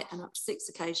any night and up to 6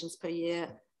 occasions per year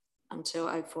until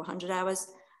 0400 hours.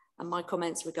 And my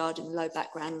comments regarding low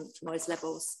background noise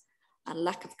levels and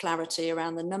lack of clarity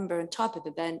around the number and type of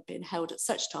event being held at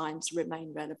such times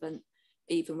remain relevant,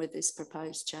 even with this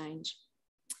proposed change.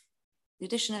 The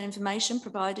additional information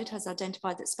provided has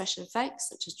identified that special effects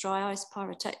such as dry ice,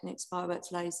 pyrotechnics, fireworks,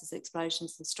 lasers,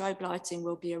 explosions and strobe lighting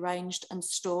will be arranged and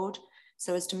stored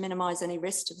so as to minimise any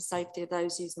risk to the safety of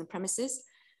those using the premises,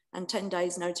 and 10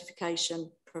 days notification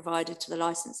provided to the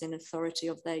licensing authority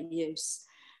of their use.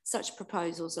 Such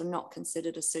proposals are not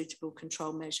considered a suitable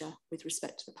control measure with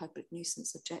respect to the public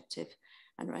nuisance objective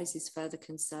and raises further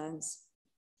concerns.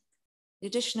 The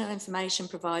additional information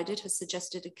provided has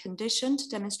suggested a condition to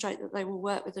demonstrate that they will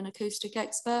work with an acoustic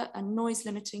expert, and noise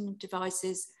limiting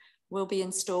devices will be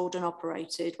installed and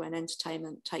operated when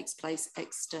entertainment takes place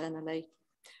externally.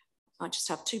 I just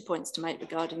have 2 points to make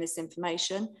regarding this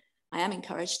information. I am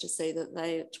encouraged to see that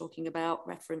they are talking about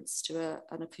reference to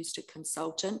an acoustic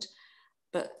consultant,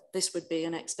 but this would be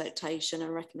an expectation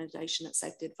and recommendation at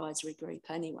Safety Advisory Group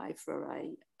anyway for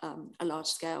a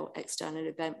large-scale external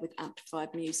event with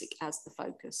amplified music as the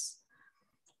focus.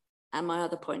 And my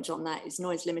other point on that is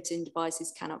noise limiting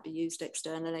devices cannot be used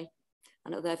externally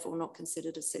and are therefore not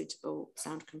considered a suitable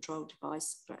sound control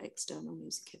device for external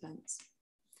music events.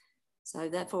 So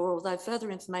therefore, although further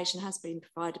information has been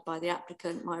provided by the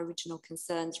applicant, my original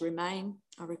concerns remain.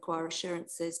 I require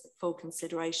assurances that full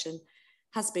consideration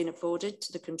has been afforded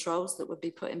to the controls that would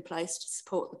be put in place to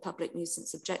support the public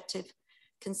nuisance objective,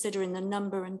 considering the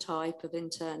number and type of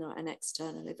internal and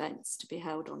external events to be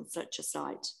held on such a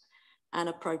site and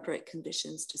appropriate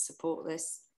conditions to support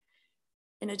this.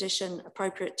 In addition,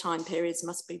 appropriate time periods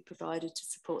must be provided to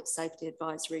support the Safety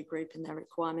Advisory Group in their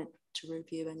requirement to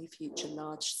review any future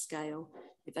large-scale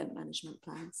event management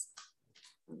plans.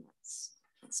 And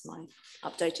that's my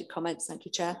updated comments. Thank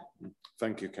you, Chair.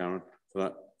 Thank you, Karen, for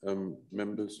that.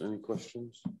 Members, any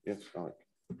questions? Yes, Alec.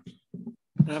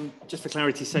 Just for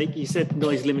clarity's sake, you said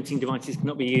noise limiting devices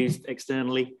cannot be used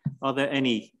externally. Are there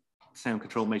any sound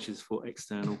control measures for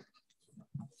external?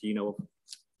 Do you know of?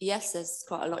 Yes, there's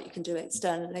quite a lot you can do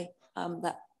externally.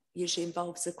 That usually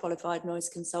involves a qualified noise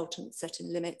consultant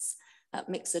setting limits at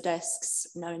mixer desks,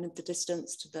 knowing the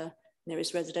distance to the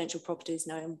nearest residential properties,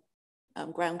 knowing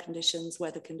ground conditions,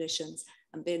 weather conditions,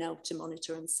 and being able to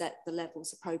monitor and set the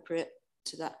levels appropriate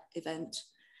to that event.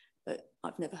 But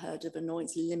I've never heard of a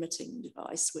noise limiting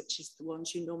device, which is the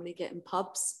ones you normally get in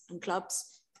pubs and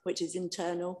clubs, which is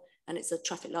internal, and it's a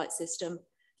traffic light system.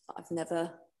 But I've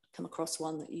never come across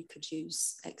one that you could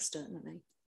use externally.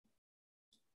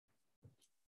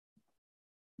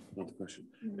 Another question.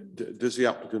 Does the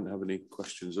applicant have any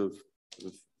questions of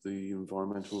the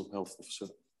environmental health officer?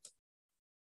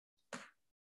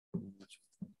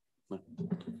 No.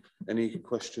 Any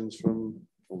questions from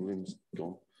Lynn's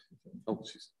gone? Oh,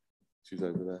 she's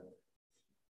over there.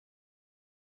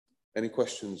 Any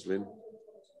questions, Lynn?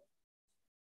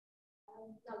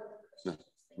 No.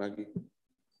 Maggie?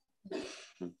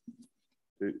 No.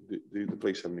 Do the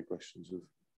police have any questions of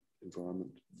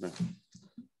environment? No.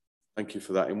 Thank you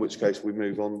for that. In which case, we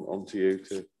move on to you.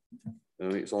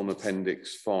 It's on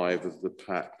Appendix 5 of the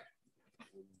pack,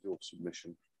 your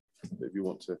submission. If you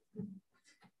want to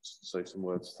say some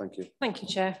words, thank you. Thank you,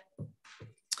 Chair.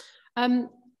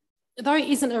 Though it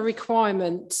isn't a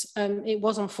requirement, it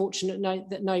was unfortunate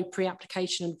that no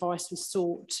pre-application advice was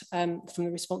sought from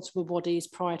the responsible bodies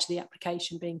prior to the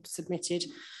application being submitted.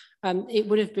 It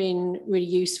would have been really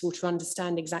useful to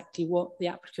understand exactly what the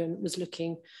applicant was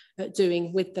looking at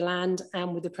doing with the land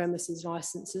and with the premises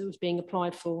licence that was being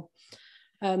applied for.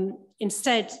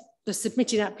 Instead, the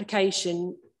submitted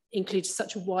application includes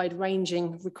such a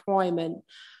wide-ranging requirement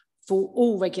for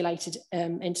all regulated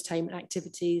entertainment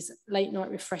activities, late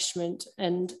night refreshment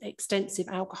and extensive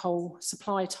alcohol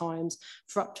supply times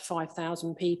for up to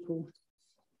 5,000 people.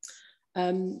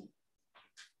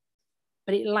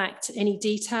 But it lacked any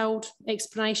detailed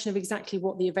explanation of exactly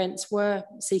what the events were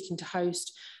seeking to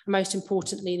host, and most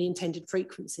importantly, the intended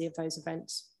frequency of those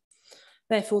events.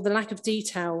 Therefore, the lack of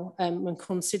detail when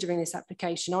considering this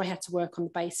application, I had to work on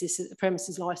the basis that the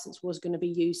premises licence was going to be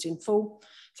used in full,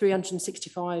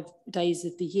 365 days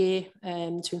of the year,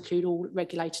 to include all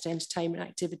regulated entertainment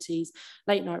activities,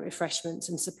 late night refreshments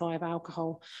and supply of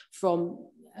alcohol from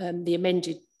the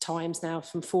amended times now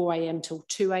from 4 AM till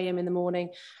 2 AM in the morning,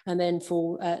 and then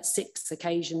for 6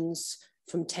 occasions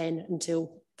from 10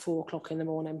 until 4 o'clock in the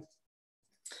morning.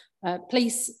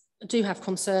 Police do have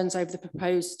concerns over the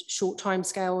proposed short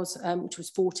timescales, which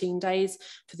was 14 days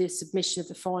for the submission of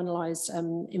the finalised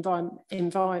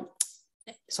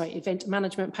event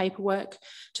management paperwork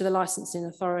to the licensing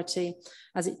authority,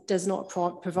 as it does not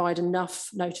provide enough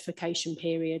notification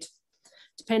period.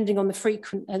 Depending on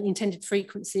the intended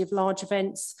frequency of large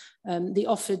events, the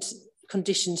offered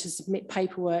condition to submit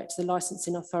paperwork to the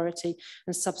licensing authority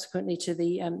and subsequently to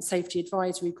the Safety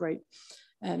Advisory Group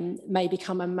may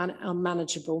become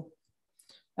unmanageable.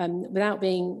 Without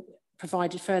being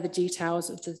provided further details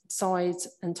of the size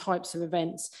and types of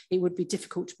events, it would be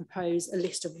difficult to propose a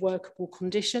list of workable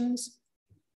conditions.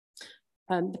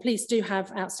 The police do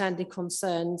have outstanding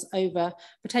concerns over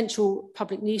potential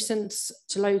public nuisance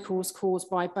to locals caused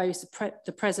by both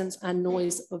the presence and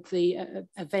noise of the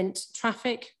event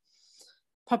traffic,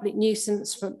 public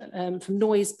nuisance from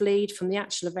noise bleed from the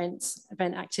actual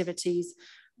event activities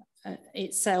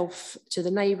itself to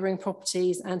the neighbouring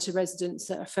properties and to residents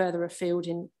that are further afield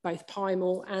in both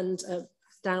Pymore and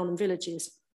Downham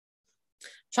villages.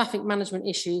 Traffic management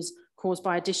issues caused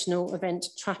by additional event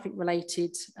traffic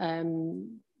related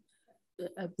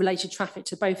traffic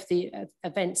to both the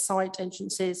event site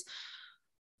entrances,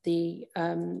 the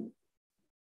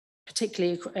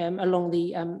particularly along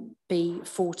the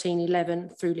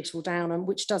B1411 through Little Downham,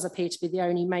 which does appear to be the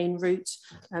only main route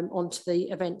onto the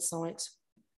event site.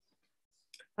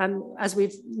 As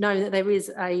we've known that there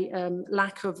is a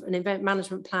lack of an event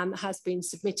management plan that has been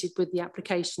submitted with the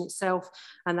application itself,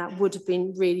 and that would have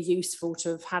been really useful to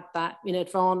have had that in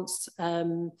advance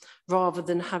rather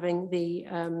than having the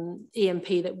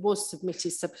EMP that was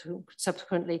submitted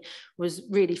subsequently was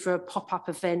really for a pop-up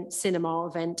event, cinema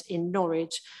event in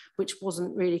Norwich, which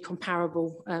wasn't really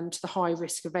comparable to the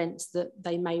high-risk events that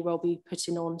they may well be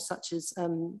putting on, such as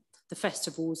the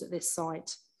festivals at this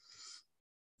site.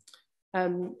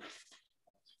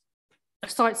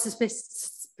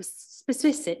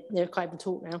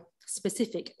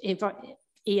 Specific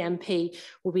EMP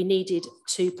will be needed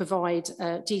to provide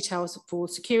details for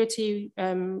security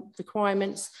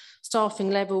requirements,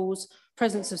 staffing levels,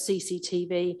 presence of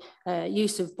CCTV,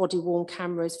 use of body-worn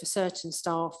cameras for certain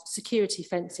staff, security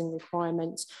fencing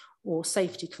requirements, or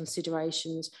safety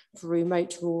considerations for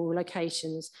remote rural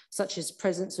locations, such as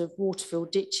presence of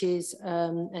water-filled ditches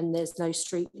and there's no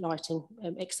street lighting,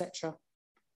 etc.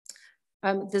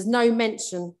 There's no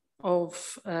mention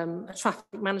of a traffic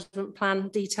management plan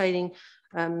detailing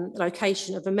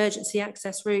location of emergency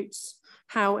access routes,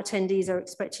 how attendees are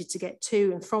expected to get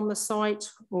to and from the site,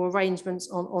 or arrangements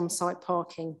on on-site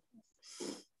parking.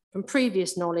 From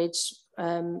previous knowledge,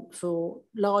 for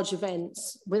large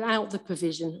events without the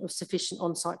provision of sufficient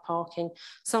on-site parking,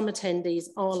 some attendees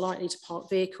are likely to park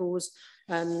vehicles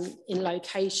in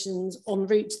locations en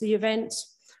route to the event,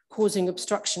 causing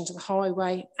obstruction to the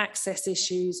highway, access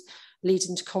issues,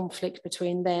 leading to conflict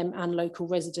between them and local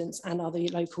residents and other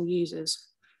local users.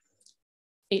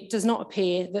 It does not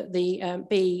appear that the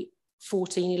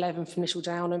B1411 from Little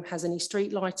Downham has any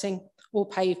street lighting or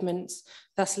pavements,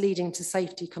 thus leading to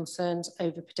safety concerns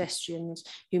over pedestrians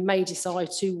who may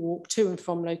decide to walk to and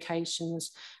from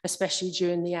locations, especially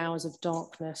during the hours of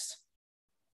darkness.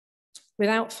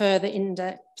 Without further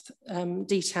in-depth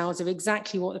details of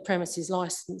exactly what the premises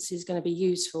licence is going to be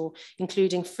used for,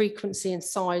 including frequency and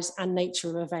size and nature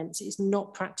of events, it is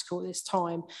not practical at this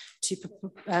time to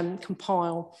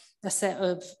compile a set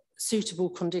of suitable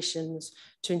conditions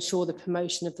to ensure the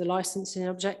promotion of the licensing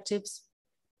objectives.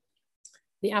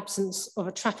 The absence of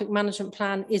a traffic management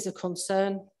plan is a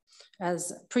concern,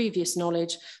 as previous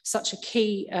knowledge, such a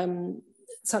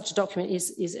document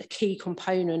is a key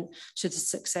component to the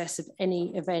success of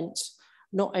any event,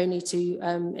 not only to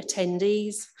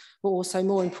attendees, but also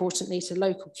more importantly to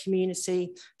local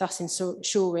community, thus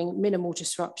ensuring minimal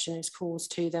disruption is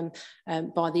caused to them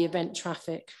by the event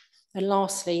traffic. And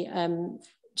lastly,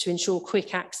 to ensure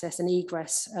quick access and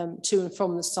egress to and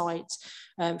from the site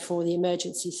for the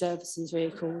emergency services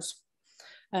vehicles.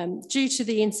 Due to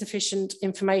the insufficient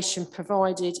information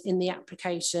provided in the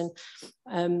application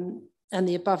and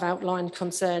the above outlined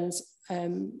concerns,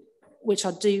 which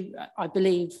I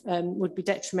believe would be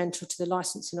detrimental to the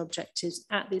licensing objectives,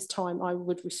 at this time I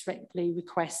would respectfully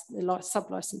request the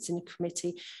sub-licensing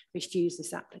committee refuse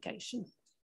this application.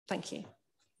 Thank you.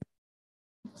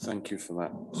 Thank you for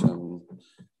that.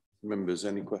 Members,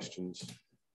 any questions?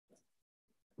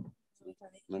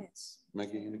 No?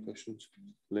 Maggie, any questions?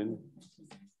 Lynn?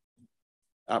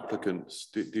 Applicants,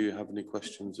 do you have any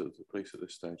questions of the police at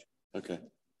this stage? Okay.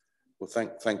 Well,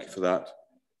 thank you for that.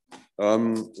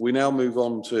 We now move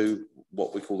on to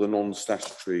what we call the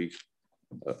non-statutory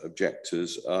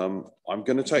objectors. I'm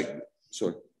going to take,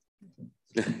 sorry.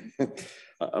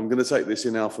 I'm going to take this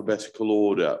in alphabetical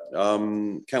order.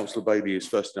 Councillor Bailey is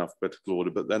first in alphabetical order,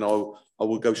 but then I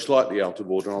will go slightly out of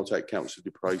order and I'll take Councillor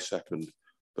Dupre second.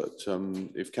 But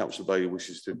if Councillor Bailey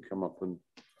wishes to come up and...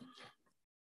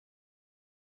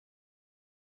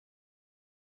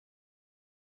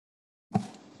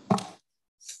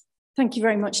 Thank you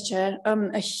very much, Chair.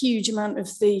 A huge amount of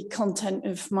the content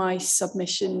of my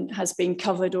submission has been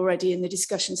covered already in the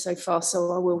discussion so far,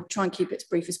 so I will try and keep it as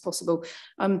brief as possible.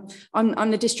 I'm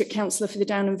the District Councillor for the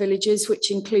Downham Villages,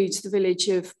 which includes the village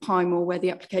of Pymore, where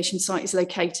the application site is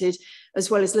located,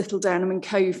 as well as Little Downham and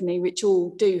Coveney, which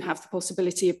all do have the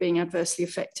possibility of being adversely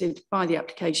affected by the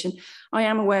application. I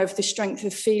am aware of the strength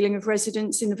of feeling of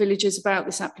residents in the villages about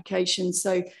this application,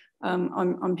 so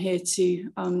I'm here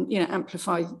to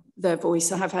amplify their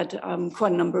voice. I have had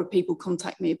quite a number of people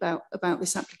contact me about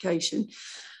this application.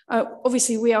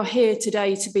 Obviously, we are here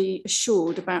today to be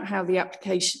assured about how the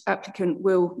applicant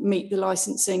will meet the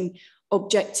licensing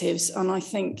objectives, and I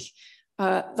think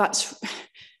that's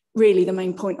really the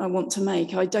main point I want to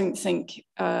make. I don't think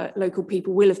local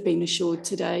people will have been assured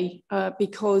today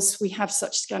because we have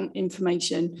such scant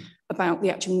information about the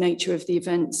actual nature of the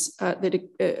events that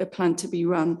are planned to be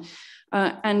run.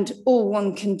 And all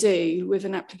one can do with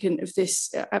an application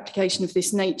of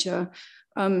this nature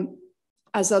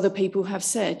as other people have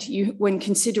said, when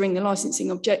considering the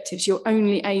licensing objectives, you're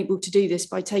only able to do this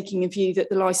by taking a view that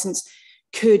the license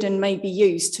could and may be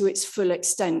used to its full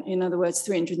extent. In other words,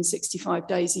 365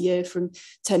 days a year from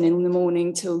 10 in the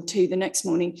morning till 2 the next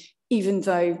morning, even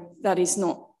though that is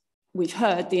not, we've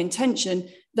heard the intention,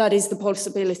 that is the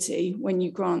possibility when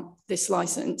you grant this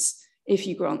license, if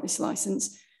you grant this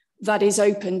license, that is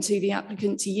open to the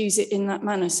applicant to use it in that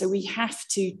manner. So we have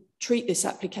to treat this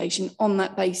application on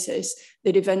that basis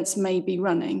that events may be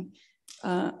running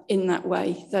in that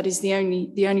way. That is the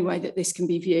only way that this can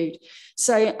be viewed.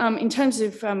 So in terms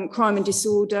of crime and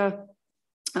disorder,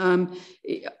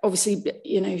 obviously,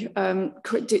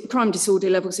 crime and disorder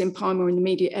levels in Palmer and the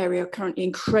immediate area are currently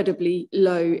incredibly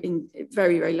low,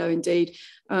 very, very low indeed.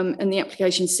 And the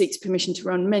application seeks permission to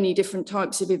run many different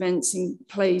types of events, in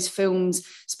plays, films,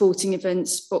 sporting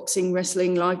events, boxing,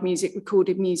 wrestling, live music,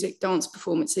 recorded music, dance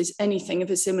performances, anything of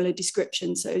a similar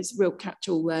description. So it's a real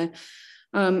catch-all there.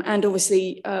 And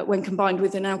obviously, when combined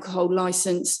with an alcohol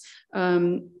licence,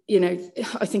 I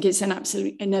think it's an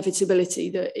absolute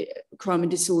inevitability that crime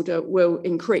and disorder will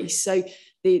increase. So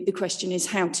the question is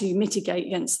how to mitigate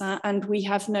against that. And we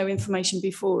have no information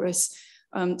before us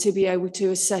to be able to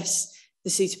assess the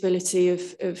suitability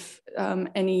of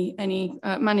any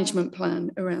management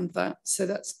plan around that. So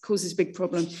that causes a big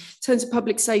problem. In terms of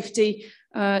public safety,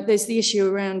 there's the issue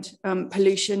around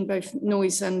pollution, both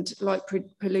noise and light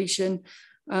pollution,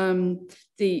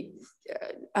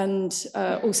 and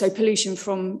also pollution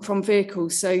from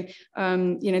vehicles. So,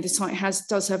 the site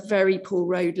does have very poor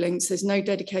road links. There's no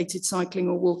dedicated cycling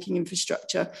or walking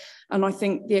infrastructure. And I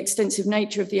think the extensive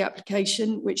nature of the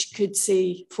application, which could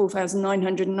see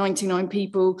 4,999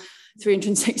 people,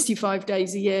 365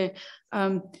 days a year,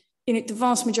 the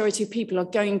vast majority of people are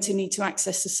going to need to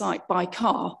access the site by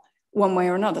car, one way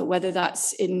or another, whether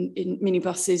that's in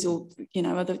minibuses or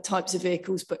other types of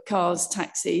vehicles, but cars,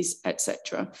 taxis,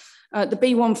 etc. The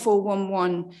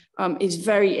B1411 is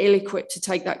very ill-equipped to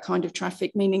take that kind of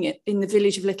traffic, meaning it, in the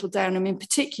village of Little Downham in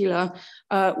particular,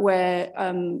 where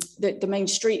the main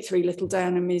street through Little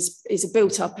Downham is a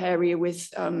built-up area with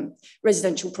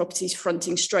residential properties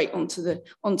fronting straight onto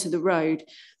the road.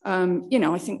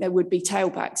 I think there would be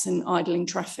tailbacks and idling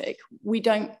traffic. We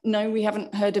don't know. We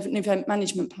haven't heard of an event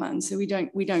management plan, so we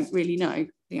don't really know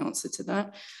the answer to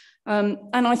that.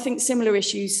 And I think similar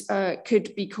issues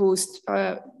could be caused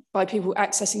by people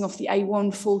accessing off the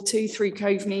A142 through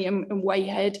Coveney and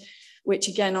Wayhead, which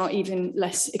again are even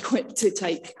less equipped to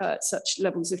take such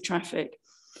levels of traffic.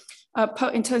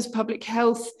 In terms of public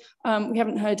health, we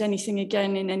haven't heard anything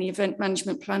again in any event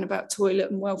management plan about toilet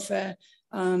and welfare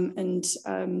and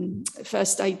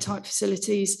first aid type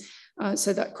facilities.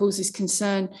 So that causes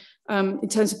concern. In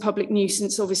terms of public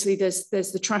nuisance, obviously there's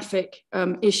the traffic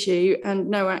issue and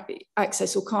no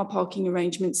access or car parking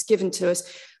arrangements given to us.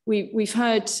 We've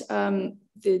heard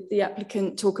the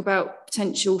applicant talk about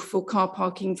potential for car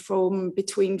parking from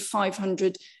between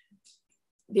 500.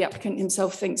 The applicant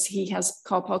himself thinks he has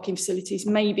car parking facilities,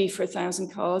 maybe for 1,000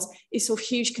 cars. It's of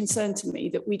huge concern to me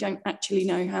that we don't actually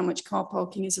know how much car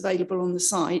parking is available on the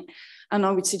site. And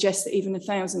I would suggest that even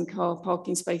 1,000 car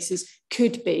parking spaces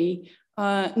could be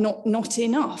not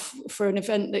enough for an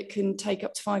event that can take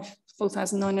up to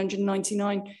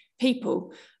 4,999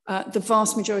 people, the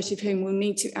vast majority of whom will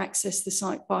need to access the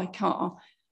site by car.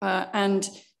 And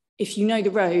if you know the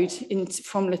road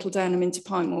from Little Downham into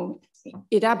Pinemore,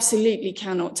 it absolutely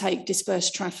cannot take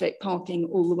dispersed traffic parking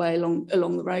all the way along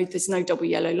the road. There's no double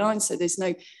yellow line, so there's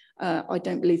no, I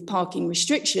don't believe, parking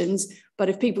restrictions. But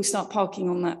if people start parking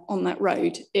on that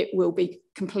road, it will be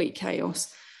complete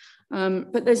chaos.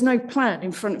 But there's no plan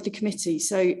in front of the committee,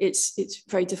 so it's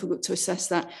very difficult to assess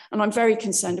that. And I'm very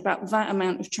concerned about that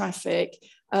amount of traffic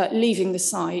leaving the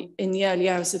site in the early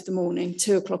hours of the morning,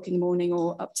 2 o'clock in the morning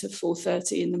or up to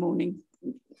 4:30 in the morning,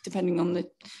 depending on the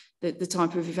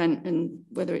type of event and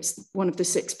whether it's one of the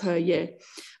 6 per year.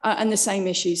 And the same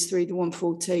issues through the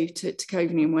 142 to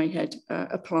Coveney and Wayhead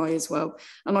apply as well.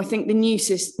 And I think the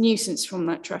nuisance from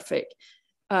that traffic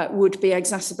would be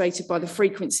exacerbated by the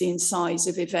frequency and size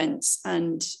of events,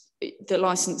 and the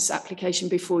licence application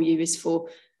before you is for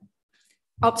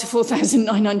up to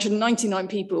 4,999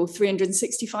 people,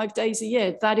 365 days a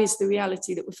year. That is the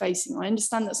reality that we're facing. I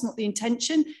understand that's not the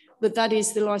intention, but that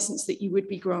is the licence that you would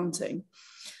be granting.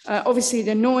 Obviously,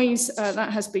 the noise,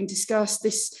 that has been discussed.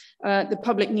 The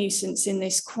public nuisance in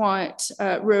this quiet,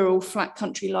 rural, flat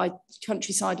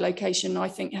countryside location, I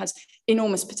think, has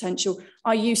enormous potential.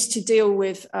 I used to deal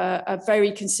with a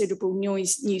very considerable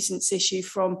noise nuisance issue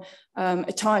from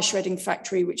a tyre shredding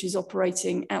factory, which is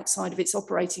operating outside of its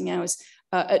operating hours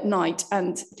at night,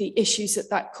 and the issues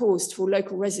that caused for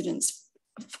local residents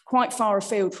quite far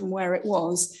afield from where it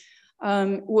was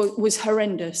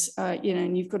horrendous. You know,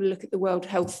 and you've got to look at the World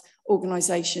Health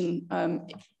Organization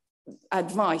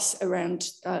advice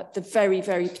around the very,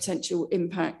 very potential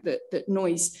impact that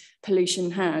noise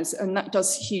pollution has, and that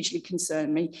does hugely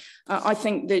concern me. I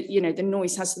think that, you know, the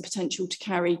noise has the potential to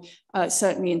carry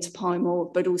certainly into Pye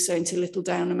Moor, but also into Little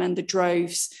Downham and the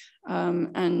Droves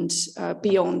and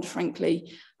beyond,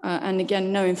 frankly. And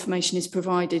again, no information is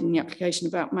provided in the application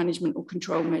about management or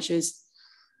control measures.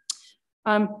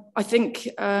 I think,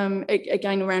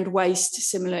 again, around waste,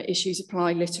 similar issues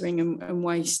apply, littering and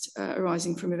waste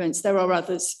arising from events. There are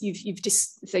others,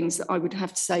 things that I would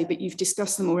have to say, but you've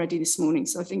discussed them already this morning,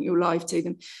 so I think you're live to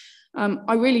them.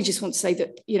 I really just want to say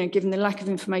that, you know, given the lack of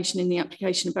information in the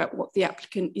application about what the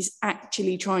applicant is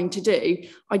actually trying to do,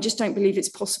 I just don't believe it's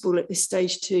possible at this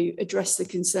stage to address the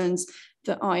concerns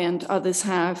that I and others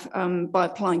have by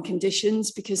applying conditions,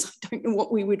 because I don't know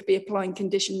what we would be applying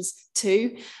conditions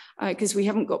to, because we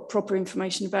haven't got proper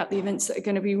information about the events that are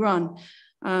going to be run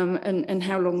and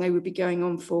how long they would be going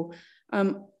on for.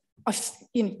 You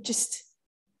know, just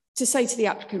to say to the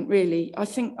applicant, really, I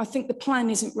think the plan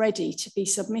isn't ready to be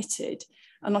submitted,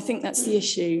 and I think that's the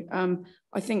issue.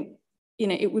 I think, you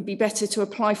know, it would be better to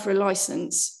apply for a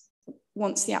licence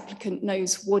once the applicant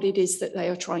knows what it is that they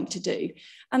are trying to do.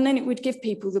 And then it would give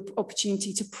people the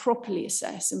opportunity to properly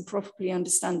assess and properly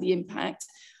understand the impact.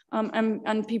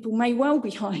 And people may well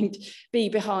be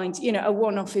behind, you know, a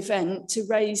one-off event to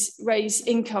raise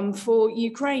income for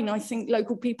Ukraine. I think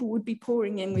local people would be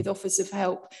pouring in with offers of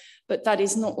help, but that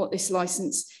is not what this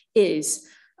licence is.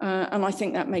 And I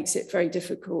think that makes it very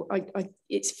difficult.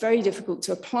 It's very difficult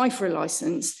to apply for a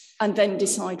licence and then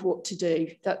decide what to do.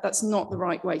 That's not the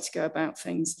right way to go about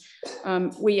things.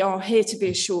 We are here to be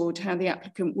assured how the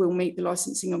applicant will meet the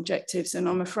licensing objectives, and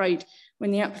I'm afraid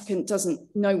when the applicant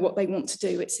doesn't know what they want to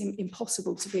do, it's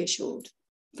impossible to be assured.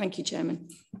 Thank you, Chairman.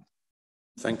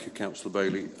 Thank you, Councillor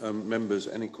Bailey. Members,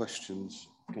 any questions?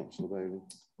 Councillor Bailey?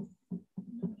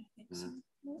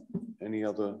 Any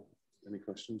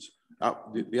questions?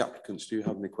 The applicants, do you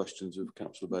have any questions of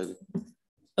Councillor Bailey?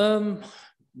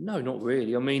 No, not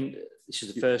really. I mean, this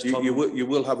is the first time. You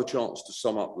will have a chance to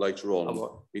sum up later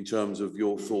on in terms of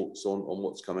your thoughts on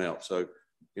what's come out. So,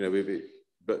 you know,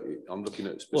 but I'm looking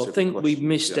at specific. Well, I think we've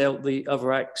missed yeah. out the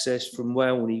other access from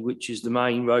Walney, which is the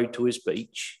main road to his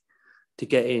beach, to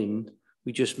get in.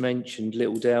 We just mentioned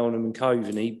Little Downham and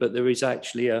Coveney, but there is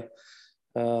actually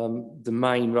the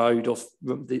main road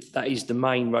that is the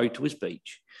main road to his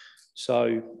beach.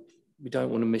 So we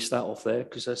don't want to miss that off there,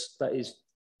 because that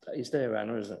is there,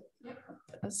 Anna, isn't it? Yep.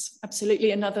 That's absolutely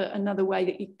another way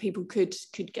that people could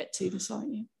get to the site.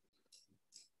 Yeah.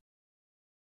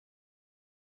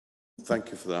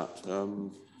 Thank you for that.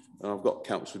 And I've got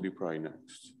Councillor Dupre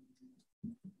next.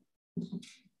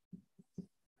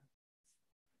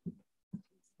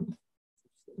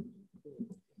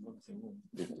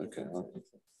 Yeah, okay.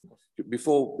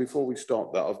 Before we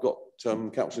start that, I've got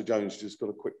Councillor Jones just got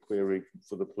a quick query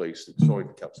for the police. Sorry,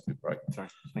 Councillor Dupre. Sorry,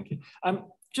 thank you.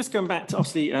 Just going back to,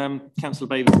 obviously, Councillor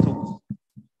Bailey was talking,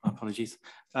 apologies.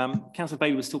 Councillor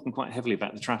Bailey was talking quite heavily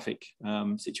about the traffic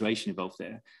situation involved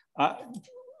there.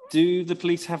 Do the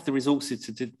police have the resources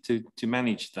to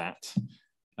manage that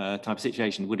type of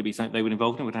situation? Would it be something they would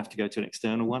involve in? Would have to go to an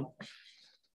external one,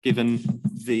 given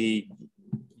the,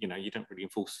 you know, you don't really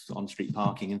enforce on-street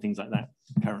parking and things like that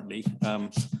currently.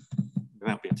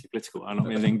 Without being too political, I'm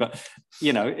not anything, but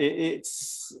you know,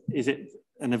 is it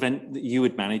an event that you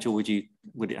would manage, or would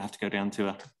it have to go down to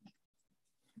a?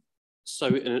 So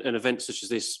an event such as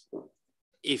this,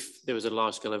 if there was a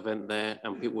large-scale event there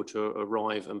and people were to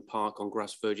arrive and park on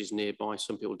grass verges nearby,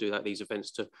 some people do that at these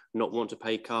events to not want to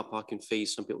pay car parking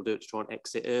fees. Some people do it to try and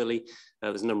exit early.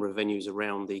 There's a number of venues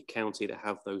around the county that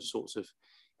have those sorts of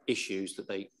issues that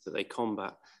they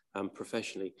combat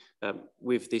professionally.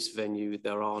 With this venue,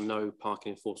 there are no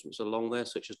parking enforcements along there,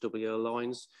 such as double yellow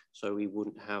lines, so we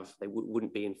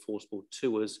wouldn't be enforceable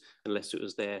to us unless it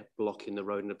was there blocking the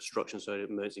road and obstruction, so an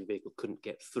emergency vehicle couldn't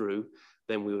get through.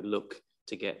 Then we would look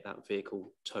to get that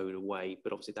vehicle towed away,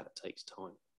 but obviously that takes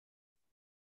time.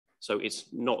 So it's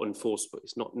not enforceable.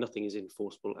 Nothing is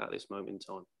enforceable at this moment in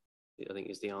time, I think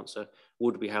is the answer.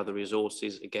 Would we have the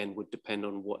resources? Again, would depend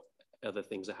on what other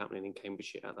things are happening in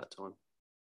Cambridgeshire at that time.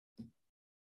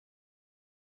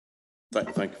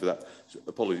 Thank you for that.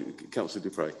 Apologies, Councillor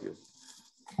Dupre.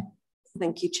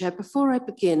 Thank you, Chair. Before I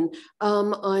begin,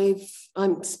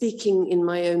 I'm speaking in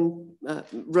my own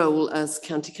role as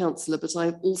County Councillor, but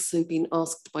I've also been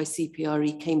asked by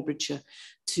CPRE Cambridgeshire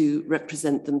to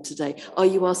represent them today.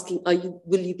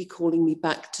 Will you be calling me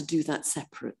back to do that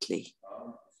separately?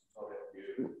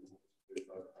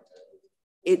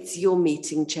 It's your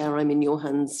meeting, Chair. I'm in your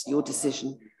hands, your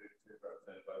decision.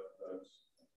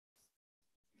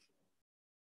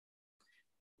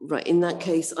 Right, in that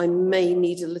case, I may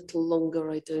need a little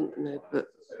longer, I don't know, but...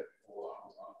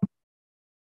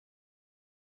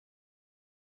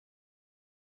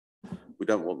 We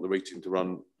don't want the meeting to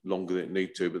run longer than it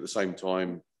needs to, but at the same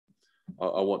time,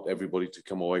 I want everybody to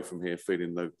come away from here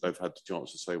feeling they've had the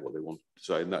chance to say what they want to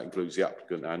say, and that includes the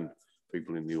applicant and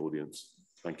people in the audience.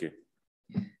 Thank you.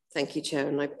 Thank you, Chair,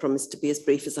 and I promise to be as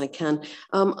brief as I can.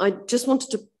 I just wanted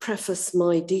to preface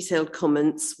my detailed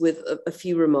comments with a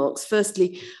few remarks.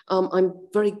 Firstly, I'm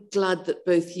very glad that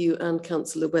both you and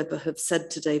Councillor Webber have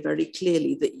said today very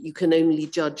clearly that you can only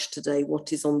judge today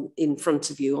what is in front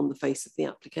of you on the face of the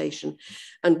application.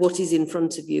 And what is in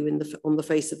front of you on the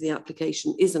face of the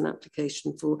application is an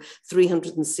application for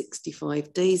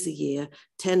 365 days a year,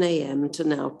 10 a.m. to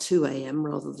now 2 a.m.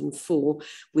 rather than 4,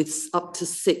 with up to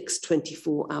 6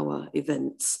 24-hour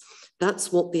events.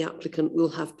 That's what the applicant will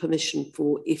have permission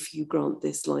for if you grant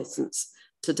this licence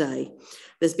today.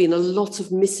 There's been a lot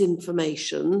of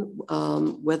misinformation,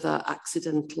 whether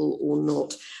accidental or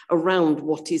not, around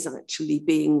what is actually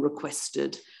being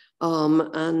requested.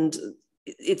 And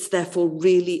it's therefore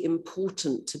really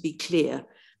important to be clear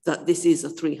that this is a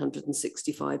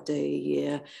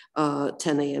 365-day-a-year,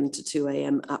 10 a.m. to 2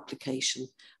 a.m. application.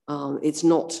 It's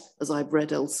not, as I've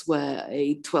read elsewhere,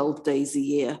 a 12 days a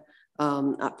year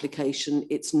application.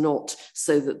 It's not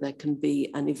so that there can be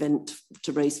an event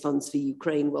to raise funds for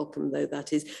Ukraine, welcome though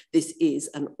that is. This is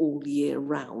an all year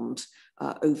round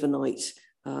overnight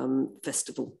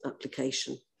festival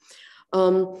application.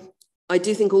 I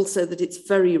do think also that it's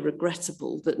very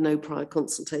regrettable that no prior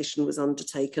consultation was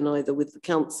undertaken either with the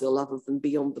council other than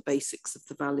beyond the basics of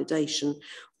the validation,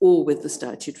 or with the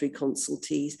statutory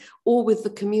consultees, or with the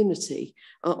community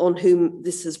on whom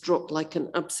this has dropped like an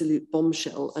absolute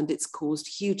bombshell, and it's caused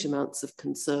huge amounts of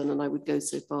concern, and I would go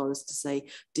so far as to say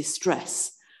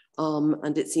distress.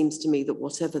 And it seems to me that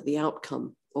whatever the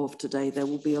outcome of today, there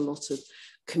will be a lot of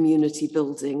community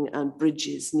building and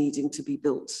bridges needing to be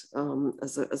built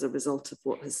as a result of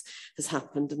what has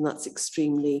happened. And that's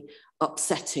extremely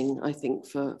upsetting, I think,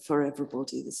 for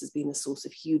everybody. This has been a source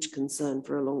of huge concern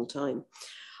for a long time.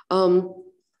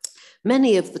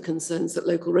 Many of the concerns that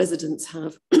local residents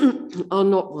have are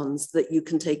not ones that you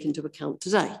can take into account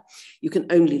today. You can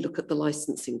only look at the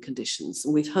licensing conditions.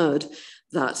 And we've heard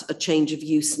that a change of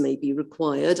use may be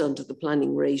required under the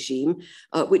planning regime,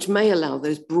 which may allow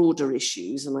those broader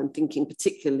issues. And I'm thinking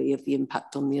particularly of the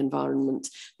impact on the environment,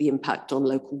 the impact on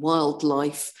local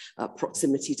wildlife,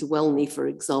 proximity to Welney, for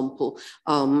example,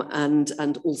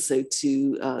 and also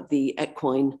to the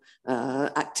equine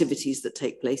activities that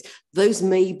take place. Those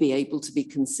may be able to be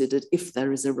considered if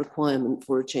there is a requirement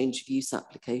for a change of use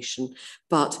application,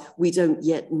 but we don't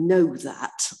yet know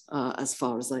that as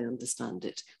far as I understand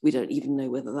it. We don't even know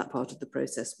whether that part of the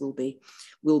process will be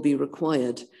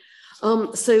required.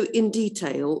 So in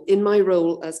detail, in my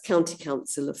role as county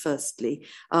councillor, firstly,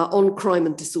 on crime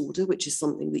and disorder, which is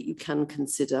something that you can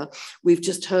consider, we've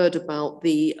just heard about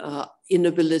the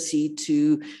inability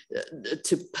to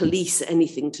police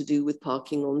anything to do with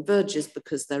parking on verges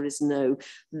because there is nothing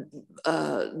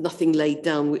laid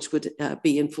down which would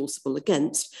be enforceable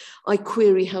against. I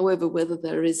query, however, whether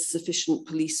there is sufficient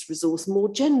police resource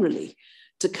more generally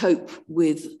to cope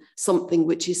with something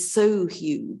which is so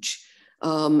huge.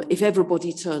 If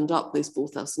everybody turned up, those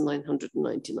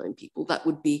 4,999 people, that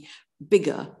would be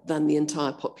bigger than the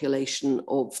entire population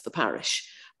of the parish.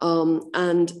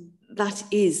 And that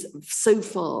is so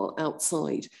far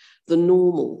outside the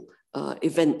normal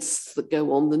events that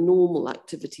go on, the normal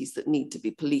activities that need to be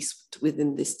policed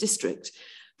within this district,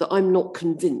 that I'm not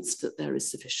convinced that there is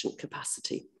sufficient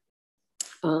capacity.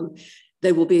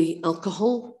 There will be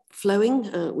alcohol flowing.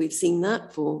 We've seen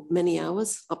that for many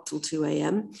hours, up till 2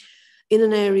 a.m. in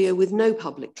an area with no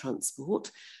public transport.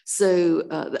 So,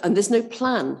 and there's no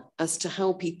plan as to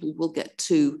how people will get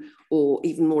to, or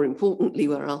even more importantly,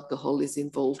 where alcohol is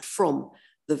involved from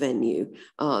the venue.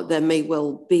 There may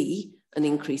well be an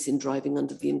increase in driving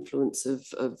under the influence of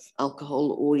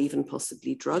alcohol or even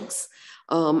possibly drugs.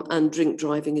 And drink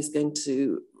driving is going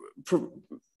to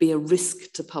be a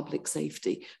risk to public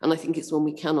safety. And I think it's one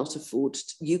we cannot afford,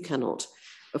 you cannot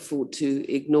afford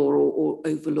to ignore or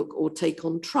overlook or take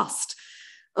on trust.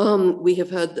 We have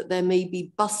heard that there may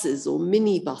be buses or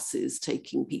mini buses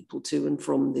taking people to and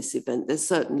from this event. There's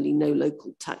certainly no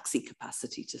local taxi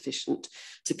capacity sufficient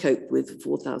to cope with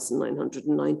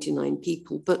 4,999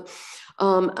 people. But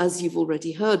As you've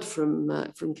already heard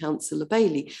from Councillor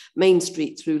Bailey, Main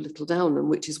Street through Little Downham,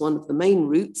 which is one of the main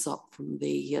routes up from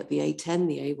the A10,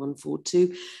 the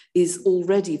A142, is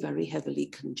already very heavily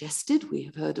congested. We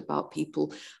have heard about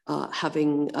people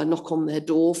having a knock on their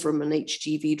door from an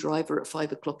HGV driver at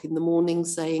 5 o'clock in the morning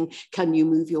saying, can you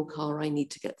move your car? I need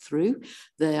to get through.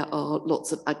 There are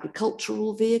lots of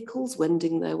agricultural vehicles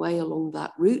wending their way along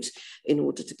that route in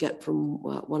order to get from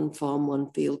one farm,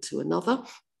 one field to another.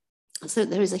 So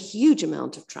there is a huge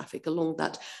amount of traffic along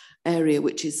that area,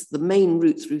 which is the main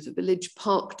route through the village,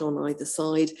 parked on either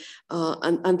side.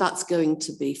 And that's going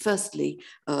to be, firstly,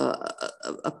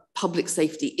 a public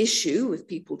safety issue with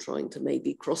people trying to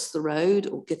maybe cross the road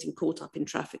or getting caught up in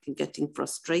traffic and getting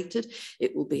frustrated.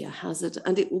 It will be a hazard,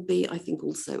 and it will be, I think,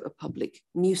 also a public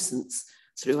nuisance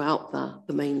throughout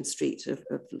the main street of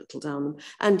Little Downham,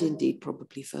 and indeed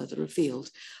probably further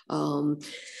afield.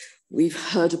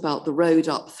 We've heard about the road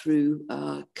up through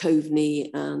Coveney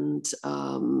and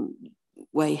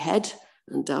Wayhead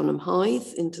and Downham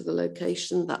Hythe into the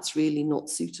location. That's really not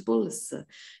suitable, as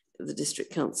the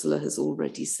district councillor has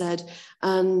already said.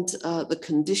 And the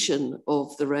condition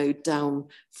of the road down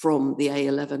from the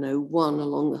A1101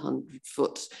 along the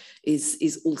 100-foot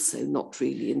is also not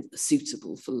really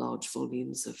suitable for large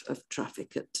volumes of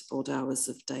traffic at odd hours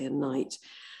of day and night.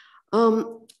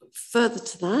 Further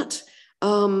to that,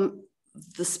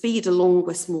 the speed along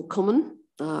Westmore Common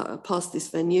past this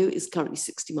venue is currently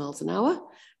 60 miles an hour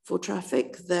for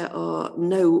traffic. There are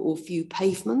no or few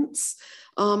pavements,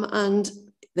 and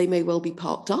they may well be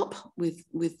parked up with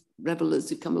revellers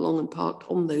who come along and park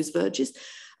on those verges.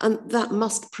 And that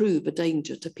must prove a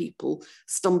danger to people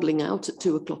stumbling out at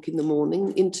 2 o'clock in the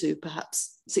morning into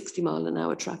perhaps 60 mile an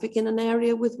hour traffic in an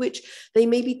area with which they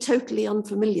may be totally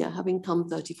unfamiliar, having come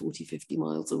 30, 40, 50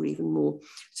 miles or even more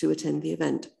to attend the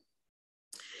event.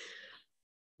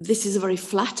 This is a very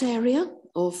flat area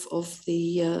of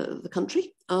the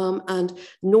country, and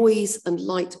noise and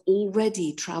light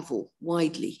already travel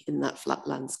widely in that flat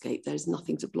landscape. There's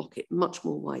nothing to block it much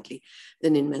more widely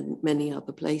than in many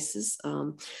other places.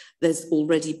 There's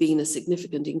already been a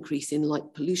significant increase in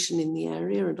light pollution in the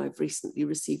area, and I've recently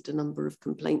received a number of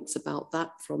complaints about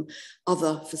that from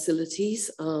other facilities,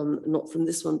 not from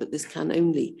this one, but this can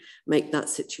only make that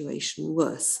situation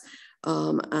worse.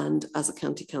 And as a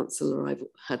county councillor, I've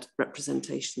had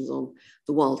representations on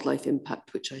the wildlife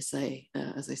impact, which as I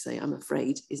say, I'm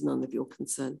afraid is none of your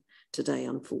concern today,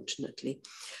 unfortunately.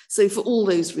 So for all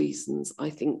those reasons,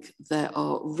 I think there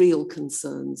are real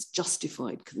concerns,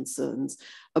 justified concerns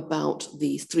about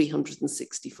the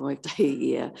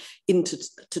 365-day-a-year into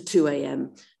 2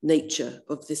 a.m. nature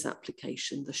of this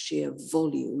application, the sheer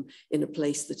volume in a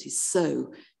place that is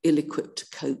so ill-equipped to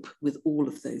cope with all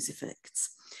of those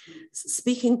effects.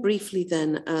 Speaking briefly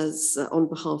then as on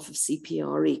behalf of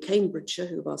CPRE Cambridgeshire,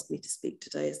 who have asked me to speak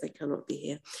today as they cannot be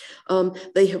here,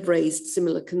 they have raised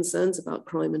similar concerns about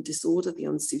crime and disorder, the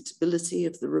unsuitability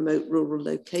of the remote rural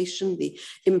location, the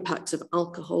impact of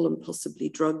alcohol and possibly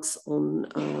drugs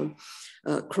on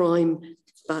crime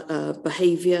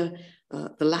behaviour,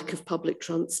 the lack of public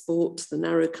transport, the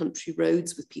narrow country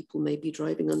roads with people maybe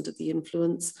driving under the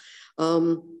influence,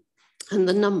 and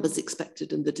the numbers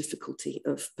expected and the difficulty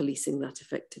of policing that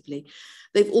effectively.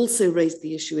 They've also raised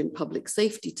the issue in public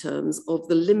safety terms of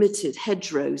the limited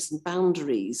hedgerows and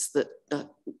boundaries that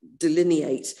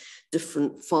delineate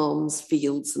different farms,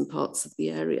 fields and parts of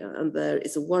the area. And there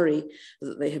is a worry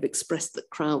that they have expressed that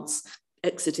crowds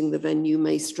exiting the venue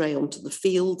may stray onto the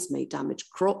fields, may damage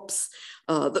crops,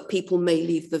 that people may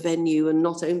leave the venue and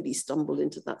not only stumble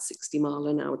into that 60 mile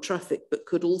an hour traffic, but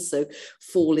could also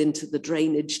fall into the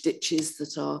drainage ditches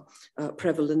that are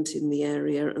prevalent in the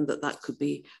area, and that could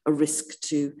be a risk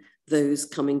to those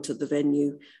coming to the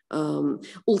venue.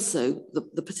 Also,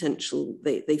 the potential,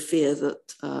 they fear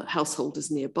that householders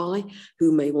nearby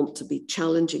who may want to be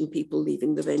challenging people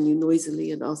leaving the venue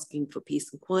noisily and asking for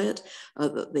peace and quiet,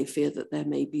 that they fear that there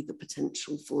may be the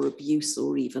potential for abuse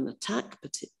or even attack,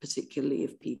 particularly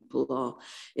if people are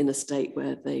in a state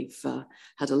where they've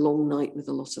had a long night with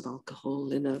a lot of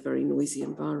alcohol in a very noisy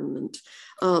environment.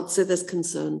 So there's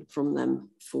concern from them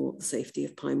for the safety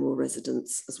of Pine Moor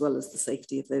residents, as well as the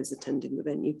safety of those attending the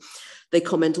venue. They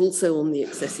comment also on the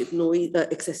excessive noise,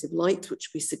 excessive light,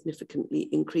 which we significantly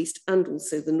increased, and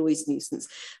also the noise nuisance.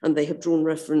 And they have drawn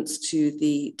reference to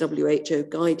the WHO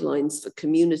guidelines for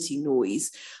community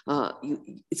noise.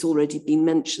 It's already been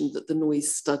mentioned that the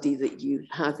noise study that you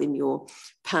have in your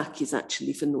pack is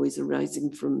actually for noise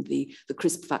arising from the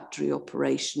crisp factory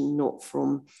operation, not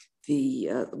from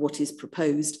what is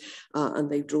proposed, and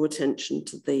they draw attention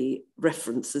to the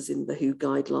references in the WHO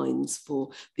guidelines for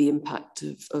the impact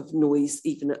of noise,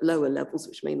 even at lower levels,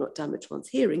 which may not damage one's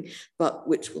hearing, but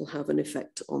which will have an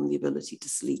effect on the ability to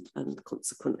sleep and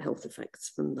consequent health effects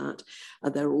from that.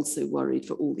 They're also worried,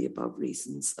 for all the above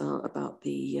reasons, about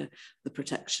the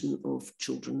protection of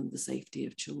children and the safety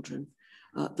of children.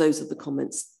 Those are the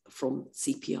comments from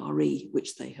CPRE,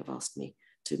 which they have asked me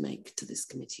to make to this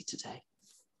committee today.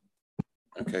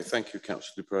 Okay, thank you,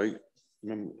 Councillor Dupre.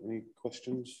 Any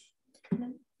questions?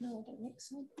 No, I don't think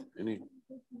so.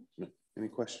 Any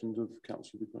questions of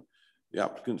Councillor Dupre? The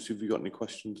applicants, have you got any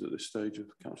questions at this stage of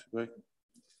Councillor Dupre?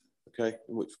 Okay,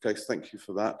 in which case, thank you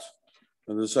for that.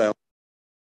 And as I say,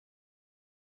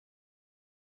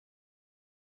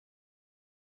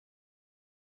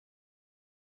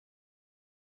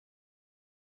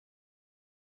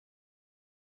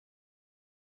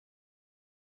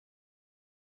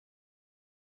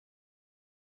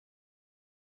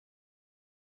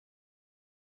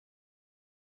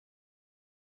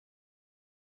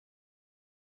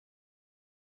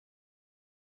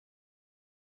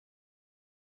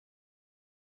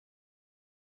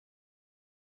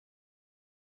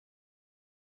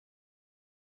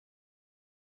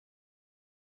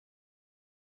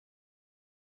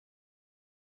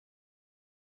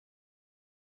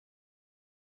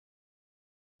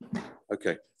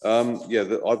 okay,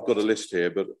 I've got a list here,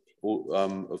 but all,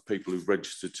 of people who've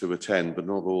registered to attend, but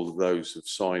not all of those have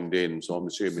signed in. So I'm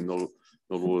assuming not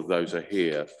all of those are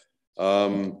here.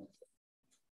 And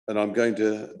I'm going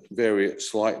to vary it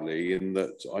slightly in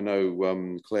that I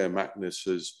know Claire Magnus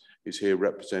is here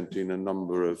representing a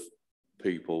number of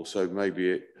people. So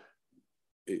maybe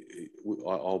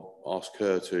I'll ask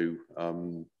her to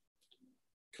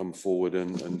come forward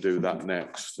and do that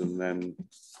next, and then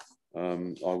I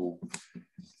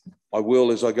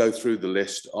will, as I go through the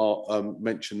list, I'll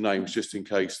mention names just in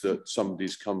case that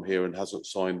somebody's come here and hasn't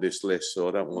signed this list. So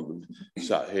I don't want them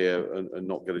sat here and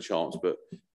not get a chance. But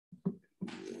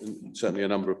certainly a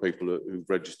number of people who've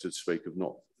registered to speak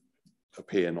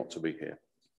appear not to be here.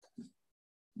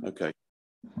 Okay,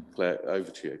 Claire,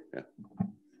 over to you. Yeah.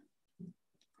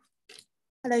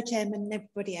 Hello, Chairman and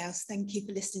everybody else. Thank you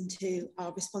for listening to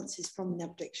our responses from the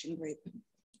objection group.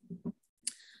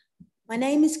 My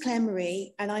name is Claire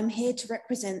Marie, and I'm here to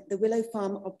represent the Willow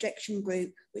Farm Objection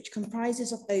Group, which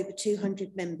comprises of over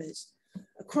 200 members,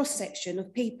 a cross-section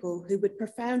of people who would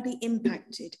profoundly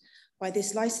impacted by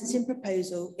this licensing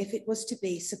proposal if it was to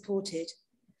be supported.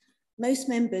 Most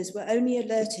members were only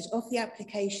alerted of the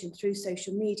application through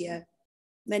social media.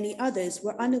 Many others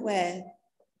were unaware,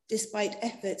 despite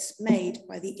efforts made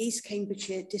by the East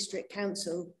Cambridgeshire District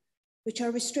Council, which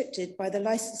are restricted by the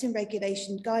licensing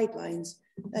regulation guidelines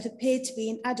that appeared to be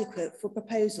inadequate for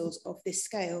proposals of this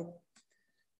scale.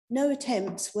 No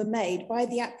attempts were made by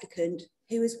the applicant,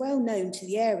 who is well known to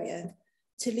the area,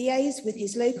 to liaise with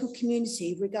his local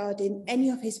community regarding any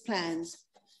of his plans,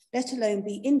 let alone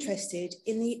be interested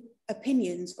in the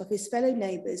opinions of his fellow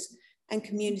neighbours and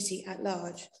community at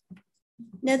large.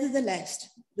 Nevertheless,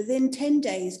 within 10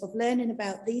 days of learning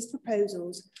about these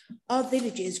proposals, our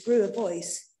villagers grew a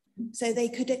voice so they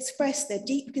could express their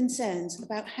deep concerns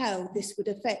about how this would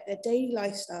affect their daily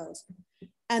lifestyles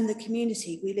and the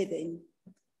community we live in.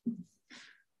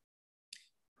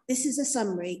 This is a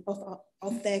summary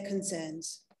of their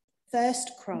concerns.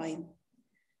 First, crime.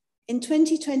 In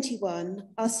 2021,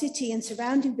 our city and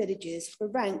surrounding villages were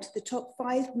ranked the top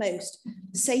 5 most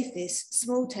safest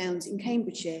small towns in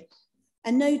Cambridgeshire,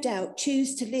 and no doubt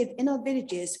choose to live in our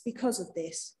villages because of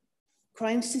this.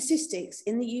 Crime statistics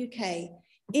in the UK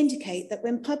indicate that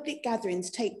when public gatherings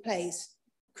take place,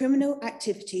 criminal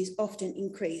activities often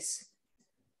increase.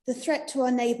 The threat to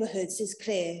our neighbourhoods is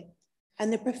clear,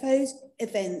 and the proposed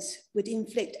events would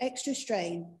inflict extra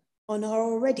strain on our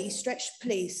already stretched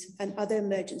police and other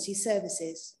emergency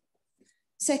services.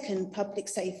 Second, public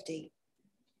safety.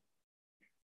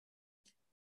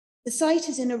 The site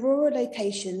is in a rural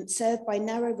location served by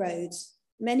narrow roads,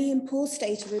 many in poor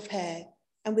state of repair,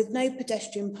 and with no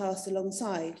pedestrian paths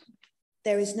alongside.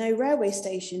 There is no railway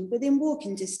station within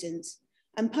walking distance,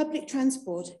 and public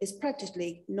transport is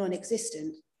practically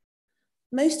non-existent.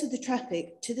 Most of the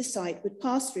traffic to the site would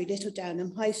pass through Little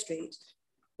Downham High Street,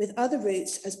 with other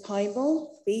routes as Pine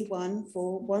Ball,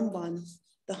 B1411,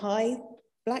 the High,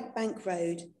 Black Bank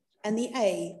Road, and the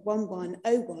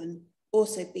A1101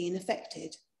 also being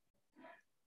affected.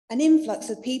 An influx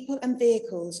of people and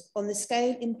vehicles on the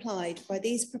scale implied by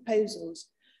these proposals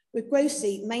would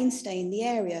grossly maintain the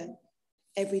area.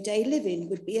 Everyday living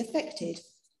would be affected,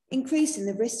 increasing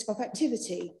the risk of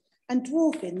activity and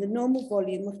dwarfing the normal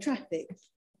volume of traffic,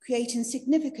 creating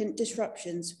significant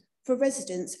disruptions for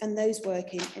residents and those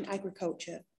working in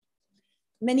agriculture.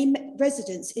 Many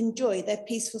residents enjoy their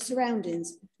peaceful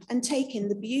surroundings and take in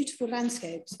the beautiful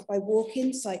landscapes by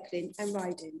walking, cycling and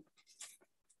riding.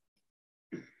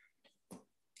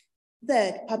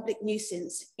 Third, public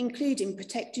nuisance, including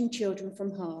protecting children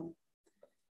from harm.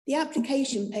 The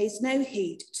application pays no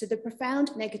heed to the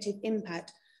profound negative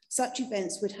impact such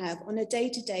events would have on a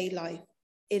day-to-day life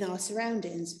in our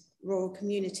surroundings, rural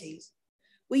communities.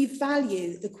 We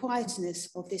value the quietness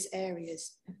of these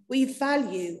areas. We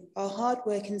value our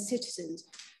hardworking citizens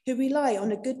who rely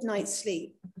on a good night's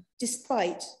sleep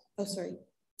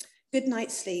good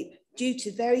night's sleep due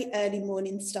to very early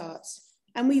morning starts.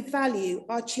 And we value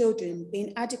our children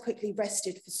being adequately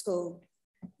rested for school.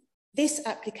 This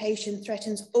application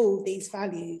threatens all these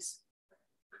values.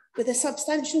 With a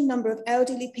substantial number of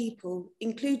elderly people,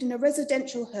 including a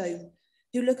residential home,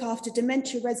 who look after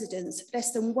dementia residents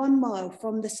less than 1 mile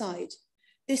from the site,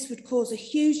 this would cause a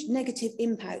huge negative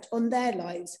impact on their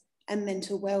lives and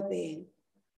mental well-being.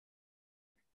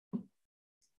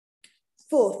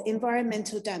 Fourth,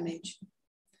 environmental damage.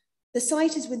 The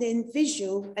site is within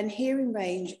visual and hearing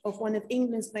range of one of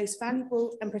England's most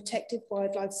valuable and protected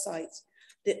wildlife sites,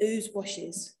 the Ouse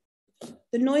Washes.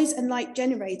 The noise and light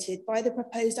generated by the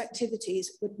proposed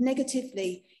activities would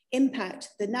negatively impact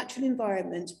the natural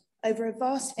environment over a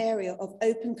vast area of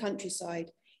open countryside,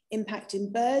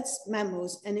 impacting birds,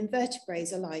 mammals, and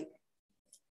invertebrates alike.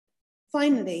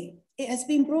 Finally, it has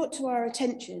been brought to our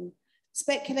attention,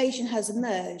 speculation has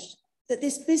emerged that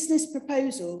this business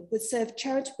proposal would serve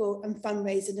charitable and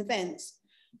fundraising events.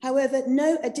 However,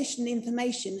 no additional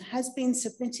information has been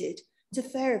submitted to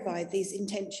verify these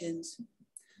intentions.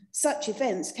 Such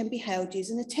events can be held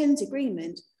using a TENS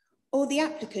agreement, or the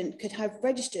applicant could have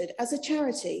registered as a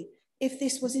charity if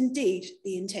this was indeed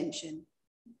the intention.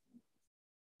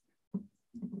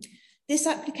 This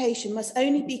application must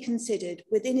only be considered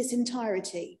within its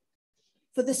entirety.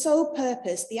 For the sole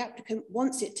purpose the applicant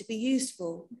wants it to be used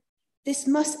for, this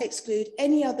must exclude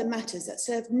any other matters that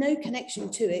serve no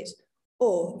connection to it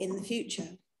or in the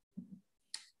future.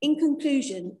 In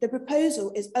conclusion, the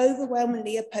proposal is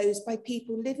overwhelmingly opposed by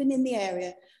people living in the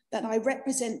area that I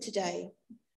represent today.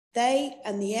 They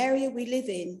and the area we live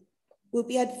in will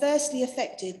be adversely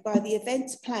affected by the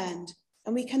events planned,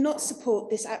 and we cannot support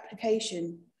this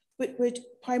application, which would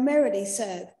primarily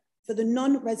serve for the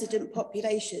non-resident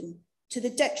population to the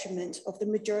detriment of the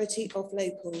majority of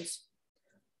locals.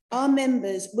 Our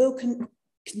members will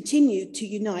continue to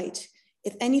unite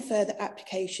if any further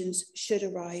applications should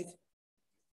arrive.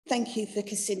 Thank you for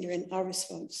considering our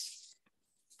response.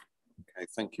 Okay,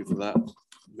 thank you for that.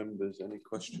 Members, any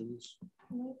questions?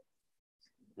 No.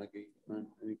 Maggie, no?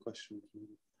 Any questions?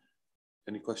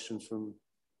 Any questions from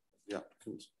the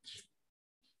applicants?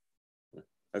 No.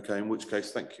 Okay, in which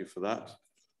case, thank you for that.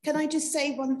 Can I just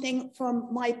say one thing from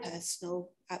my personal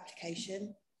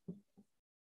application?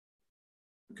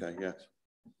 Okay, yes.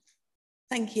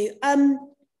 Thank you. I'm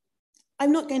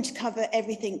not going to cover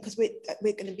everything because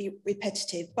we're going to be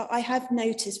repetitive, but I have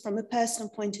noticed from a personal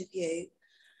point of view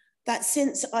that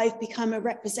since I've become a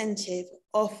representative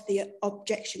of the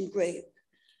objection group,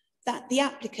 that the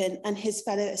applicant and his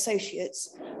fellow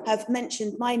associates have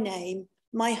mentioned my name,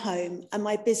 my home, and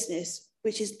my business,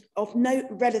 which is of no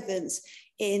relevance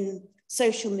in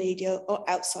social media or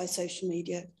outside social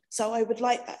media. So I would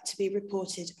like that to be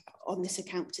reported on this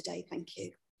account today. Thank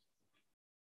you.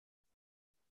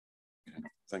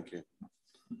 Thank you.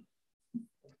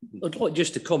 I'd like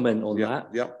just to comment on that.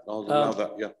 Yeah, I'll allow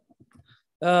that, yeah.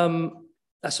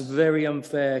 That's very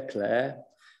unfair, Claire.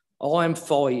 I'm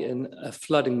fighting a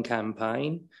flooding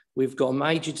campaign. We've got a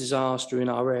major disaster in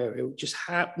our area, which just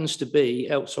happens to be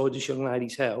outside this young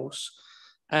lady's house.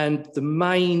 And the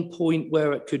main point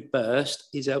where it could burst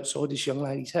is outside this young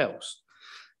lady's house.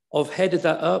 I've headed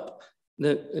that up,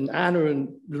 and Anna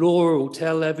and Laura will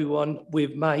tell everyone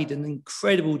we've made an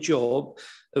incredible job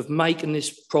of making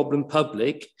this problem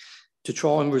public to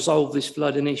try and resolve this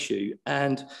flooding issue.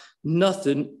 And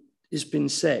nothing has been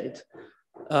said.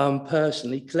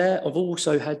 Personally, Claire, I've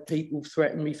also had people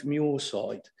threaten me from your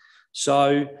side.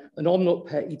 So, and I'm not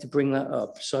petty to bring that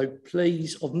up. So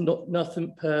please, I've not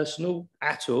nothing personal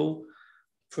at all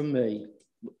from me.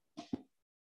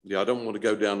 Yeah, I don't want to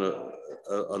go down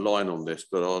a line on this,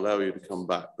 but I'll allow you to come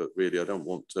back. But really, I don't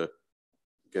want to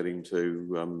get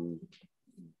into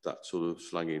that sort of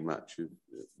slanging match.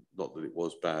 Not that it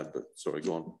was bad, but sorry,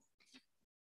 go on.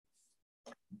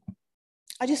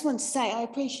 I just want to say I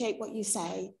appreciate what you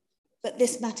say, but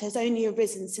this matter has only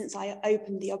arisen since I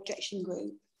opened the objection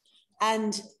group.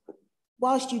 And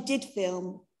whilst you did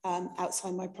film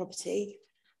outside my property,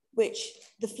 which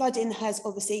the flooding has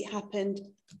obviously happened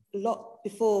a lot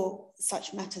before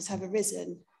such matters have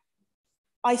arisen.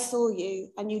 I saw you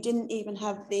and you didn't even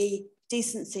have the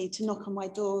decency to knock on my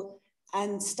door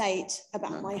and state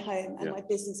about my home and my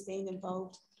business being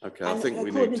involved. Okay, and I think we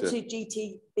according need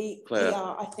to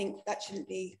GTBR, I think that shouldn't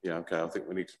be. Yeah, okay, I think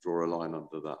we need to draw a line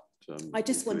under that. I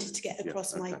just wanted to get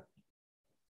across my.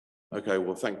 Okay,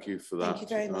 well, thank you for that. Thank you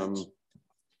very much.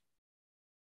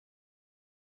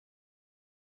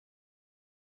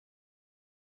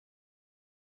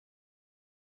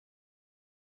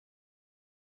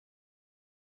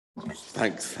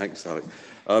 Thanks, Alec.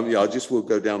 Yeah, I just will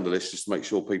go down the list just to make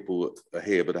sure people are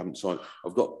here but haven't signed.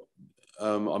 I've got,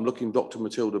 I'm looking, Dr.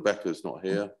 Matilda Becker's not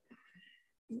here.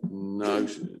 No,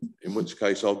 in which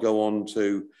case I'll go on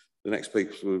to the next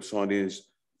people who have signed in.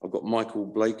 I've got Michael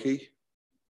Blakey.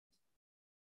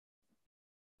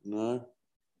 No.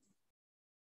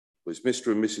 Well, it's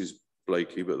Mr. and Mrs.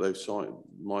 Blakey, but they've signed,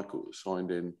 Michael signed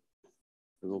in.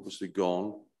 They've obviously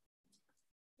gone.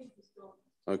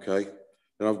 Okay.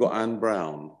 Then I've got Anne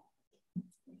Brown.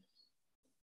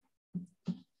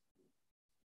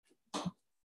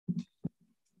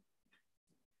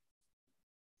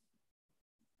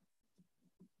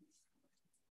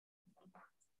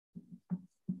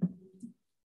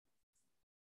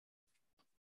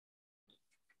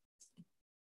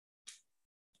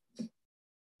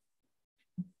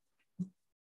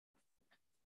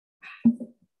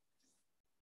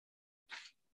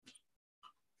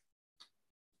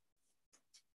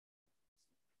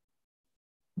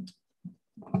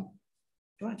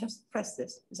 Do I just press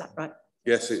this? Is that right?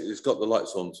 Yes, it's got the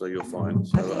lights on, so you're fine.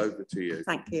 So okay. Over to you.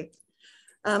 Thank you.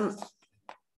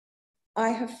 I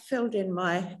have filled in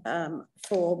my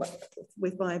form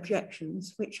with my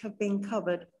objections, which have been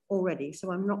covered already,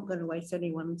 so I'm not going to waste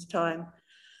anyone's time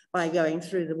by going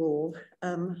through them all.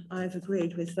 I've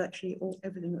agreed with virtually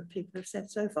everything that people have said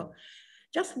so far.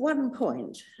 Just one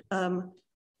point,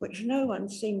 which no one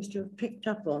seems to have picked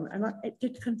up on, and it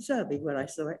did concern me when I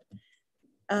saw it.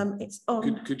 It's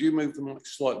on. Could you move the mic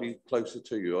slightly closer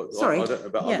to you? Sorry. I don't know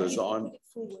about others. I'm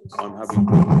having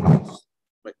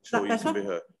make sure you can be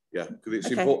heard. Yeah, because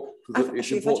it's important. It's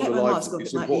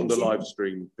important the live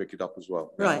stream pick it up as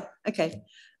well. Yeah. Right. Okay.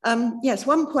 Yes.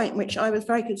 One point which I was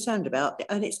very concerned about,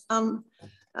 and it's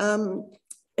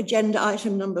agenda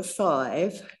item number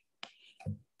 5.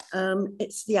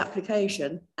 It's the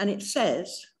application, and it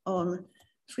says on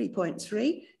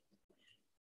 3.3.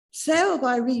 Sale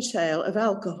by retail of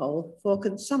alcohol for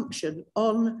consumption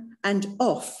on and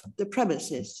off the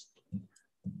premises.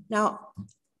 Now,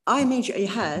 I immediately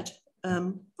had,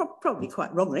 probably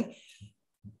quite wrongly,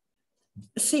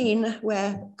 a scene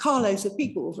where carloads of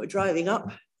people were driving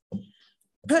up,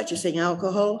 purchasing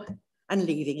alcohol and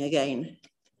leaving again,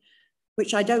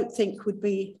 which I don't think would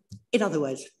be, in other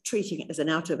words, treating it as an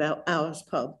out of hours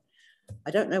pub.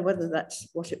 I don't know whether that's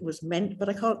what it was meant, but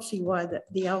I can't see why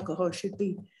the alcohol should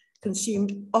be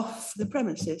consumed off the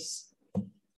premises.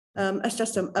 That's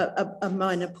just a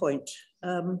minor point.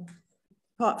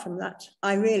 Apart from that,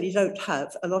 I really don't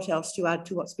have a lot else to add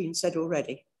to what's been said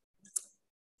already.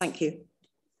 Thank you.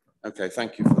 Okay,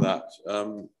 thank you for that.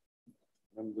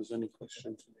 Members, any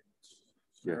questions?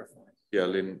 Yeah, yeah,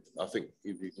 Lynn, I think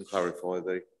if you can clarify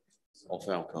the off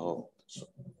alcohol.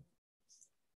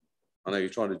 I know you're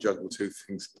trying to juggle 2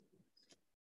 things.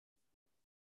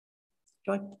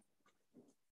 Joy.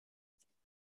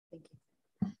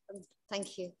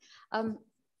 Thank you.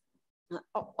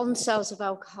 On sales of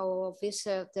alcohol,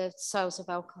 obviously the sales of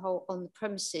alcohol on the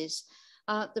premises.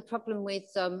 The problem with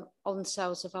on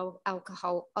sales of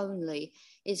alcohol only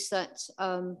is that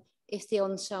if the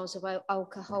on sales of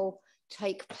alcohol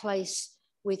take place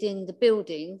within the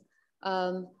building,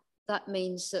 that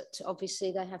means that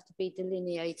obviously they have to be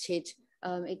delineated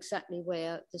exactly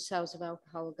where the sales of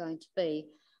alcohol are going to be.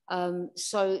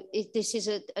 So this is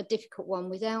a difficult one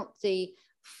without the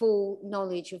full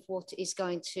knowledge of what is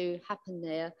going to happen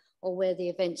there or where the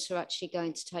events are actually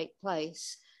going to take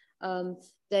place.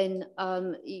 Then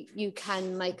you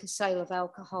can make a sale of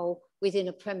alcohol within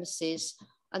a premises,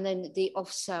 and then the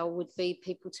off sale would be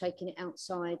people taking it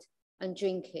outside and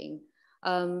drinking.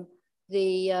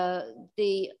 The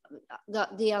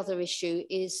other issue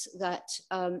is that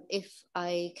if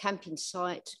a camping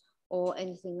site or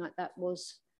anything like that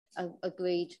was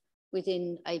agreed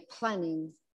within a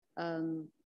planning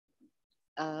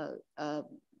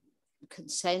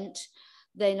consent,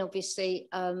 then obviously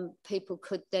people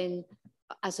could then,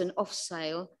 as an off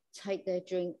sale, take their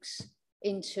drinks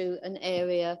into an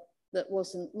area that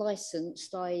wasn't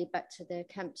licensed, i.e. back to their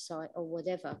campsite or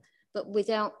whatever. But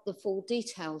without the full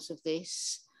details of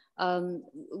this,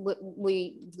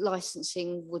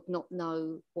 licensing would not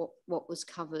know what was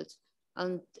covered,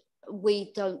 and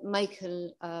we don't make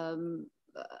an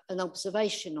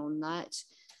observation on that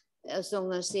as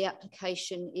long as the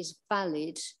application is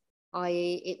valid,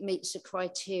 i.e. it meets the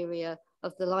criteria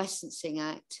of the Licensing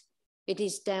Act. It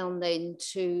is down then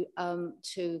to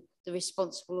the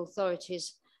responsible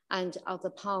authorities and other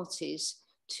parties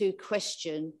to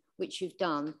question, which you've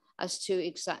done, as to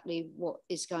exactly what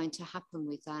is going to happen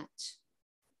with that.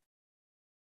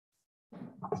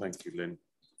 Thank you, Lynn.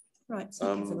 Right,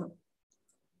 thank you for that.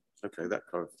 Okay, that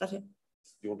clarifies. That it?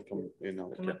 You want to come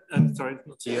in? Sorry,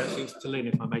 not to you, actually, to Lynn,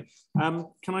 if I may.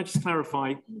 Can I just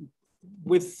clarify,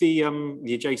 with the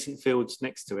adjacent fields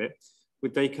next to it,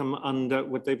 would they come under,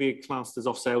 would they be classed as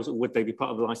off sales, or would they be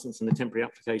part of the licence and the temporary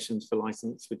applications for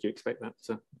licence? Would you expect that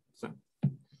to?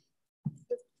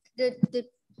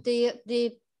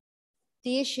 The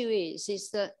issue is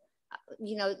that,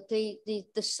 you know, the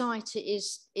site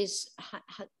it's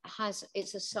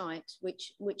a site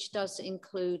which does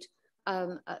include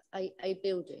a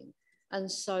building,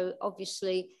 and so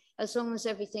obviously as long as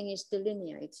everything is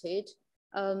delineated,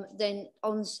 then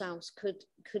on sales could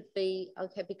be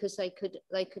okay, because they could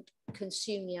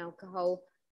consume the alcohol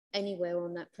anywhere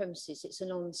on that premises. It's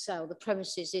an on sale. The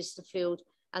premises is the field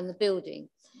and the building.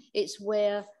 It's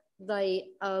where they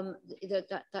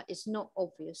that is not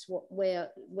obvious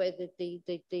where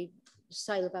the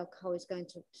sale of alcohol is going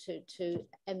to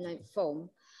emanate from,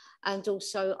 and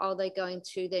also are they going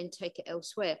to then take it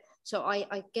elsewhere. So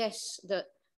I guess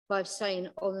that by saying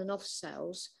on and off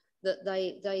sales, that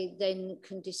they then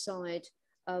can decide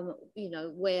you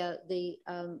know, where the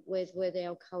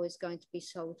alcohol is going to be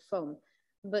sold from.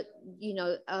 But you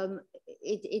know,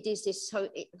 it is this, so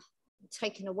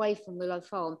taken away from Willow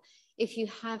Farm. If you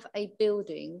have a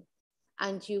building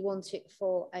and you want it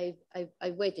for a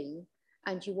wedding,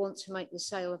 and you want to make the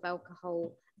sale of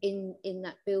alcohol in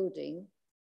that building,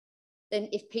 then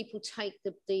if people take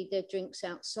their drinks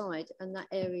outside and that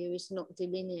area is not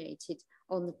delineated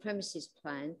on the premises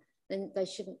plan, then they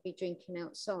shouldn't be drinking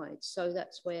outside. So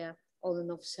that's where on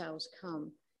and off sales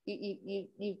come.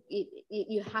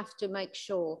 You have to make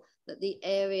sure that the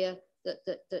area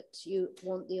that you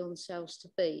want the on sales to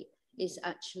be is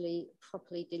actually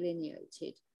properly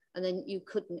delineated. And then you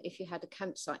couldn't, if you had a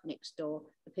campsite next door,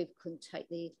 the people couldn't take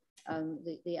the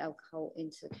alcohol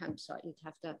into the campsite. You'd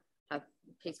have to have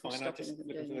people stopping and doing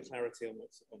looking for the clarity on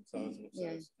what's on sales and off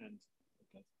sales. Yeah.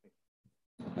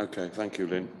 Okay, thank you,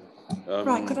 Lynn.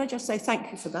 Right, could I just say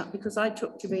thank you for that, because I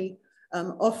took to be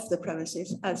off the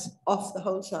premises as off the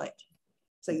whole site.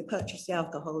 So you purchase the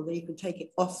alcohol, then you can take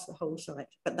it off the whole site,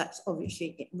 but that's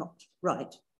obviously not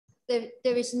right. There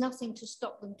is nothing to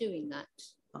stop them doing that.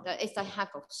 That if they have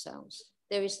off sales,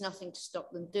 there is nothing to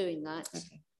stop them doing that.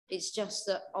 Okay. It's just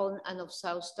that on and off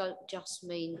sales don't just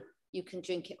mean you can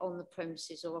drink it on the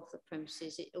premises or off the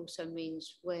premises. It also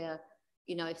means where,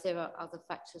 you know, if there are other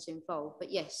factors involved. But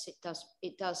yes, it does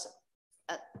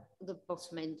at the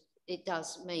bottom end, it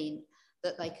does mean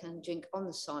that they can drink on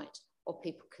the site, or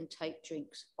people can take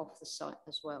drinks off the site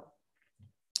as well.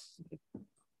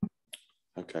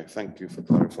 Okay, thank you for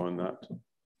clarifying that.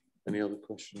 Any other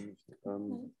questions?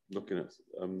 Looking at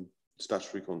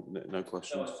statutory content, no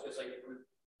questions. No, I was going to say,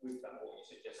 with that, what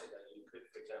you suggested, that you could,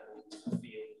 for example,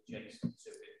 field adjacent to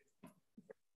it.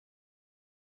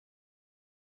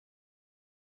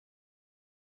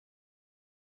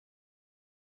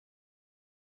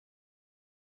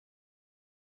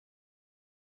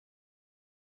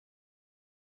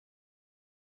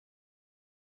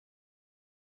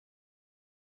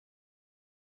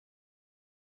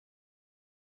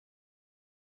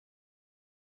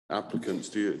 Applicants,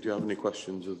 do you have any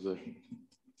questions of the?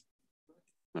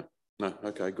 No,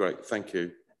 okay, great, thank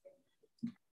you.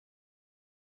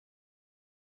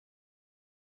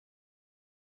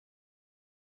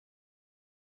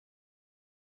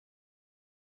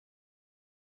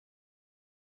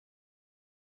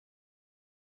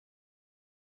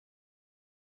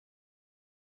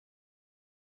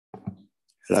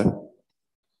 Hello.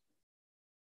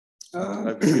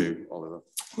 Over to you, Oliver.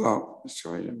 Well,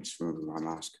 sorry, let me just remove my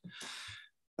mask.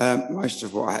 Most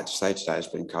of what I had to say today has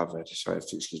been covered, so if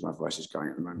you excuse my voice is going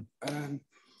at the moment.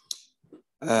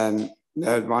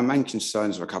 My main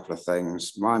concerns are a couple of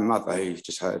things. My mother, who you've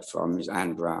just heard from, is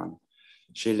Anne Brown.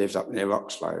 She lives up near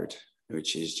Oxload,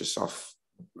 which is just off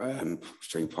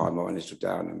between Pymore and Little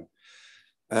Downham.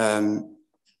 The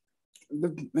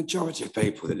majority of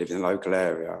people that live in the local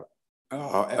area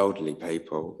are elderly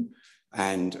people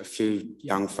and a few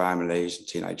young families,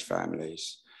 teenage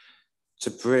families. To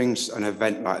bring an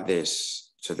event like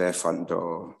this to their front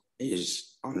door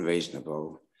is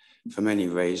unreasonable. for many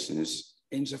reasons.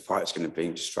 Insofar it's going to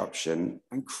bring disruption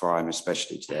and crime,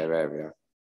 especially to their area.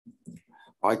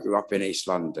 I grew up in East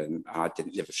London and I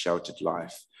didn't live a sheltered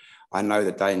life. I know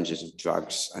the dangers of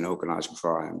drugs and organised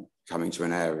crime coming to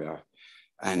an area,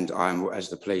 and as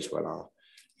the police well are.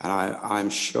 And I'm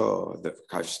sure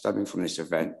that stemming from this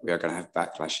event, we are going to have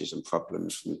backlashes and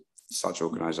problems from such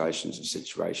organisations and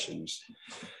situations.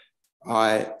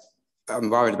 I'm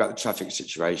worried about the traffic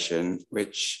situation,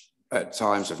 which at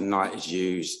times of night is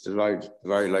used. The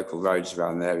very local roads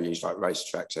around there are used like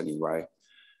racetracks anyway.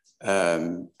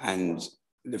 And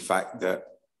the fact that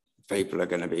people are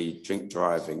going to be drink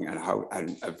driving and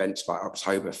events like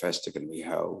Oktoberfest are going to be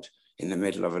held in the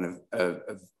middle of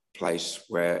a place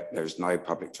where there's no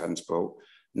public transport,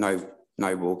 no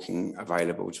walking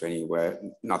available to anywhere,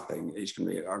 nothing. It's going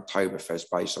to be an Oktoberfest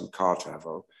based on car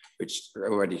travel, which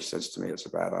already says to me it's a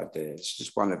bad idea. It's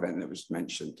just one event that was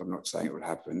mentioned. I'm not saying it will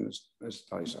happen, as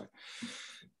they say.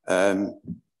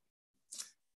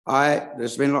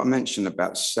 There's been a lot of mention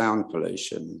about sound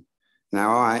pollution.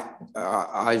 Now,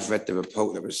 I've read the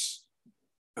report that was,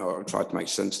 or tried to make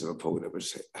sense of the report that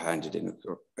was handed in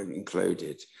and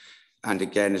included. And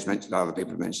again, as mentioned, other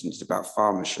people mentioned, it's about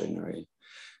farm machinery.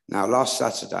 Now, last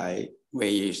Saturday,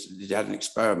 we had an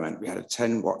experiment. We had a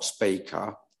 10-watt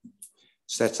speaker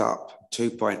set up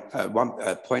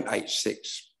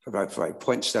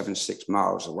 0.76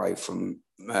 miles away from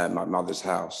my mother's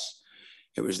house.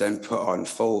 It was then put on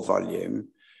full volume,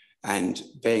 and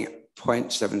being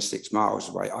 0.76 miles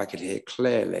away, I could hear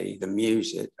clearly the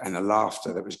music and the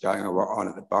laughter that was going on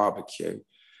at the barbecue.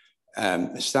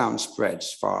 The sound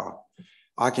spreads far.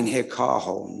 I can hear car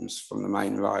horns from the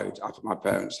main road up at my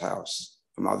parents' house,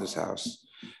 my mother's house.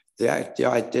 The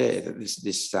idea that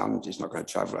this sound is not going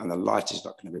to travel and the light is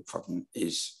not going to be a problem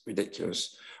is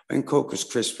ridiculous. When Corcus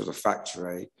Crisp was a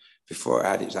factory, before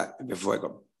it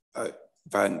got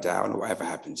burnt down or whatever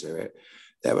happened to it,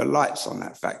 there were lights on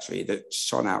that factory that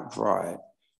shone out bright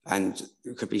and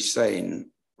could be seen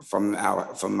from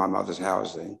my mother's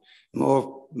housing.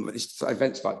 More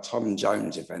events like Tom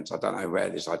Jones events. I don't know where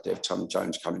this idea of Tom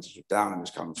Jones coming to Downham has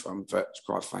come from, but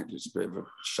quite frankly, it's a bit of a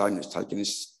shame it's taken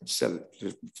this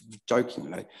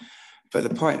jokingly. But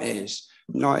the point is,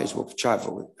 noise will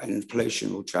travel and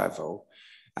pollution will travel.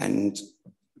 And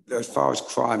as far as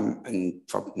crime and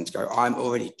problems go, I'm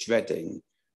already dreading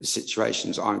the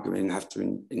situations I'm going to have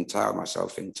to entail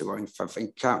myself into, or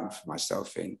encounter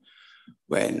myself in,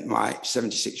 when my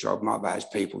 76-year-old mother has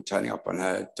people turning up on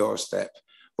her doorstep,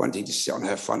 wanting to sit on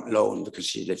her front lawn because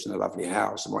she lives in a lovely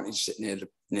house and wanting to sit near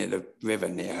the river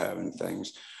near her and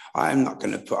things. I am not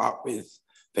going to put up with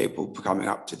people coming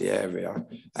up to the area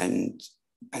and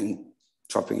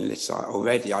dropping litter.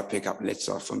 Already I pick up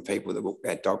litter from people that walk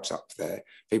their dogs up there,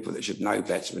 people that should know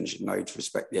better and should know to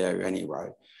respect the area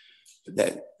anyway.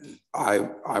 That I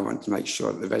want to make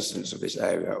sure that the residents of this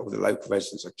area, or the local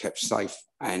residents, are kept safe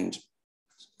and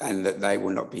that they will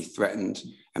not be threatened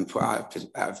and put out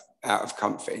of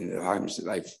comfort in the homes that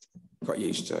they've got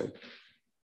used to.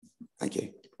 Thank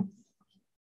you.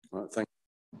 All right,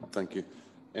 thank you.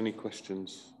 Any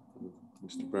questions,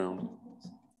 Mr. Brown?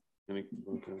 Any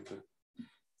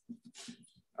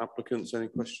applicants? Any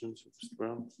questions, Mr.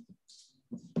 Brown?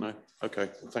 No. Okay.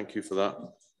 Thank you for that.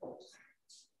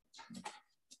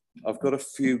 I've got a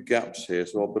few gaps here,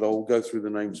 but I'll go through the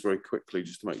names very quickly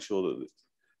just to make sure that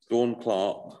Dawn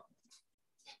Clark,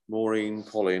 Maureen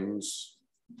Collins,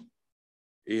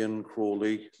 Ian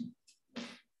Crawley.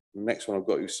 The next one I've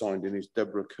got you signed in is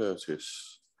Deborah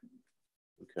Curtis.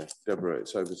 Okay, Deborah,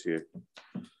 it's over to you.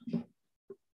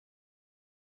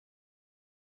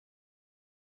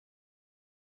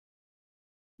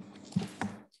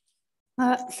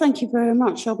 Thank you very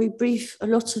much. I'll be brief. A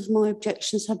lot of my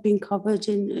objections have been covered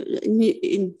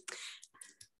in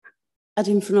ad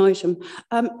infinitum.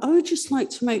 I would just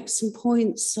like to make some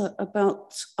points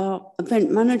about our event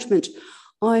management.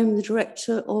 I'm the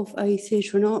director of a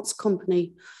theatre and arts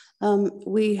company.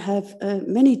 We have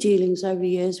many dealings over the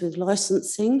years with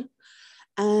licensing,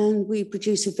 and we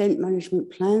produce event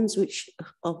management plans, which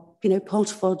are,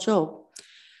 part of our job.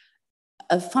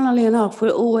 Funnily enough, we're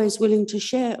always willing to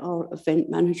share our event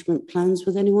management plans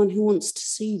with anyone who wants to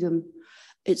see them.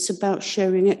 It's about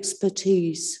sharing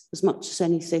expertise as much as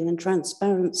anything, and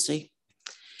transparency.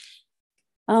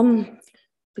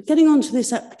 But getting on to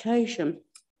this application,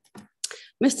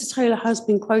 Mr. Taylor has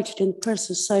been quoted in the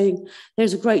press as saying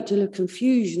there's a great deal of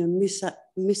confusion and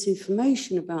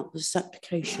misinformation about this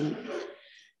application.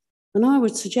 And I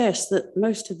would suggest that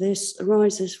most of this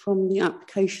arises from the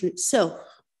application itself.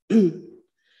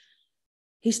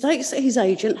 He states that his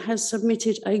agent has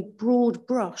submitted a broad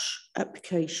brush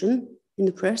application, in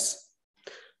the press.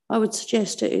 I would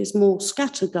suggest it is more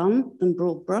scattergun than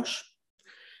broad brush.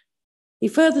 He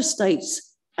further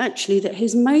states actually that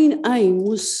his main aim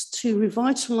was to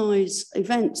revitalise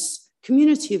events,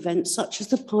 community events such as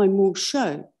the Pine Moor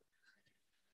Show.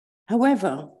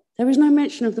 However, there is no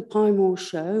mention of the Pine Moor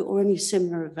Show or any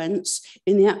similar events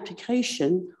in the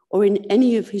application or in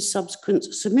any of his subsequent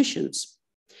submissions,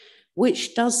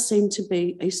 which does seem to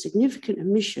be a significant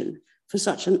omission for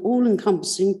such an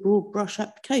all-encompassing broad brush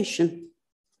application.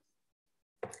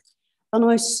 And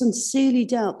I sincerely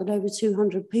doubt that over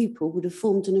 200 people would have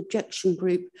formed an objection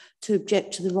group to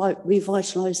object to the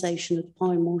revitalisation of the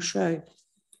Pine Moor Show.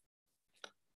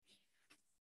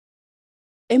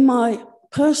 In my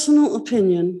personal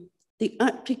opinion, the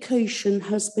application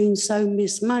has been so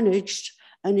mismanaged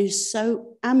and is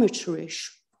so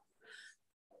amateurish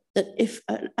that if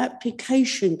an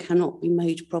application cannot be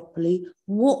made properly,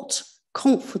 what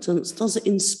confidence does it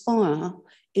inspire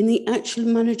in the actual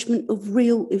management of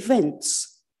real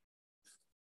events?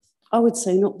 I would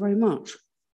say not very much.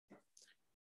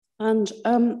 And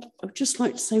I'd just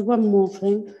like to say one more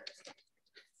thing.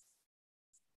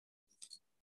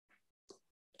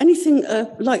 Anything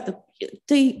like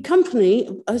the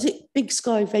company, is it Big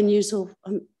Sky Venues, or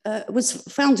was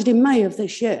founded in May of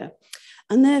this year,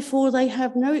 and therefore they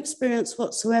have no experience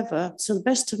whatsoever, to the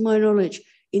best of my knowledge,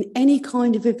 in any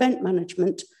kind of event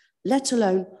management, let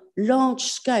alone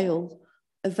large-scale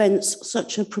events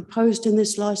such as proposed in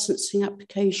this licensing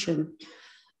application.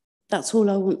 That's all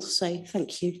I want to say.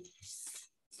 Thank you.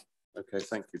 Okay,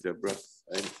 thank you, Deborah.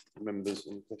 Any members,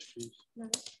 any questions? No.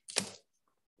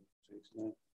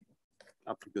 No.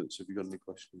 Applicants, have you got any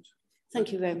questions?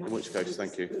 Thank you very much. In which case,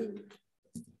 thank you.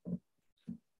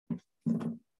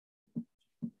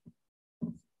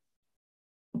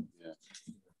 Yeah.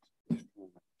 I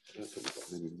don't think we've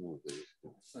got many more of these.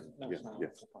 No.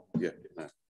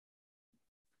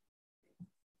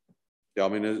 Yeah, I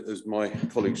mean, as my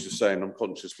colleagues are saying, I'm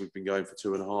conscious we've been going for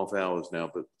 2.5 hours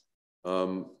now, but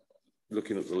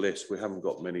looking at the list, we haven't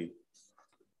got many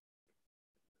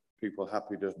people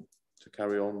happy to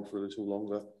carry on for a little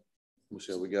longer. We'll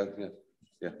see how we go.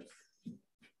 Yeah.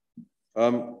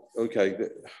 Okay,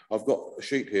 I've got a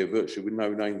sheet here virtually with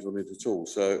no names on it at all,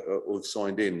 so or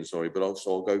signed in, sorry, but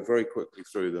I'll go very quickly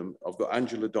through them. I've got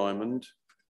Angela Diamond,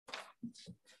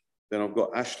 then I've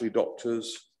got Ashley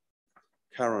Doctors,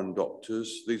 Karen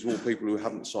Doctors. These are all people who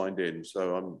haven't signed in,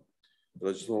 so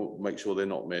I just want to make sure they're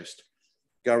not missed.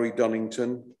 Gary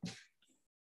Dunnington,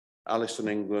 Alison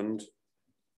England,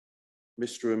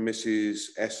 Mr. and Mrs.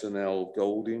 S&L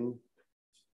Golding,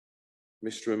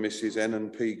 Mr. and Mrs.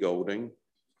 N&P Golding,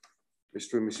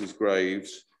 Mr. and Mrs.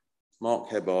 Graves, Mark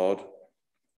Hebbard,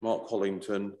 Mark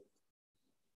Hollington,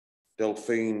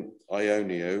 Delphine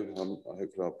Ionio, I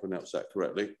hope I'll pronounce that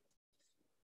correctly,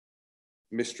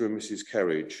 Mr. and Mrs.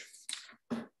 Kerridge.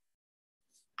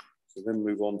 So then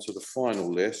move on to the final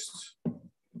list.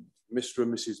 Mr.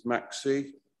 and Mrs.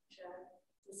 Maxey.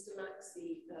 Mr.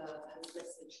 Maxey has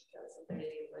messaged Councillor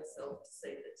Bailey and myself to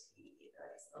say that he is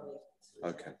unable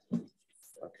to.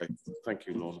 Okay, thank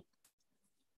you, Lorna.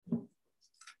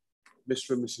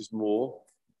 Mr. and Mrs. Moore.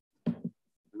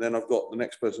 And then I've got the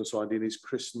next person signed in is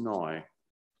Chris Nye.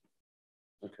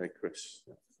 Okay, Chris.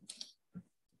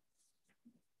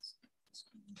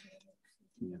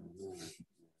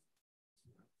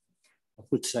 I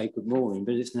would say good morning,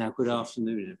 but it's now good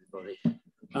afternoon, everybody.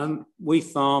 We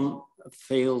farm a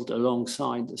field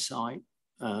alongside the site,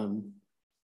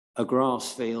 a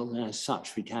grass field, and as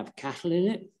such we'd have cattle in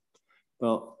it,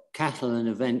 but cattle and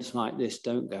events like this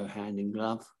don't go hand in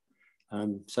glove.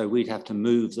 So we'd have to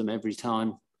move them every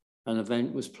time an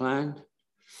event was planned.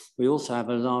 We also have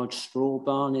a large straw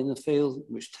barn in the field,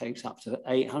 which takes up to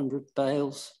 800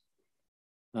 bales,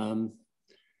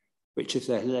 which if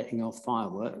they're letting off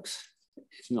fireworks,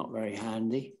 it's not very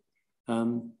handy.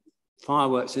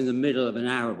 Fireworks in the middle of an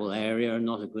arable area are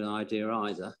not a good idea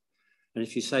either. And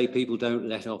if you say people don't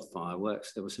let off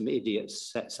fireworks, there were some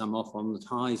idiots set some off on the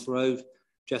Ties Road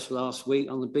just last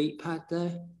week on the beat pad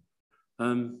there.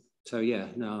 So yeah,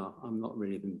 no, I'm not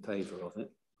really in favour of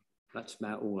it. That's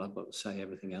about all I've got to say.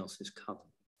 Everything else is covered.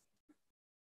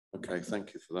 Okay,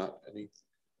 thank you for that. Any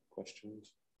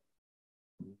questions?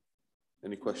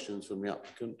 Any questions from the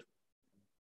applicant?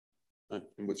 No,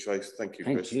 in which case, thank you,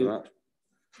 Chris, for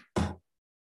that.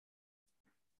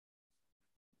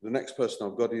 The next person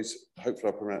I've got is,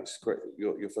 hopefully I pronounce correct,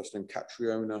 your first name,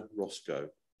 Catriona Roscoe.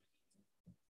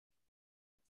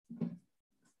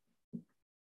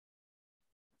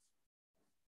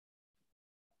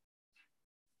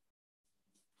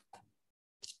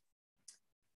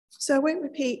 So I won't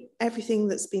repeat everything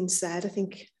that's been said. I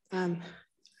think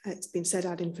It's been said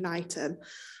ad infinitum,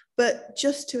 but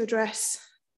just to address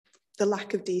the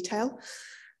lack of detail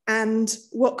and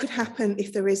what could happen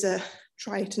if there is a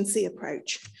try it and see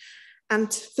approach.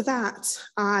 And for that,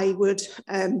 I would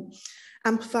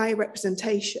amplify a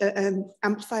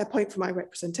point from my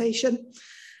representation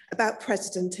about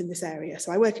precedent in this area.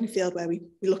 So I work in a field where we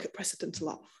look at precedent a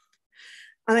lot.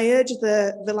 And I urge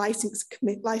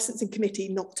the licensing committee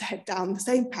not to head down the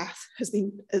same path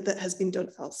that has been done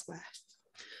elsewhere.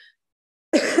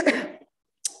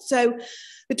 So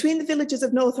between the villages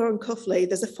of Northaw and Cuffley,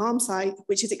 there's a farm site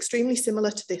which is extremely similar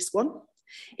to this one.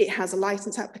 It has a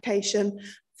license application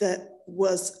that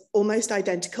was almost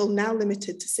identical, now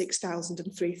limited to 6,000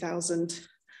 and 3,000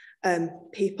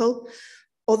 people.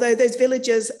 Although those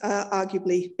villages are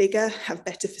arguably bigger, have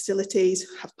better facilities,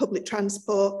 have public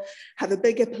transport, have a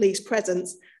bigger police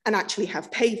presence, and actually have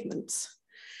pavements.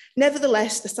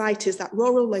 Nevertheless, the site is that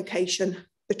rural location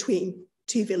between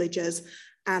two villages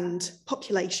and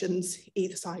populations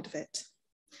either side of it.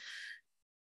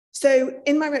 So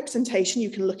in my representation,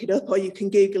 you can look it up or you can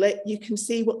Google it, you can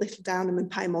see what Little Downham and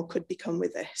Piemore could become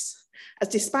with this. As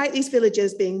despite these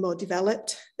villages being more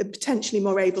developed and potentially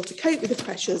more able to cope with the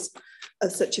pressures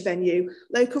of such a venue,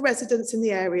 local residents in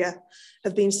the area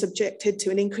have been subjected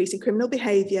to an increase in criminal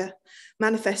behaviour,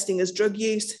 manifesting as drug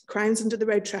use, crimes under the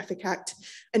Road Traffic Act,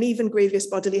 and even grievous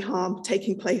bodily harm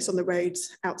taking place on the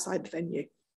roads outside the venue.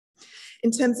 In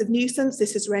terms of nuisance,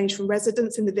 this has ranged from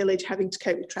residents in the village having to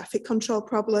cope with traffic control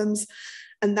problems,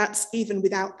 and that's even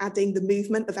without adding the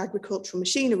movement of agricultural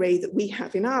machinery that we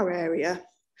have in our area,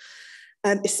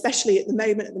 especially at the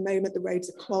moment. The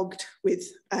roads are clogged with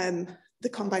the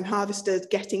combine harvesters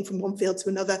getting from one field to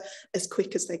another as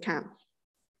quick as they can.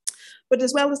 But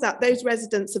as well as that, those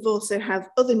residents have also have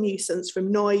other nuisance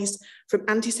from noise, from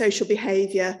antisocial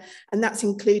behaviour, and that's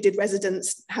included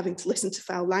residents having to listen to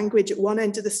foul language at one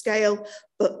end of the scale,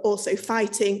 but also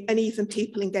fighting and even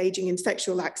people engaging in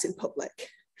sexual acts in public.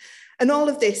 And all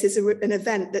of this is an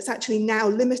event that's actually now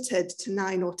limited to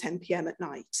 9 or 10 p.m. at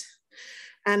night.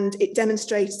 And it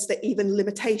demonstrates that even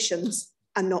limitations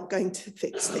are not going to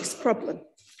fix this problem.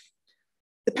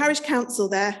 The parish council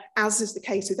there, as is the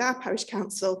case with our parish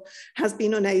council, has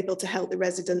been unable to help the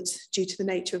residents due to the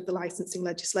nature of the licensing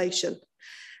legislation.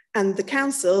 And the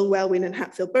council, Welwyn and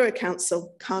Hatfield Borough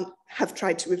Council, have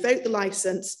tried to revoke the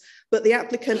licence, but the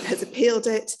applicant has appealed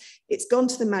it. It's gone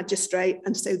to the magistrate,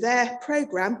 and so their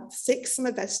programme, 6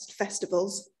 summer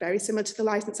festivals, very similar to the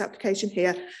licence application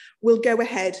here, will go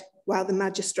ahead while the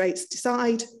magistrates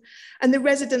decide, and the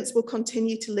residents will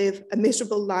continue to live a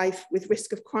miserable life with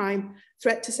risk of crime,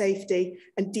 threat to safety,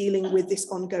 and dealing with this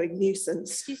ongoing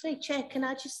nuisance. Excuse me, Chair, can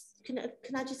I just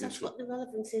ask what the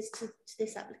relevance is to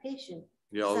this application?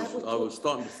 Yeah, I was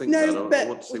starting to think no, that. I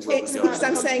want to see where we're going.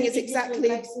 I'm saying it's exactly.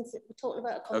 We're talking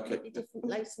about a completely different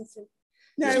licensing.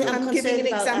 No, I'm giving an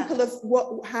example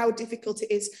of how difficult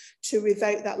it is to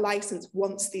revoke that licence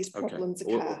once these problems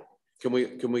occur. Well,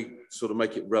 can we sort of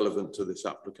make it relevant to this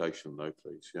application though,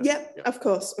 please? Yeah, of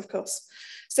course.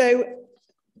 So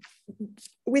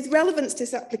with relevance to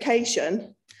this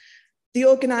application, the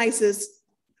organisers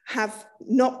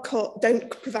don't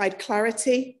provide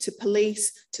clarity to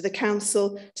police, to the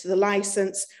council, to the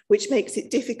licence, which makes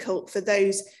it difficult for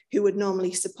those who would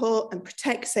normally support and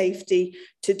protect safety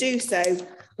to do so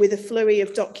with a flurry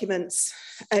of documents.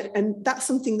 And that's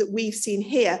something that we've seen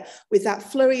here with that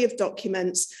flurry of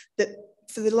documents that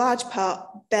for the large part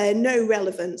bear no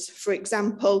relevance. For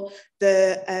example,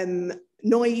 the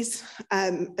noise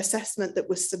assessment that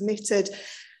was submitted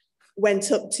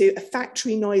went up to a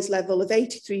factory noise level of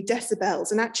 83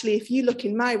 decibels. And actually, if you look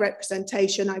in my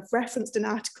representation, I've referenced an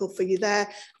article for you there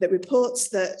that reports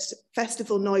that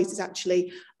festival noise is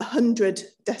actually 100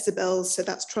 decibels. So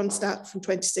that's Tronstadt from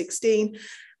 2016.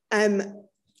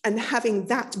 And having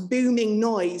that booming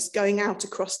noise going out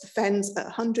across the fens at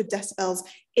 100 decibels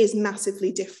is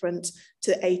massively different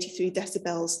to 83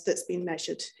 decibels that's been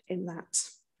measured in that.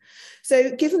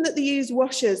 So given that the used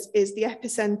washers is the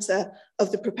epicentre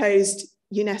of the proposed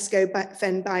UNESCO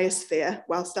Fen biosphere,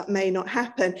 whilst that may not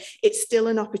happen, it's still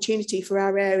an opportunity for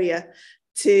our area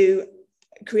to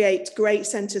create great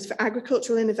centres for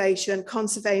agricultural innovation,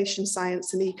 conservation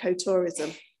science and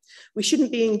ecotourism. We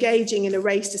shouldn't be engaging in a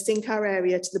race to sink our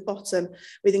area to the bottom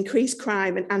with increased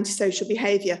crime and antisocial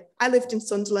behaviour. I lived in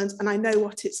Sunderland and I know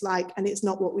what it's like, and it's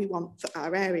not what we want for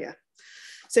our area.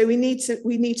 So we need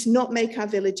to not make our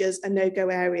villages a no-go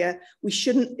area. We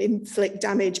shouldn't inflict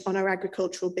damage on our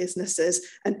agricultural businesses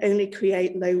and only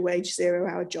create low-wage,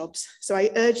 zero-hour jobs. So I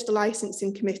urge the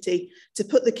licensing committee to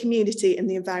put the community and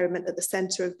the environment at the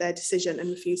centre of their decision and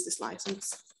refuse this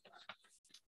licence.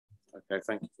 Okay,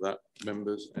 thank you for that.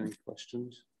 Members, any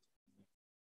questions?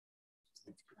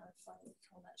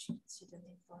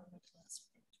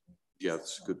 Yeah,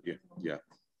 that's good. Yeah.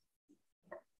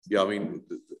 I mean,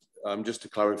 just to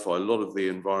clarify, a lot of the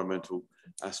environmental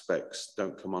aspects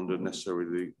don't come under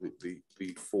necessarily the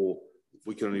four.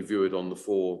 We can only view it on the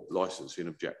 4 licensing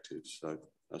objectives. So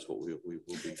that's what we will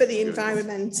be. For the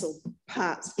environmental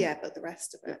parts, yeah, but the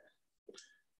rest of it.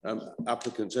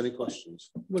 Applicants, any questions?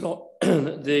 Well,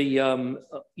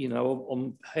 you know,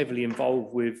 I'm heavily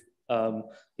involved with the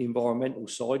environmental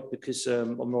side because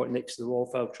I'm right next to the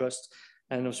Welfare Trust,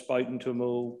 and I've spoken to them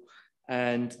all,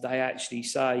 and they actually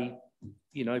say,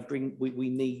 you know, we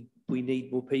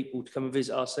need more people to come and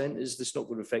visit our centres. That's not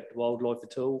going to affect wildlife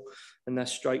at all, and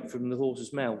that's straight from the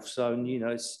horse's mouth. So, you know,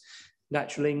 it's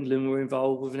Natural England, we're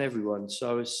involved with, and everyone.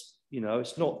 So it's, you know,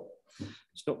 it's not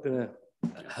going to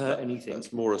hurt anything.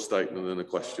 That's more a statement than a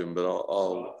question, but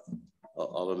I'll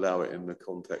allow it in the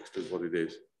context of what it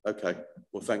is. Okay.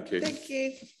 Well, thank you. Thank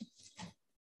you.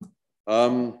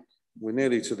 We're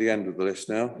nearly to the end of the list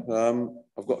now.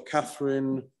 I've got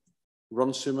Catherine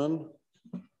Runciman.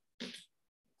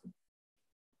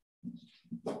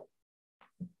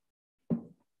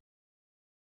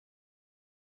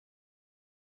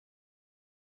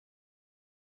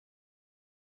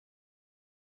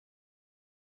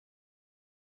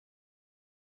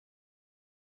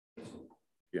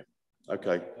 Yeah.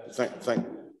 Okay.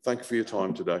 Thank you for your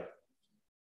time today.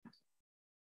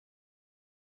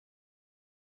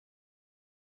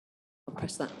 I'll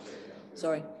press that.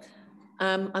 Sorry.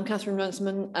 I'm Catherine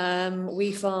Runciman.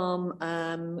 We farm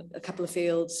a couple of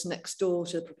fields next door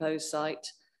to the proposed site.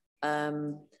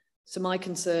 So my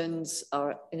concerns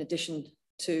are, in addition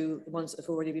to the ones that have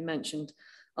already been mentioned,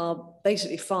 are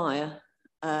basically fire.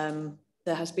 There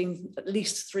has been at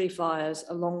least 3 fires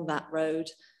along that road,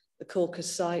 the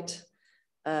Caucus site.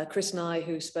 Chris Nye,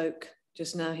 who spoke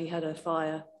just now, he had a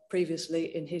fire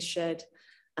previously in his shed,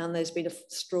 and there's been a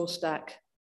straw stack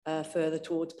further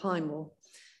towards Pinemore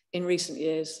in recent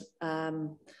years.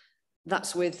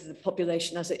 That's with the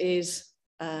population as it is,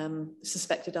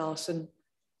 suspected arson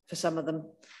for some of them.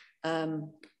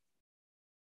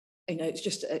 You know, it's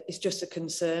just a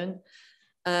concern.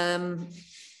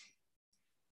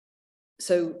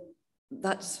 So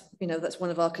that's, you know, that's one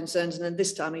of our concerns. And then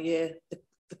this time of year,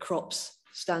 the crops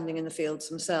standing in the fields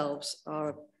themselves are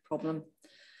a problem.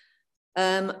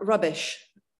 Rubbish.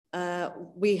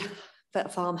 We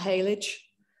farm haylage,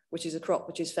 which is a crop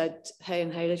which is fed, hay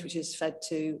and haylage, which is fed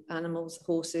to animals,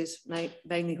 horses,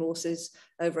 mainly horses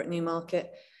over at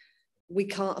Newmarket. We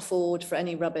can't afford for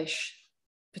any rubbish,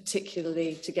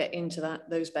 particularly to get into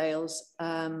those bales.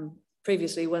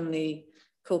 Previously, when the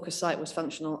Caucus site was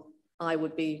functional, I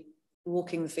would be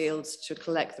walking the fields to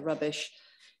collect the rubbish,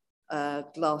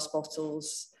 glass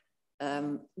bottles,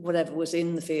 whatever was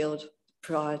in the field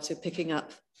prior to picking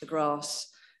up the grass.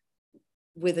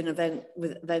 With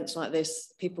events like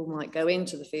this, people might go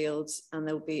into the fields and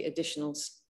there will be additional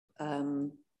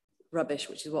rubbish,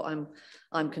 which is what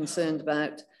I'm concerned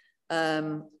about.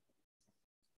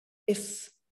 If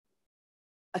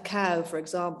a cow, for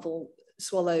example,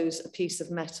 swallows a piece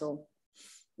of metal,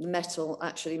 the metal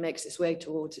actually makes its way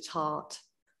towards its heart,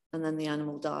 and then the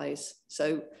animal dies.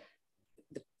 So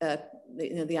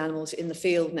the animals in the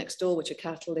field next door, which are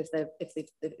cattle, if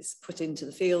it's put into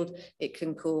the field, it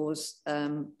can cause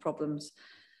problems.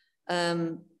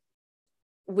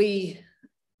 We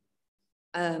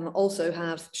also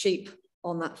have sheep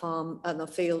on that farm and the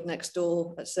field next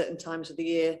door at certain times of the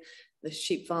year. The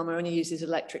sheep farmer only uses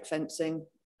electric fencing.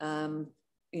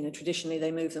 You know, traditionally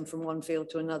they move them from one field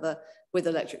to another with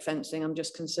electric fencing. I'm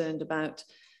just concerned about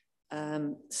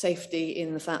safety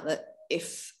in the fact that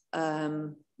if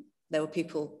there were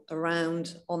people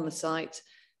around on the site,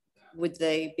 would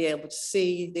they be able to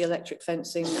see the electric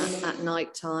fencing at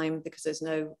night time because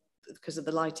of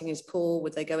the lighting is poor?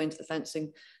 Would they go into the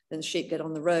fencing, then the sheep get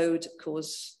on the road,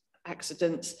 cause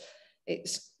accidents?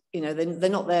 It's, you know, they're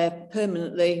not there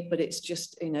permanently, but it's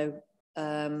just, you know,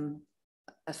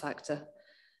 a factor.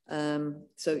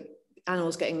 So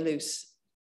animals getting loose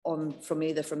from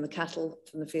either from the cattle,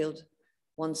 from the field,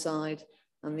 one side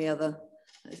and the other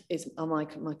are my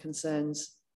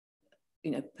concerns,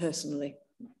 you know, personally.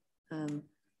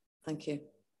 Thank you.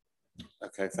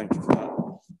 Okay, thank you for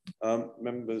that.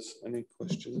 Members, any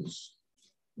questions?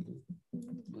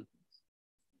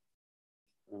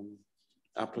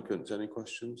 Applicants, any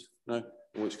questions? No?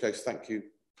 In which case, thank you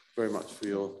very much for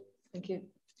your... Thank you.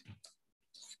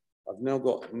 I've now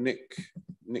got Nick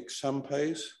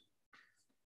Sampays.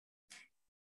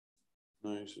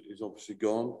 No, he's obviously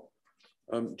gone.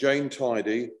 Jane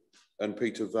Tidy and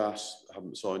Peter Vass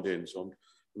haven't signed in. So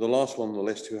the last one on the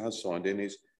list who has signed in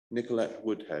is Nicolette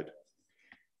Woodhead.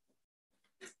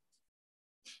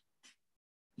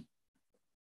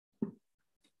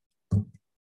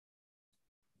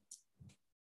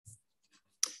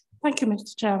 Thank you,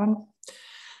 Mr. Chairman.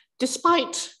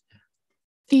 Despite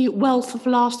the wealth of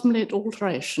last-minute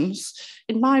alterations,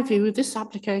 in my view, this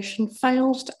application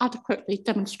fails to adequately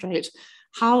demonstrate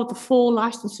how the 4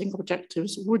 licensing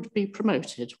objectives would be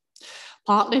promoted.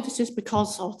 Partly this is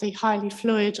because of the highly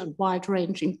fluid and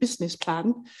wide-ranging business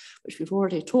plan, which we've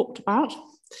already talked about,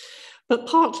 but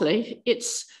partly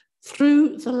it's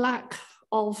through the lack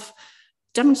of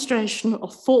demonstration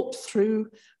of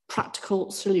thought-through practical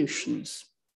solutions.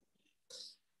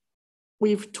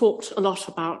 We've talked a lot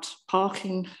about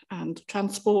parking and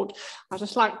transport. I'd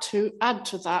just like to add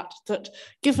to that that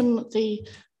given the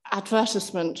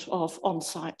advertisement of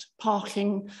on-site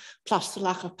parking, plus the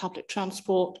lack of public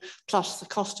transport, plus the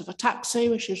cost of a taxi,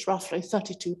 which is roughly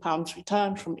 £32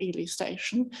 return from Ely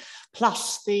Station,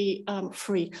 plus the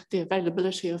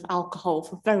availability of alcohol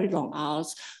for very long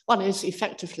hours, one is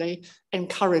effectively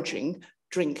encouraging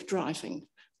drink driving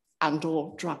and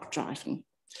or drug driving.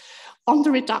 On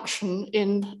the reduction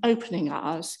in opening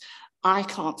hours, I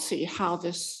can't see how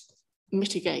this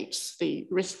mitigates the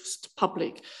risks to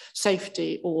public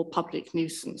safety or public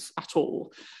nuisance at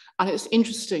all. And it's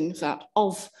interesting that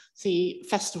of the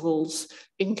festivals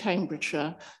in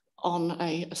Cambridgeshire on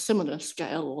a similar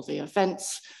scale, or the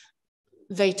events,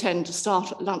 they tend to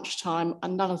start at lunchtime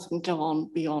and none of them go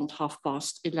on beyond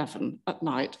 11:30 at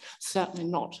night, certainly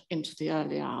not into the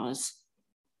early hours.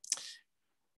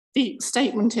 The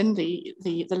statement in the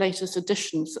latest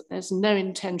editions that there's no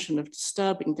intention of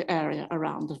disturbing the area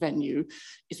around the venue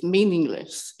is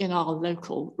meaningless in our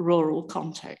local rural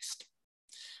context.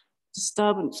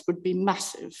 Disturbance would be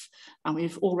massive, and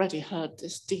we've already heard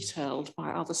this detailed by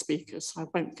other speakers, so I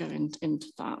won't go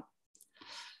into that.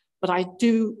 But I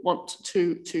do want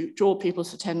to draw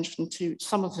people's attention to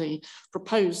some of the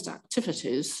proposed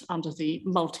activities under the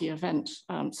multi-event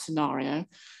scenario.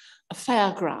 A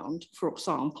fairground, for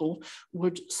example,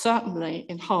 would certainly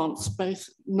enhance both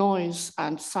noise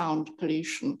and sound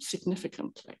pollution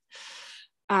significantly.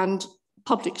 And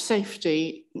public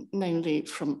safety, namely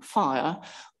from fire,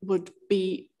 would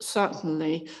be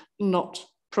certainly not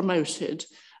promoted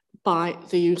by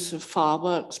the use of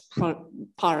fireworks,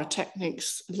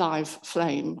 pyrotechnics, live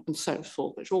flame, and so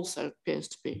forth, which also appears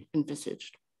to be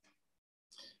envisaged.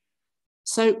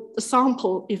 So the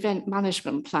sample event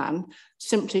management plan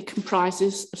simply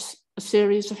comprises a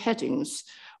series of headings,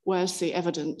 whereas the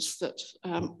evidence that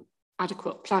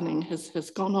adequate planning has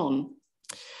gone on.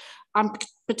 I'm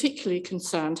particularly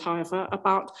concerned, however,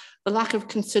 about the lack of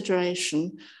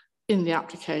consideration in the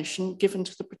application given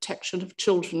to the protection of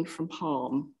children from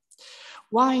harm.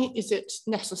 Why is it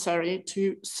necessary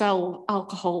to sell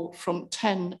alcohol from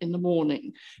 10 in the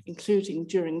morning, including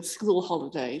during school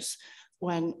holidays,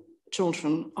 when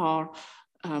children are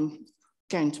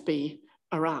going to be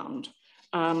around?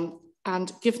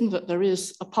 And given that there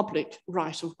is a public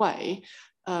right of way,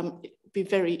 it would be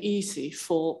very easy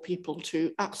for people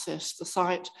to access the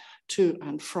site to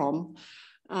and from.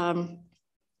 And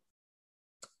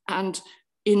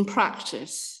in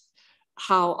practice,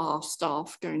 how are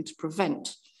staff going to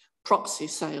prevent proxy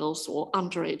sales or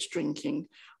underage drinking,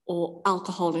 or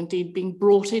alcohol indeed being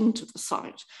brought into the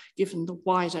site, given the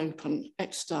wide open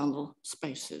external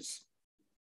spaces?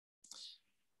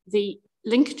 The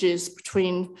linkages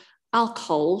between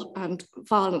alcohol and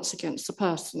violence against the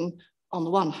person on the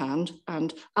one hand,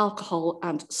 and alcohol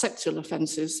and sexual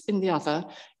offences in the other,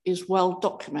 is well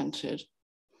documented.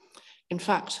 In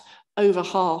fact, over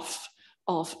half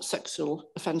of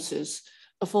sexual offences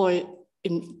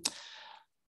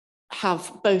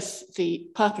have both the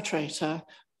perpetrator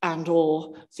and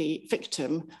or the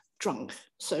victim drunk.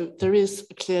 So there is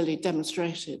a clearly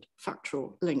demonstrated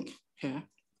factual link here.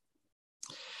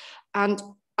 And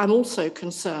I'm also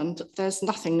concerned that there's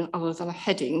nothing other than a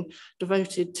heading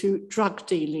devoted to drug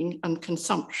dealing and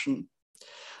consumption.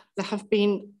 There have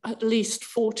been at least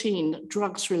 14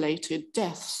 drugs-related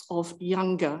deaths of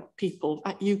younger people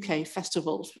at UK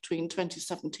festivals between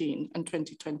 2017 and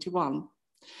 2021.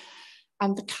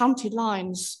 And the county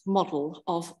lines model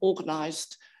of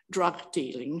organised drug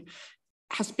dealing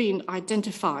has been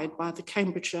identified by the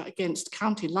Cambridgeshire Against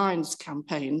County Lines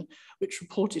campaign, which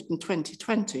reported in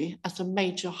 2020 as a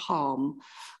major harm.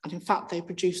 And in fact, they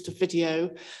produced a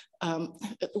video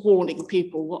warning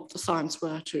people what the signs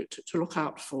were to look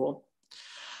out for.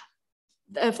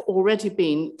 There have already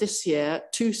been this year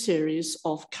 2 series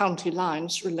of county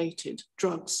lines related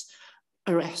drugs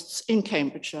arrests in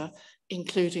Cambridgeshire,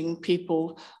 including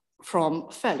people from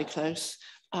fairly close,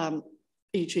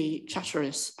 e.g.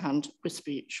 Chatteris and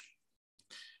Wisbech.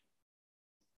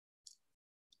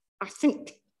 I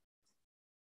think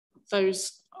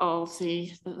those are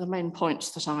the main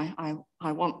points that I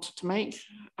want to make.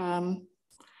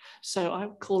 So I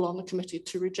call on the committee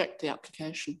to reject the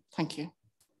application. Thank you.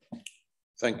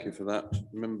 Thank you for that.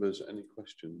 Members, any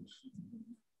questions?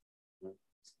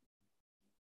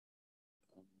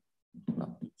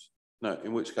 No,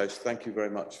 in which case, thank you very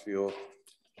much for your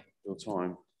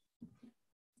time.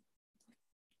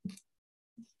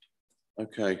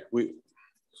 Okay, we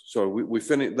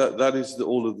finished. That is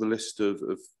all of the list of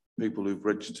people who've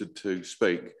registered to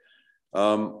speak.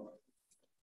 Sorry,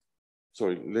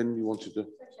 Lynn, you wanted to?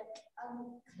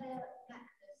 Claire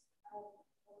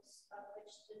was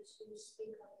registered to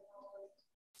speak on behalf of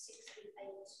 68.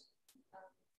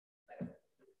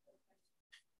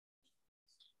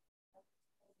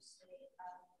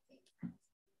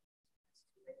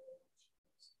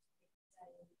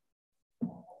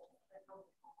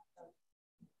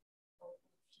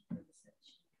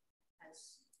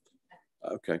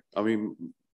 Okay, I mean,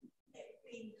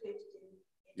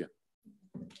 yeah.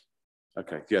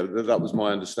 Okay, yeah, that was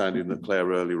my understanding that Claire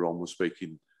earlier on was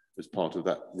speaking as part of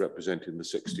that, representing the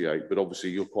 68. But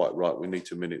obviously, you're quite right. We need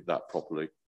to minute that properly.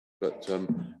 But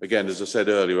again, as I said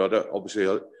earlier,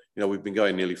 we've been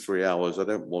going nearly 3 hours. I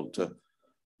don't want to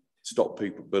stop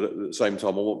people, but at the same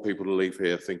time, I want people to leave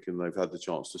here thinking they've had the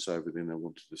chance to say everything they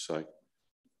wanted to say.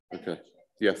 Okay.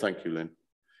 Yeah, thank you, Lynn.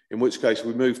 In which case,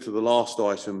 we move to the last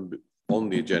item on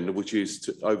the agenda, which is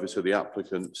over to the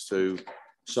applicants to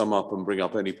sum up and bring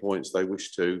up any points they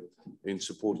wish to in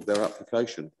support of their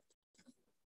application.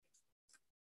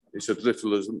 It's as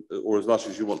little as or as much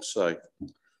as you want to say,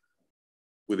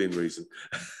 within reason.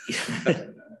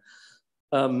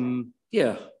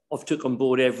 Yeah, I've took on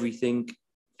board everything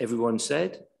everyone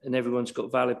said, and everyone's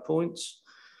got valid points.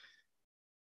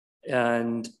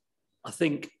 And I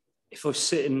think if I was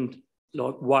sitting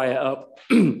like weigh it up,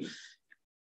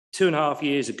 2.5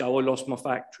 years ago, I lost my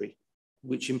factory,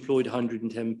 which employed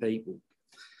 110 people.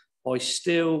 I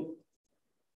still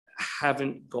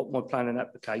haven't got my planning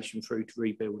application through to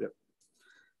rebuild it.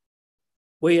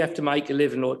 We have to make a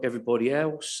living like everybody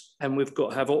else, and we've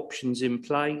got to have options in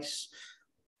place.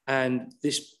 And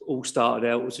this all started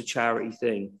out as a charity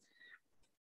thing.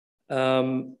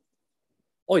 I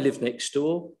live next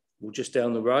door, or just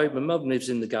down the road. My mum lives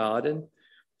in the garden.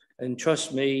 And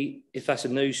trust me, if that's a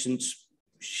nuisance,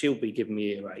 she'll be giving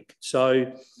me earache.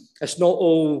 So it's not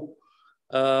all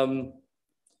one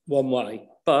way.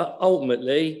 But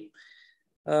ultimately,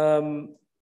 you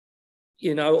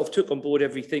know, I've took on board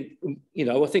everything. You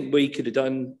know, I think we could have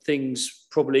done things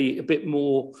probably a bit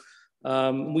more.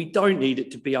 We don't need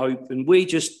it to be open. We're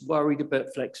just worried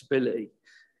about flexibility.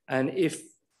 And if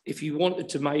you wanted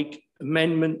to make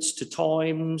amendments to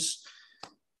times,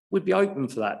 we'd be open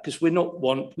for that, because we don't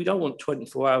want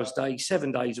 24 hours a day,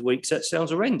 7 days a week. So that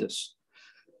sounds horrendous.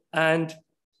 And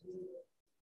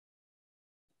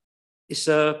it's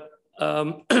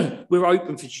we're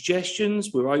open for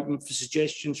suggestions. We're open for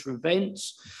suggestions for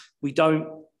events. We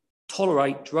don't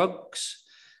tolerate drugs.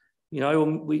 You know,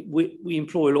 we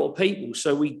employ a lot of people,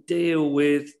 so we deal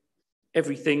with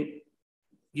everything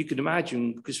you can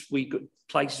imagine, because we've got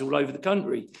places all over the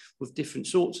country with different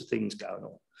sorts of things going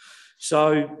on.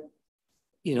 So,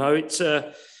 you know, it's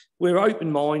we're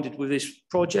open-minded with this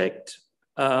project,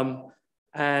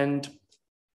 and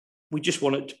we just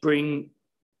want it to bring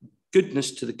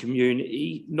goodness to the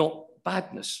community, not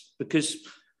badness, because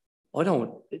I don't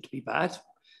want it to be bad.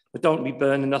 I don't want to be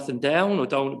burning nothing down. I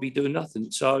don't want to be doing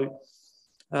nothing. So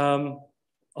I'm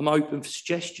open for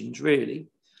suggestions, really.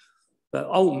 But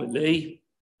ultimately,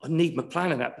 I need my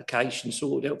planning application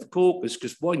sorted out for Caucus,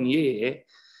 because 1 year,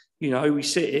 you know, we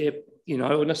sit here, you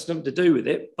know, and that's nothing to do with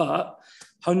it, but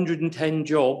 110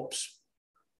 jobs,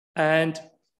 and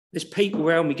there's people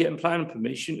around me getting planning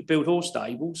permission to build horse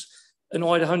stables, and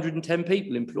I had 110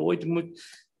 people employed, and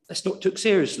that's not took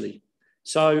seriously.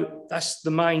 So that's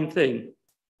the main thing.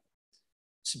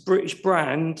 It's a British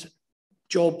brand,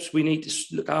 jobs we need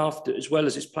to look after, as well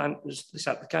as this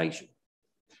application.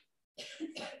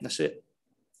 That's it.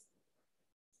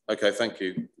 Okay, thank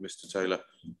you, Mr. Taylor.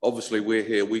 Obviously, we're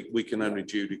here, we can only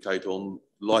adjudicate on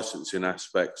licensing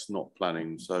aspects, not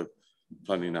planning. So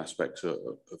planning aspects are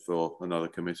for another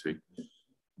committee.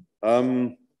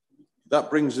 That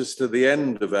brings us to the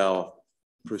end of our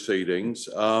proceedings.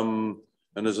 And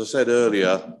as I said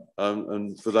earlier,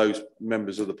 and for those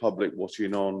members of the public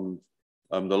watching on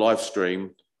the live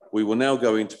stream, we will now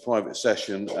go into private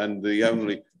session, and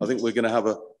I think we're going to have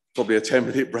probably a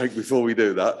 10-minute break before we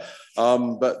do that.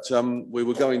 We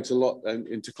will go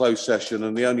into closed session,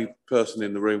 and the only person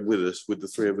in the room with us, with the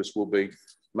three of us, will be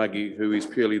Maggie, who is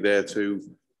purely there to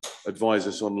advise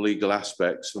us on legal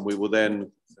aspects, and we will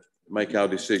then make our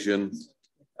decision.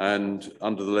 And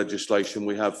under the legislation,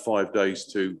 we have 5 days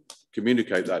to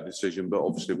communicate that decision, but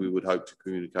obviously we would hope to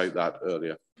communicate that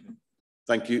earlier.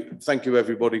 Thank you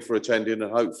everybody for attending,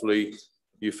 and hopefully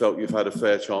you felt you've had a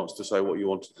fair chance to say what you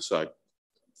wanted to say.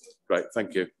 Great,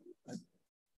 thank you.